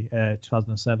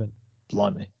 2007.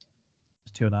 Blimey.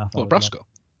 It's 2.5 hours. What, Brasco? Long.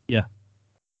 Yeah.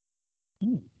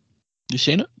 You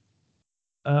seen it?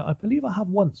 I believe I have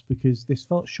once because this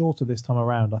felt shorter this time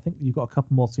around. I think you've got a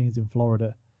couple more scenes in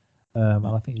Florida, and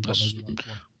I think you've got maybe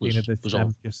one scene of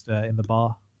them just in the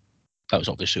bar. That was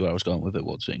obviously where I was going with it.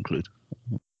 What does it include?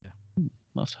 Yeah,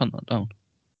 I'll have to hunt that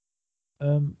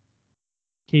down.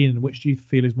 Keenan, which do you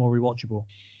feel is more rewatchable?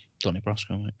 Donnie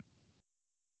Brasco, mate.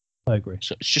 I agree.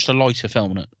 So it's just a lighter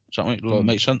film, isn't it? Does that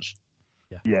make sense?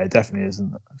 Yeah, it definitely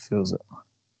isn't. It feels it.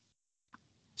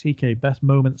 TK, best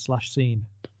moment/scene.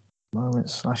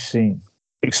 Moment/scene.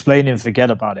 Explain and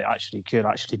forget about it actually could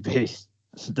actually be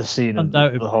the scene of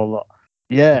the whole lot.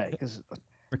 Yeah, because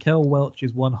Raquel Welch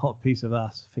is one hot piece of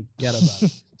ass. Forget about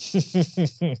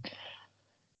it.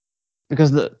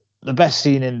 Because the best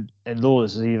scene in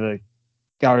Lawless is either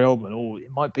Gary Oldman or it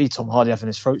might be Tom Hardy having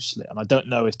his throat slit. And I don't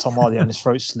know if Tom Hardy having his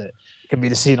throat slit can be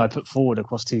the scene I put forward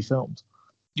across two films.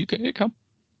 You can.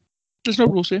 There's no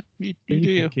rules here. You do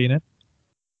you. Keenan?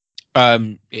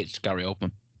 It's Gary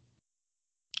Oldman.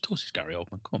 Of course it's Gary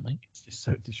Oldman. Come on, mate. It's just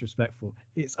so disrespectful.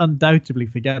 It's undoubtedly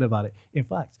forget about it. In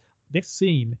fact, this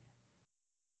scene,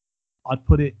 I'd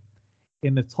put it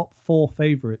in the top 4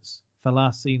 favourites for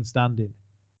last scene standing.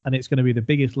 And it's going to be the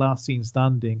biggest last scene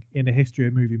standing in the history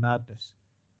of movie madness.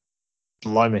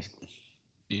 Blimey.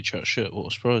 You chat shit. What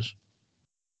a surprise.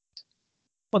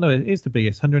 Well, no, it is the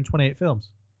biggest. 128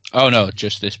 films. Oh, no.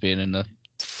 Just this being in the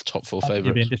top 4 favourites.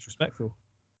 You're being disrespectful.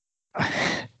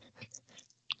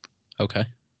 Okay.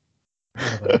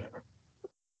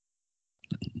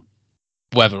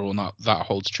 Whether or not that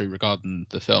holds true regarding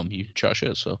the film, you chat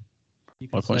shit, so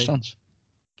my point stands.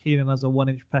 Keenan has a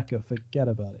 1-inch pecker. Forget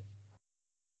about it.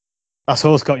 That's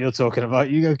all, Scott, you're talking about.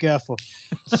 You go careful.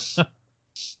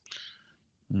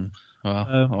 Well,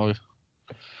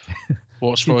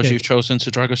 What straws TK. you've chosen to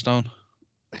drag us down?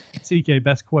 TK,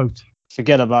 best quote.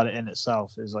 Forget about it in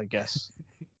itself is, I guess.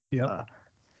 Yep.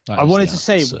 I wanted to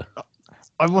say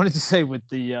with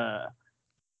the,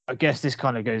 I guess this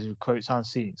kind of goes with quotes and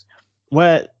scenes,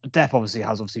 where Depp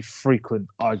obviously frequent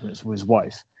arguments with his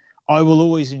wife. I will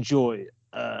always enjoy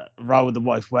row with the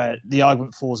wife where the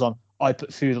argument falls on, I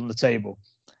put food on the table.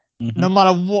 Mm-hmm. No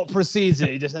matter what precedes it,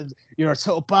 he just says, you're a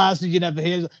total bastard, you never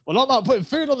hear. Well, I'm not putting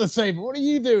food on the table. What are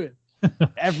you doing?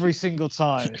 Every single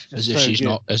time. It's just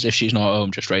as if she's not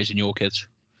home, just raising your kids.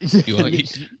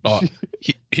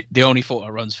 The only thought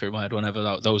that runs through my head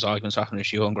whenever those arguments happen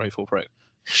is you ungrateful prick.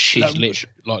 She's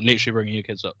literally bringing your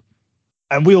kids up.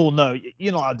 And we all know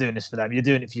you're not doing this for them. You're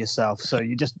doing it for yourself. So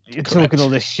you're talking all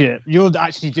this shit. You're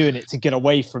actually doing it to get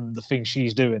away from the thing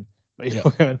she's doing. But you're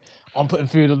going, I'm putting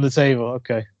food on the table.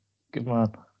 Okay, good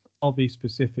man. I'll be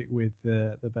specific with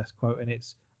the best quote, and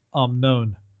it's "I'm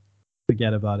known."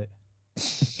 Forget about it.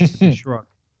 The shrug.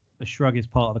 The shrug is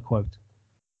part of the quote.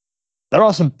 There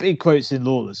are some big quotes in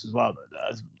Lawless as well.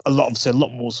 A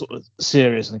lot more sort of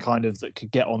serious and kind of that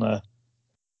could get on a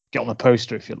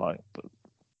poster if you like.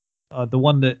 But the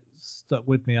one that stuck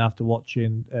with me after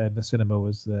watching the cinema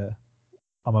was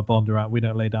 "I'm a Bondurant. We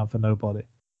don't lay down for nobody."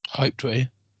 Hyped, were you?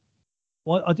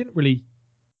 Well, I didn't really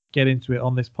get into it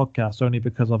on this podcast only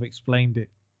because I've explained it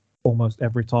almost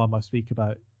every time I speak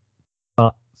about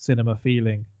that cinema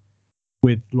feeling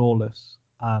with Lawless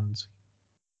and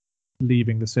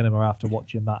leaving the cinema after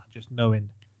watching that, just knowing,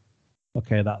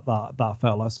 okay, that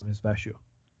felt like something special.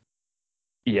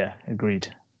 Yeah,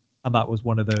 agreed. And that was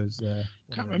one of those.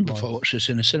 Can't remember if I watched this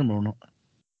in a cinema or not.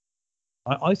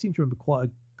 I seem to remember quite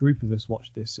a group of us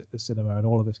watched this at the cinema, and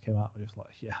all of us came out and just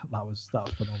like, yeah, that was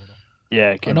phenomenal.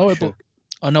 Yeah, I know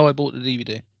I bought the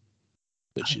DVD,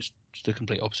 which is the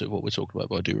complete opposite of what we're talking about.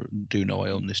 But I do know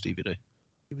I own this DVD.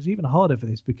 It was even harder for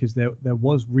this because there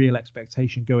was real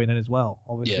expectation going in as well.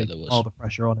 Obviously, yeah, there was all the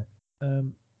pressure on it.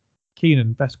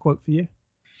 Keenan, best quote for you?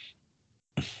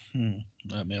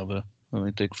 Let me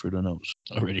dig through the notes.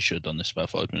 I really should have done this about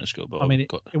 5 minutes ago, but I mean,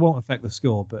 it won't affect the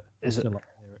score, but is still it? like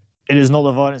to hear it. It is not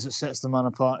the violence that sets the man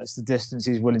apart. It's the distance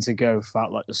he's willing to go for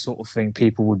like the sort of thing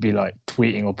people would be like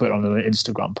tweeting or put on an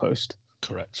Instagram post.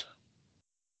 Correct.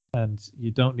 And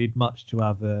you don't need much to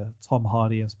have a Tom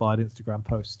Hardy inspired Instagram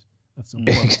post at some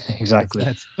point. Exactly.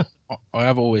 I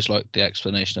have always liked the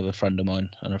explanation of a friend of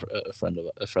mine and a friend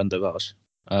of ours.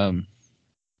 I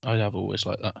have always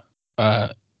liked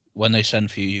that. When they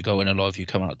send for you, you go in alive, you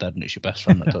come out dead, and it's your best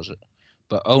friend that does it.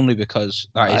 But only because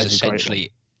that is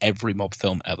essentially every mob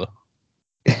film ever.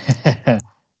 Yeah,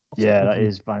 that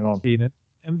is bang on. Keenan,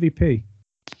 MVP.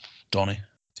 Donnie.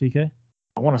 TK?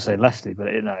 I want to say Lefty, but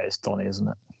it's Donnie, isn't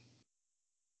it?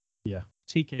 Yeah.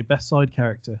 TK, best side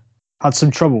character. Had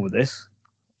some trouble with this.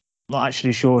 Not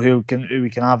actually sure who we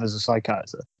can have as a side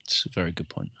character. It's a very good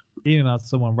point. Keenan had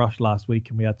someone rush last week,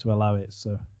 and we had to allow it.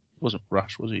 So it wasn't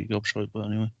Rash, was he? Gobshite, but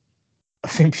anyway. I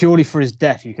think purely for his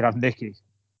death, you could have Nicky.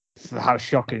 For how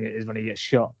shocking it is when he gets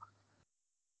shot.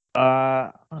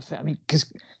 I mean,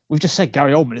 because we've just said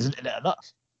Gary Oldman isn't in it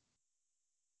enough.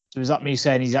 So is that me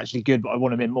saying he's actually good, but I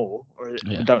want him in more, or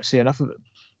I don't see enough of him?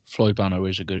 Floyd Banner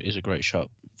is a great shot.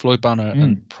 Floyd Banner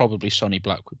and probably Sonny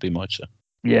Black would be my two.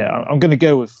 Yeah, I'm going to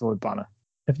go with Floyd Banner.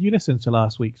 Have you listened to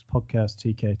last week's podcast,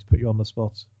 TK, to put you on the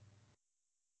spot?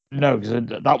 No,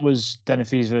 because that was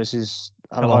Denethor versus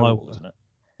Hell or High Water, wasn't it?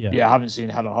 Yeah, I haven't seen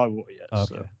Hell or High Water yet.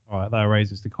 Okay, so. All right, that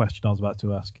raises the question I was about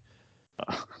to ask.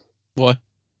 Why?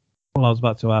 Well, I was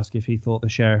about to ask if he thought the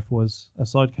sheriff was a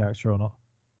side character or not.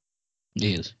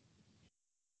 He is.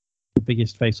 The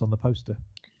biggest face on the poster.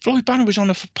 Floyd Banner was on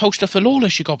the poster for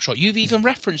Lawless, you gobshot. You've even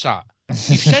referenced that.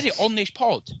 You've said it on this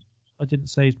pod. I didn't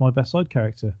say he's my best side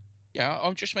character. Yeah,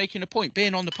 I'm just making a point.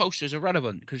 Being on the poster is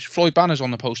irrelevant because Floyd Banner's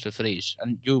on the poster for these,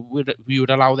 and you would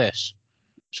allow this.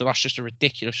 So that's just a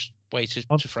ridiculous way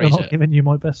to phrase it. I'm not giving you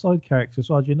my best side character,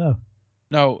 so how do you know?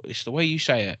 No, it's the way you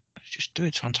say it. Just do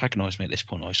it to antagonise me at this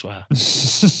point, I swear.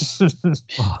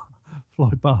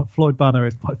 Floyd Banner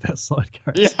is my best side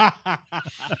character.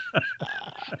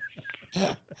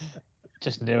 Yeah.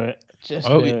 Just knew it.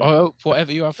 I hope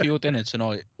whatever you have for your dinner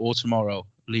tonight or tomorrow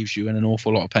leaves you in an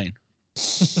awful lot of pain.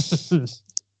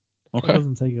 Okay. It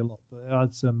doesn't take a lot, but I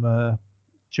had some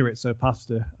chorizo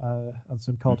pasta and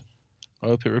some cod. I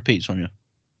hope it repeats on you.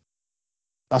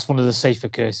 That's one of the safer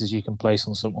curses you can place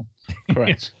on someone.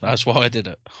 Correct. That's why I did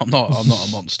it. I'm not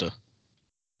a monster.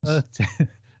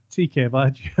 TK,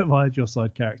 have I had your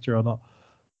side character or not?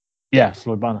 Yeah,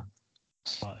 Floyd Banner.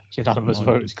 Unanimous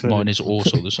votes. Mine is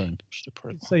also the same.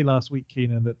 I did say last week,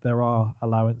 Keenan, that there are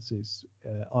allowances,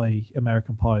 i.e.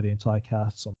 American Pie, the entire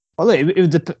cast, Well, it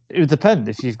would depend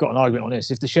if you've got an argument on this.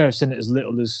 If the sheriff's in it as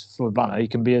little as Floyd Banner, he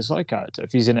can be a side character.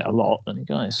 If he's in it a lot, then he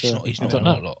can. So, He's not in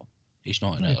it a lot. He's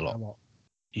not in it a lot.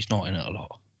 He's not in it a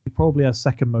lot. He probably has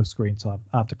second most screen time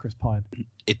after Chris Pine.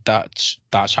 That's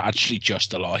actually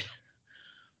just a lie.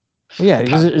 Well, yeah,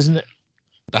 isn't it?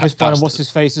 Chris Pine, what's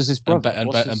his face as his brother? And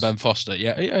Ben Foster.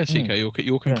 Yeah, CK,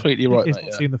 you're completely right. He's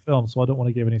not seen the film, so I don't want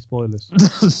to give any spoilers.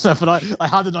 But I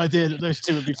had an idea that those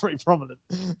two would be pretty prominent.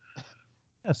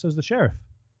 Yeah, so's the sheriff.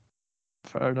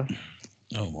 Fair enough.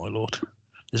 Oh my lord.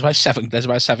 There's about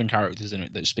seven characters in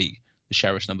it that speak. The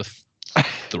sheriff's number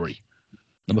 3.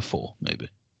 Number 4, maybe.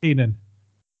 Keenan.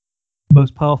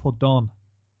 Most powerful Don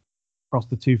across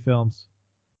the two films.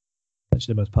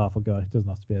 Actually, the most powerful guy. It doesn't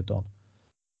have to be a Don.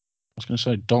 I was going to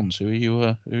say Don. So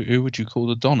who would you call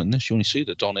the Don in this? You only see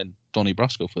the Don in Donnie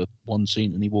Brasco for one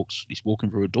scene, and he's walking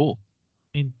through a door.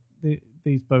 I mean,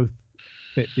 these both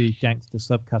fit the gangster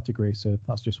subcategory, so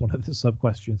that's just one of the sub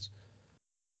questions.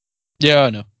 Yeah, I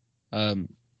know.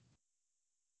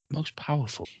 Most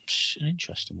powerful. It's an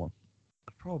interesting one.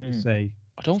 I'd probably say.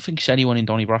 I don't think it's anyone in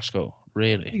Donnie Brasco,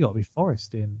 really. You got to be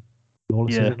Forrest in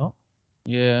Lawless, is it not?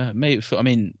 Yeah, maybe.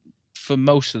 For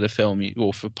most of the film,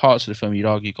 or for parts of the film, you'd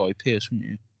argue Guy Pearce,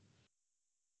 wouldn't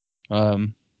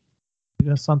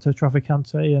you? Santo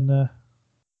Traficante and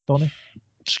Donnie.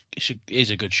 It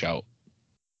is a good shout.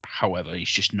 However, he's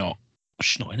just not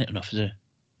in it enough, is he?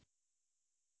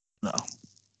 No.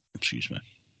 Excuse me.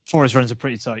 Forrest runs a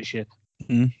pretty tight ship.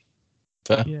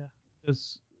 Fair. Yeah.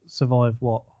 Has survived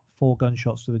 4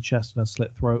 gunshots to the chest and a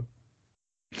slit throat.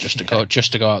 Just to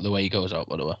go out the way he goes out,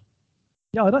 by the way.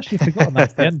 Yeah, I'd actually forgotten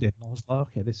that's the ending. I was like,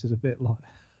 okay, this is a bit like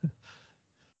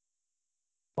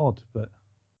odd, but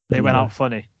they went out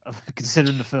funny.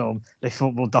 Considering the film, they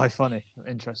thought we'll die funny.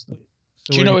 Interesting.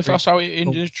 So do you know if that's how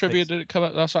in the trivia did it come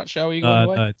out? That's actually how he got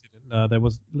away? No, it didn't. No, there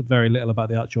was very little about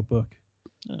the actual book.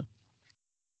 Yeah.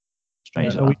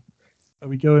 Strange. Are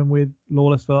we going with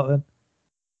Lawless for that then?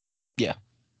 Yeah,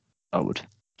 I would.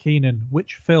 Keenan,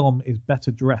 which film is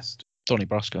better dressed? Donnie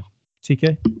Brasco.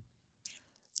 TK?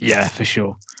 Yeah, for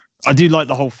sure. I do like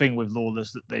the whole thing with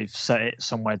Lawless that they've set it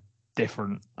somewhere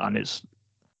different, and it's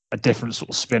a different sort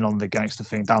of spin on the gangster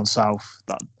thing down south.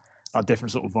 That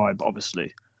different sort of vibe.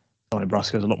 Obviously, Donnie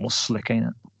Brasco is a lot more slick, ain't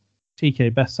it?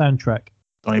 TK, best soundtrack?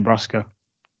 Donnie Brasco.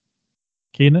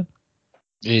 Keenan?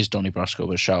 It is Donnie Brasco,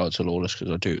 but shout out to Lawless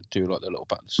because I do like the little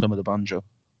some of the banjo.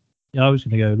 Yeah, I was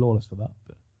going to go Lawless for that.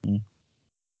 But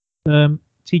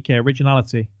TK,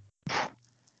 originality?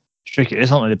 It's tricky,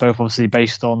 isn't it? They're both obviously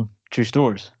based on true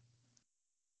stories.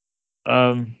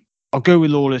 I'll go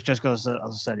with Lawless just because, as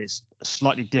I said, it's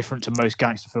slightly different to most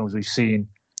gangster films we've seen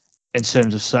in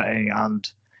terms of setting, and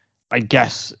I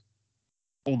guess,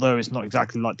 although it's not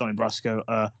exactly like Donnie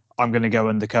Brasco, I'm going to go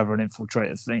undercover and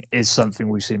infiltrate. I think is something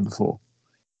we've seen before.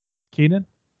 Keenan?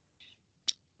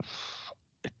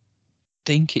 I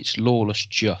think it's Lawless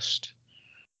just,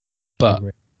 but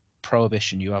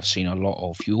Prohibition you have seen a lot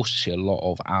of. You also see a lot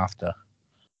of after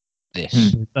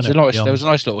this. There was a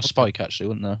nice little spike actually,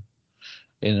 wasn't there,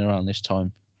 in and around this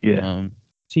time? Yeah.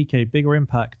 TK, bigger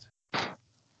impact?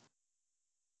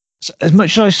 So as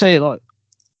much as I say, like,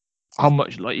 how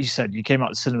much, like you said, you came out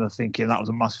of the cinema thinking that was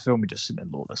a massive film, we just seen in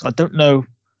Lawless. I don't know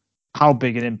how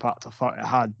big an impact I thought it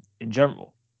had in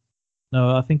general.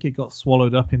 No, I think it got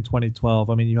swallowed up in 2012.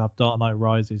 I mean, you have Dark Knight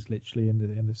Rises literally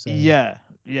in the same. Yeah.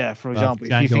 For example,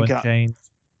 if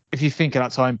you think of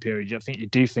that time period, I think you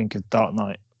do think of Dark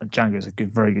Knight, and Django's a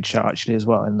very good shout actually as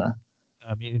well in there.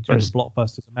 I mean, in terms of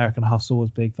blockbusters, American Hustle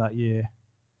was big that year.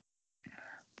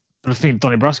 But I think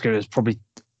Donnie Brasco has probably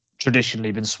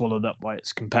traditionally been swallowed up by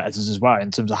its competitors as well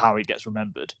in terms of how he gets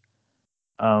remembered.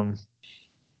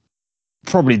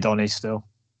 Probably Donnie still.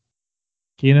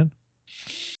 Keenan?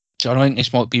 So I don't think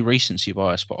this might be recency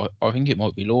bias, but I think it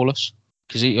might be Lawless.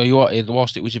 Because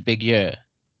whilst it was a big year,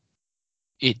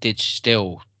 it did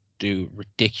still do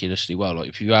ridiculously well. Like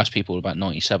if you ask people about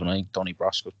 97, I think Donnie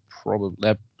Brasco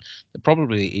they're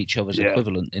probably each other's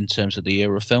equivalent in terms of the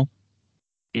era of film.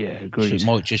 Yeah, agreed. So it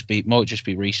might just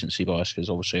be recency bias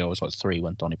because obviously I was like 3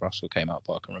 when Donnie Brasco came out,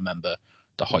 but I can remember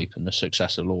the hype and the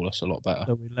success of Lawless a lot better.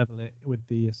 So we level it with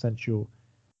the essential.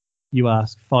 You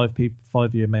ask 5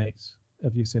 of your mates,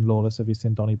 have you seen Lawless? Have you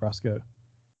seen Donnie Brasco?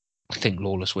 I think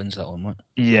Lawless wins that one, right?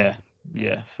 Yeah,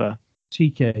 fair.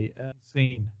 TK,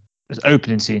 scene. It's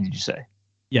opening scene, did you say?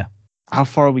 Yeah. How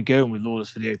far are we going with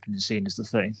Lawless for the opening scene is the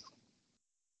thing?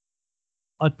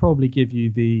 I'd probably give you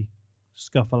the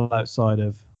scuffle outside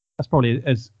of. That's probably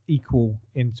as equal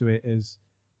into it as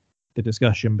the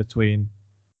discussion between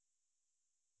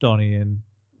Donnie and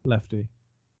Lefty.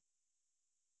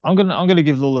 I'm gonna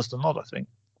give Lawless the nod, I think.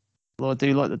 Well, I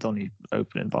do like the Donny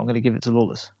opening, but I'm going to give it to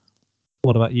Lawless.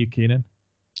 What about you, Keenan?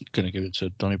 Gonna give it to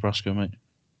Donnie Brasco, mate.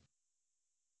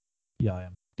 Yeah, I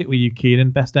am. Stick with you,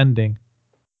 Keenan. Best ending.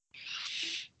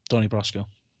 Donnie Brasco.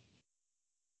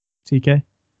 TK?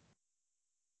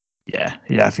 Yeah,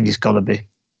 I think it's got to be.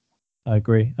 I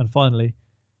agree. And finally,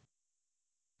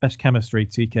 best chemistry,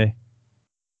 TK.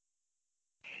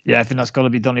 Yeah, I think that's got to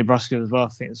be Donnie Brasco as well. I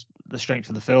think it's the strength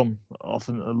of the film.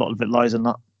 Often a lot of it lies in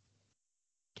that.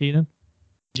 Keenan?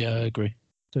 Yeah, I agree.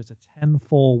 So it's a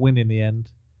 10-4 win in the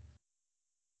end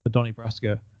for Donnie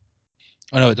Brasco.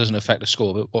 I know it doesn't affect the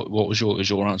score, but what was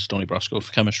your answer, Donnie Brasco,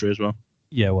 for chemistry as well?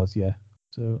 Yeah, it was, yeah.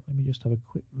 So let me just have a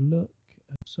quick look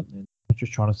at something. I'm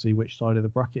just trying to see which side of the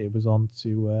bracket it was on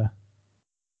to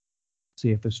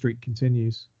see if the streak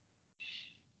continues.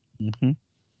 Mm-hmm.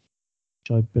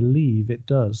 Which I believe it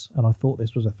does. And I thought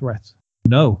this was a threat.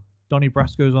 No, Donnie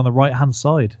Brasco's on the right-hand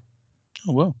side.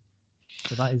 Oh, well.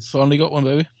 So that is... Finally got one,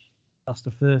 baby. That's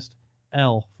the first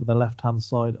L for the left-hand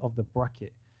side of the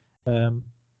bracket.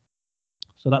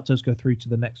 So that does go through to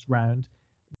the next round.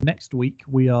 Next week,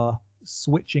 we are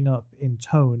switching up in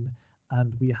tone,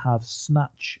 and we have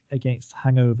Snatch against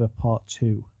Hangover Part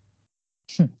 2.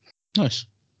 Nice.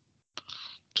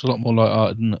 It's a lot more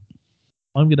light-hearted, isn't it?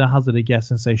 I'm going to hazard a guess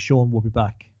and say Sean will be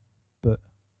back, but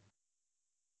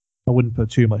I wouldn't put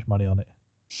too much money on it.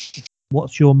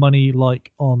 What's your money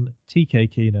like on TK,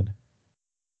 Keenan?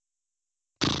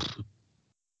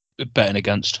 Betting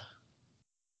against.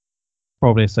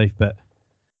 Probably a safe bet.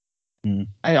 Mm.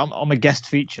 Hey, I'm a guest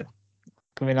feature.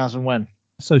 Coming as and when.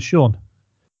 So, Sean.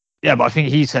 Yeah, but I think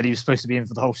he said he was supposed to be in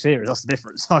for the whole series. That's the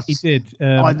difference. He did.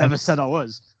 I never said I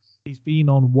was. He's been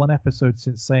on one episode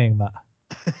since saying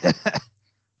that.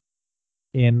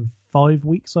 In 5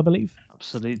 weeks, I believe.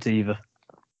 Absolute diva.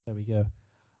 There we go.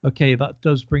 Okay, that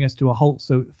does bring us to a halt.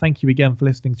 So thank you again for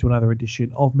listening to another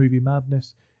edition of Movie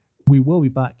Madness. We will be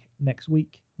back next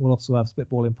week. We'll also have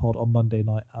Spitballing Pod on Monday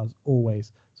night, as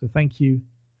always. So thank you.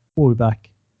 We'll be back.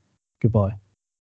 Goodbye.